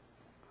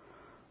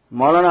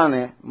 مولانا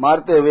نے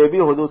مارتے ہوئے بھی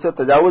حدود سے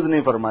تجاوز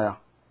نہیں فرمایا،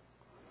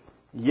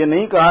 یہ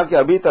نہیں کہا کہ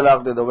ابھی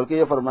طلاق دے دو، بلکہ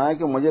یہ فرمایا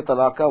کہ مجھے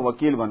طلاق کا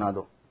وکیل بنا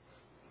دو،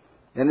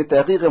 یعنی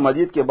تحقیق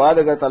مزید کے بعد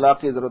اگر طلاق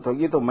کی ضرورت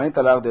ہوگی تو میں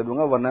طلاق دے دوں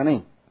گا ورنہ نہیں۔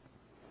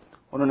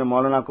 انہوں نے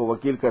مولانا کو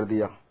وکیل کر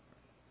دیا۔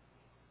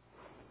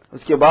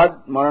 اس کے بعد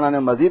مولانا نے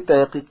مزید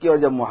تحقیق کی، اور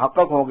جب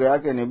محقق ہو گیا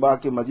کہ نباہ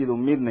کی مزید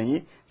امید نہیں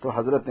تو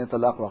حضرت نے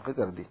طلاق واقع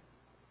کر دی۔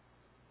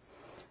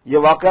 یہ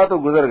واقعہ تو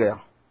گزر گیا۔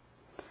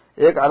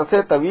 ایک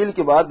عرصے طویل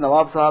کے بعد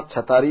نواب صاحب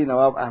چھتاری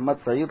نواب احمد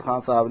سعید خان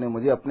صاحب نے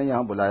مجھے اپنے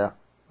یہاں بلایا،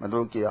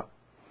 مدعو کیا۔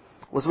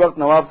 اس وقت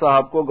نواب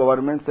صاحب کو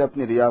گورنمنٹ سے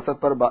اپنی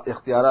ریاست پر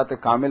اختیارات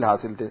کامل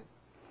حاصل تھے۔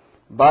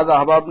 بعض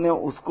احباب نے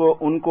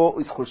ان کو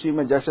اس خوشی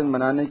میں جشن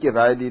منانے کی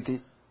رائے دی تھی،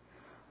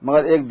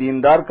 مگر ایک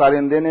دیندار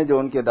کارندے نے جو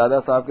ان کے دادا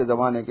صاحب کے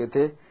زمانے کے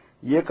تھے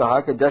یہ کہا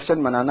کہ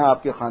جشن منانا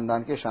آپ کے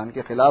خاندان کے شان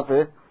کے خلاف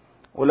ہے،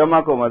 علماء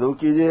کو مدعو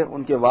کیجیے،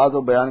 ان کے وعظ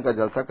و بیان کا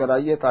جلسہ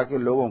کرائیے تاکہ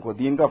لوگوں کو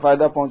دین کا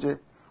فائدہ پہنچے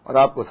اور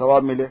آپ کو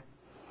ثواب ملے۔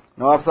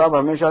 نواب صاحب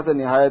ہمیشہ سے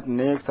نہایت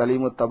نیک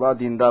سلیم الطبع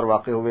دیندار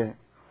واقع ہوئے ہیں۔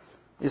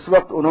 اس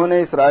وقت انہوں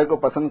نے اس رائے کو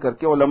پسند کر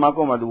کے علماء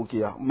کو مدعو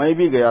کیا، میں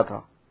بھی گیا تھا۔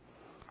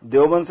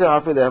 دیوبند سے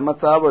حافظ احمد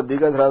صاحب اور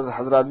دیگر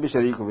حضرات بھی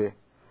شریک ہوئے۔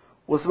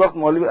 اس وقت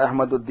مولوی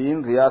احمد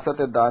الدین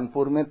ریاست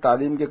دانپور میں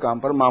تعلیم کے کام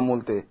پر معمول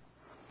تھے۔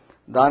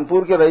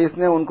 دانپور کے رئیس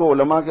نے ان کو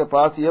علماء کے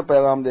پاس یہ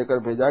پیغام دے کر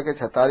بھیجا کہ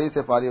 46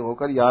 سے فارغ ہو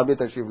کر یہاں بھی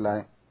تشریف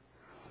لائیں۔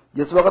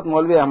 جس وقت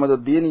مولوی احمد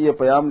الدین یہ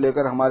پیام لے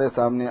کر ہمارے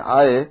سامنے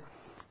آئے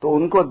تو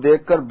ان کو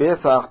دیکھ کر بے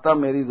ساختہ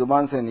میری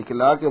زبان سے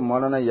نکلا کہ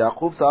مولانا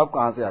یعقوب صاحب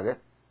کہاں سے آ گئے؟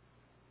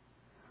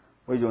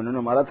 وہی جو انہوں نے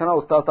مارا تھا نا،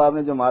 استاد صاحب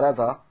نے جو مارا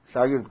تھا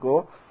شاگرد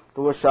کو،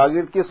 تو وہ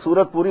شاگرد کی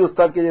صورت پوری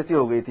استاد کی جیسی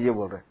ہو گئی تھی، یہ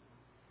بول رہے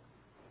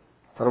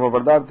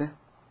فرمانبردار تھے۔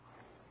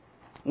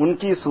 ان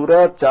کی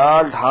صورت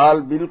چال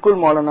ڈھال بالکل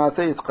مولانا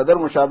سے اس قدر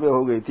مشابہ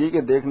ہو گئی تھی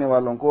کہ دیکھنے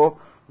والوں کو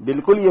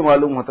بالکل یہ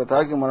معلوم ہوتا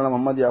تھا کہ مولانا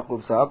محمد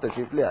یعقوب صاحب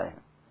تشریف لے آئے ہیں۔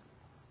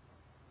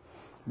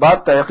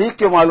 بات تحقیق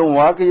کے معلوم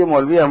ہوا کہ یہ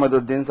مولوی احمد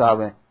الدین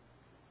صاحب ہیں۔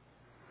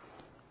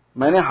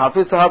 میں نے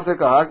حافظ صاحب سے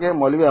کہا کہ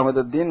مولوی احمد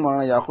الدین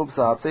مولانا یعقوب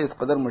صاحب سے اس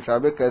قدر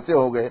مشابہ کیسے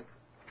ہو گئے؟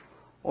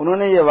 انہوں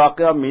نے یہ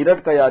واقعہ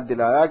میرٹھ کا یاد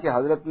دلایا کہ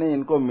حضرت نے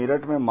ان کو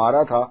میرٹھ میں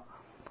مارا تھا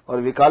اور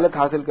وکالت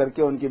حاصل کر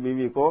کے ان کی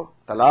بیوی کو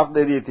طلاق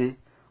دے دی تھی،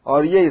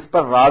 اور یہ اس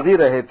پر راضی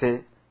رہے تھے،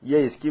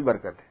 یہ اس کی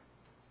برکت ہے،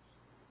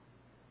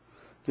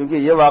 کیونکہ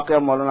یہ واقعہ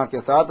مولانا کے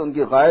ساتھ ان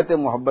کی غایت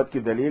محبت کی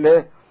دلیل ہے،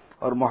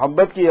 اور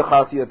محبت کی یہ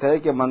خاصیت ہے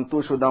کہ من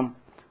تو شدم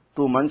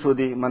تو من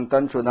شدی، من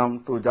تن شدم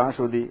تو جان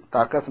شدی،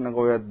 تاکس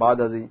نگویت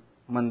بعد ازی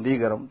من دی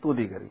گرم تو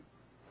دی گری۔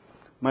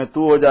 میں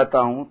تو ہو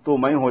جاتا ہوں تو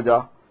میں ہو جا،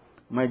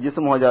 میں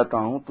جسم ہو جاتا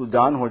ہوں تو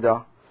جان ہو جا،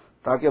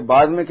 تاکہ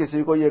بعد میں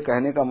کسی کو یہ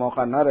کہنے کا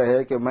موقع نہ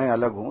رہے کہ میں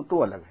الگ ہوں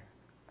تو الگ ہے۔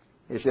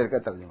 یہ شعر کا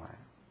ترجمہ ہے۔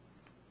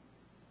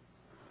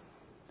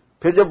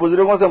 پھر جب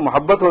بزرگوں سے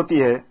محبت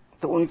ہوتی ہے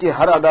تو ان کی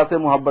ہر ادا سے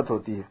محبت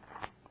ہوتی ہے۔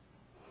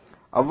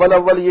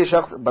 اول یہ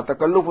شخص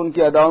بتکلف ان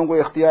کی اداؤں کو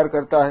اختیار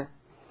کرتا ہے،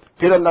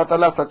 پھر اللہ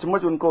تعالیٰ سچ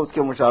مچ ان کو اس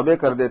کے مشابہ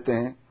کر دیتے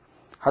ہیں،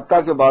 حتیٰ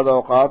کہ بعض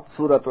اوقات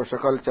صورت و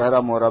شکل چہرہ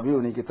مہرہ بھی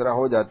انہی کی طرح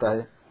ہو جاتا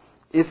ہے۔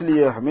 اس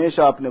لیے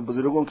ہمیشہ اپنے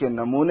بزرگوں کے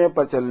نمونے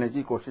پر چلنے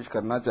کی کوشش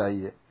کرنا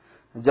چاہیے،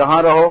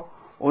 جہاں رہو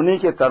انہی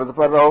کے طرز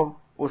پر رہو،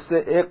 اس سے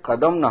ایک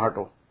قدم نہ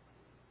ہٹو۔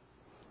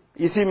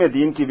 اسی میں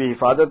دین کی بھی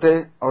حفاظت ہے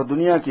اور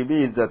دنیا کی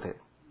بھی عزت ہے۔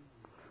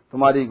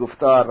 تمہاری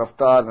گفتار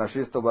رفتار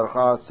نشست و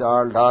برخاست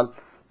چال ڈھال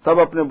سب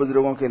اپنے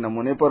بزرگوں کے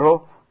نمونے پر ہو،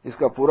 اس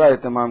کا پورا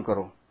اہتمام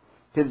کرو،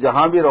 پھر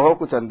جہاں بھی رہو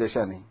کچھ اندیشہ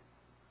نہیں۔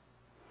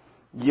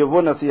 یہ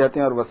وہ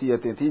نصیحتیں اور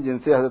وصیتیں تھیں جن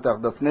سے حضرت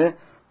اقدس نے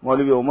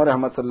مولوی عمر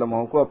احمد صلی اللہ علیہ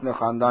وسلم کو اپنے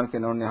خاندان کے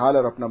نونہال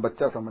اور اپنا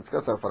بچہ سمجھ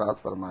کر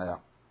سرفراز فرمایا۔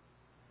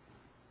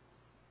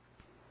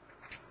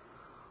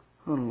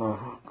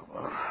 اللہ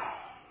اکبر۔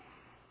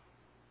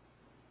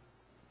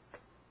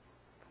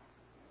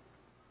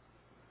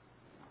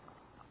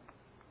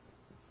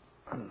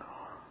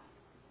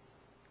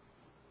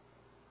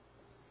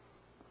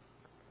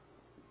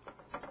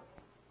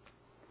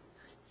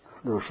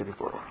 درود شریف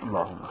پڑھو۔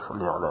 اللهم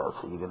صل على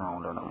سيدنا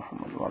مولانا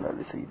محمد وعلى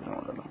ال سيدنا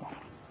مولانا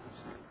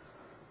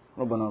محمد۔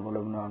 ربنا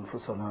ظلمنا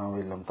انفسنا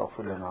وان لم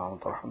تغفر لنا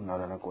وترحمنا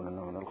لنكونن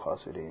من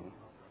الخاسرين۔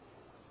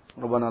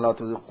 ربنا لا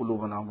تزغ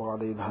قلوبنا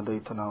بعد إذ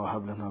هديتنا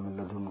وهب لنا من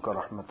لدنك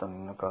رحمة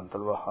إنك أنت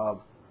الوهاب۔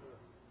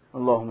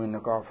 اللهم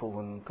إنك عفو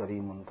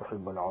كريم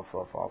تحب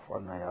العفو فاعف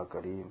عنا يا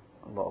كريم۔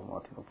 اللهم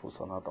آت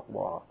نفوسنا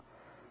تقواها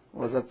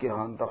وزكها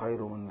أنت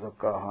خير من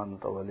زكاها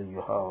أنت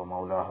وليها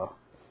ومولاها۔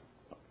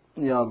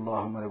 یا اللہ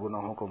ہمارے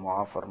گناہوں کو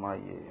معاف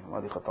فرمائیے،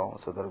 ہماری خطاؤں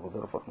سے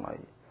درگزر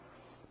فرمائیے۔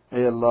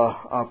 اے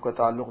اللہ آپ کا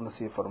تعلق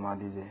نصیب فرما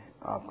دیجئے،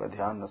 آپ کا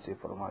دھیان نصیب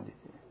فرما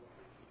دیجئے،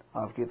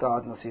 آپ کی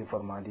اطاعت نصیب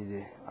فرما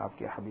دیجئے، آپ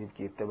کے حبیب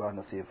کی اتباع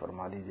نصیب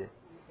فرما دیجئے،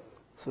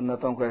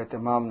 سنتوں کا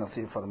اہتمام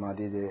نصیب فرما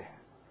دیجئے۔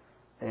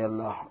 اے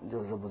اللہ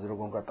جو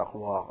بزرگوں کا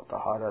تقوی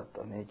طہارت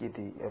نیکی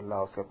تھی، اے اللہ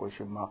اس کا کوئی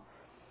شمہ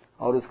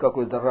اور اس کا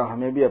کوئی ذرہ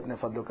ہمیں بھی اپنے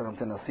فضل و کرم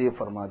سے نصیب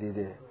فرما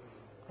دیجئے۔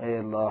 اے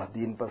اللہ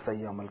دین پر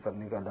صحیح عمل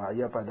کرنے کا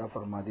داعیہ پیدا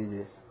فرما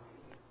دیجئے،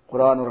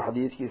 قرآن اور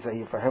حدیث کی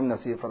صحیح فہم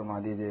نصیب فرما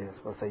دیجئے،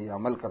 اس پر صحیح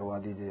عمل کروا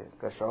دیجئے، اس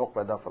کا شوق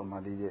پیدا فرما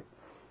دیجئے،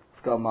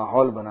 اس کا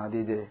ماحول بنا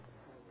دیجئے۔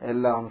 اے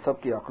اللہ ہم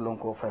سب کی عقلوں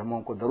کو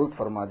فہموں کو درست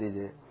فرما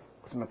دیجئے،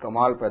 اس میں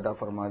کمال پیدا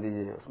فرما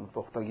دیجئے، اس میں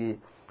پختگی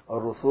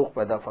اور رسوخ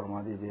پیدا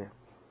فرما دیجئے۔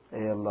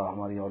 اے اللہ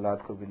ہماری اولاد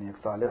کو بھی نیک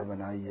صالح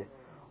بنائیے،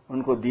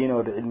 ان کو دین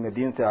اور علم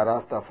دین سے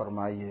آراستہ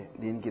فرمائیے،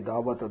 دین کی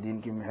دعوت اور دین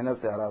کی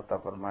محنت سے آراستہ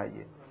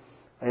فرمائیے۔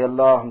 اے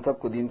اللہ ہم سب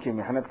کو دین کی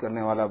محنت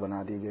کرنے والا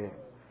بنا دیجئے۔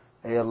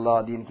 اے اللہ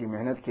دین کی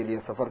محنت کے لیے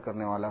سفر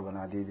کرنے والا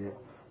بنا دیجئے،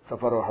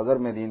 سفر و حضر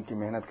میں دین کی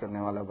محنت کرنے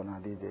والا بنا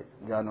دیجئے،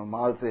 جان و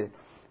مال سے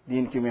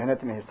دین کی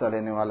محنت میں حصہ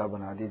لینے والا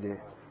بنا دیجئے،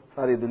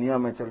 ساری دنیا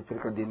میں چل پھر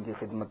کر دین کی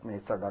خدمت میں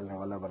حصہ ڈالنے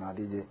والا بنا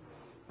دیجئے۔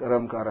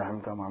 کرم کا رحم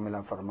کا معاملہ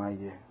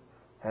فرمائیے۔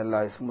 اے اللہ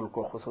اس ملک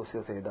کو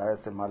خصوصیت سے ہدایت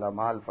سے مالا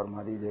مال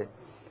فرما دیجئے،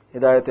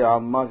 ہدایت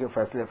عامہ کے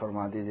فیصلے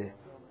فرما دیجئے،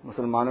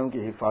 مسلمانوں کی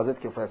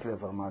حفاظت کے فیصلے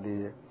فرما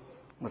دیجئے،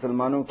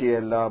 مسلمانوں کی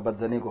اللہ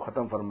بدزنی کو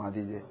ختم فرما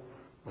دیجئے،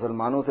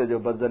 مسلمانوں سے جو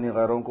بدزنی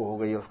غیروں کو ہو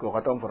گئی اس کو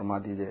ختم فرما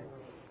دیجئے،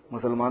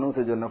 مسلمانوں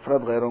سے جو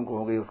نفرت غیروں کو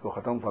ہو گئی اس کو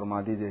ختم فرما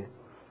دیجئے۔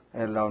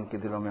 اے اللہ ان کے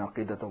دلوں میں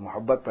عقیدت و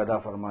محبت پیدا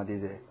فرما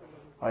دیجئے،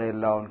 اے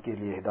اللہ ان کے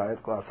لیے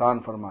ہدایت کو آسان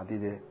فرما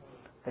دیجئے۔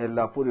 اے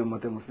اللہ پوری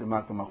امت مسلمہ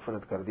کی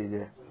مغفرت کر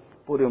دیجئے،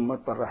 پوری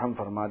امت پر رحم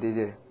فرما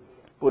دیجئے،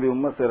 پوری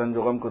امت سے رنج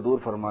و غم کو دور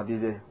فرما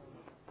دیجئے،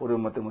 پوری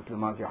امت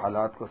مسلمہ کے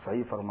حالات کو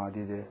صحیح فرما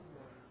دیجئے۔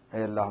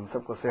 اے اللہ ہم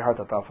سب کو صحت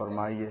عطا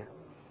فرمائیے،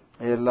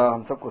 اے اللہ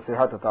ہم سب کو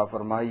صحت عطا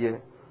فرمائیے،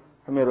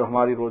 ہمیں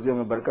ہماری روزیوں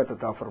میں برکت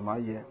عطا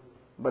فرمائیے،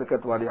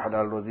 برکت والی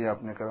حلال روزیاں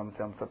اپنے کرم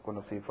سے ہم سب کو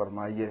نصیب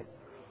فرمائیے۔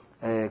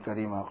 اے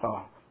کریم آقا،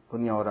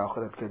 دنیا اور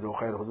آخرت کے جو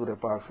خیر حضور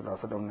پاک صلی اللہ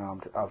علیہ وسلم نے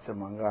آپ سے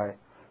مانگا ہے،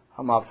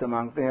 ہم آپ سے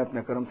مانگتے ہیں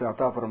اپنے کرم سے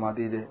عطا فرما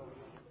دیجیے،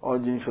 اور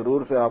جن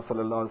شرور سے آپ صلی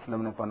اللہ علیہ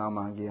وسلم نے پناہ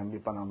مانگی ہم بھی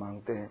پناہ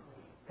مانگتے ہیں۔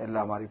 اے اللہ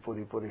ہماری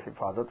پوری پوری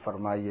حفاظت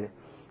فرمائیے،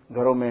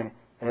 گھروں میں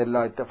اے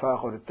اللہ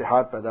اتفاق اور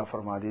اتحاد پیدا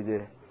فرما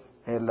دیجیے،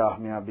 اے اللہ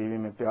میاں بیوی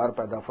میں پیار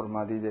پیدا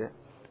فرما دیجیے،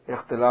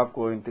 اختلاف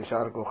کو،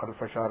 انتشار کو،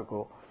 خلفشار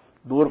کو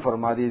دور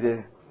فرما دیجیے،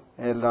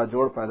 اے اللہ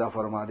جوڑ پیدا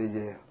فرما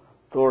دیجیے،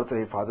 توڑ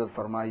سے حفاظت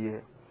فرمائیے،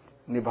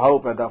 نبھاؤ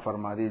پیدا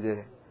فرما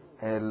دیجیے،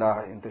 اے اللہ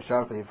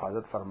انتشار سے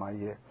حفاظت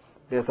فرمائیے،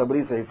 بے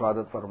صبری سے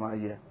حفاظت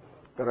فرمائیے،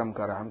 کرم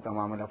کا رحم کا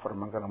معاملہ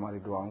فرما کر ہماری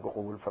دعاؤں کو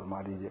قبول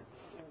فرما دیجیے۔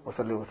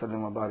 وصلی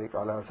وسلم وبارک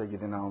علی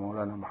سیدنا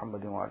مولانا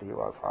محمد وآلہ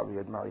واصحابہ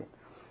اجمعین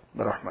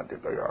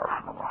برحمتک یا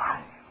ارحم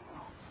الراحمین۔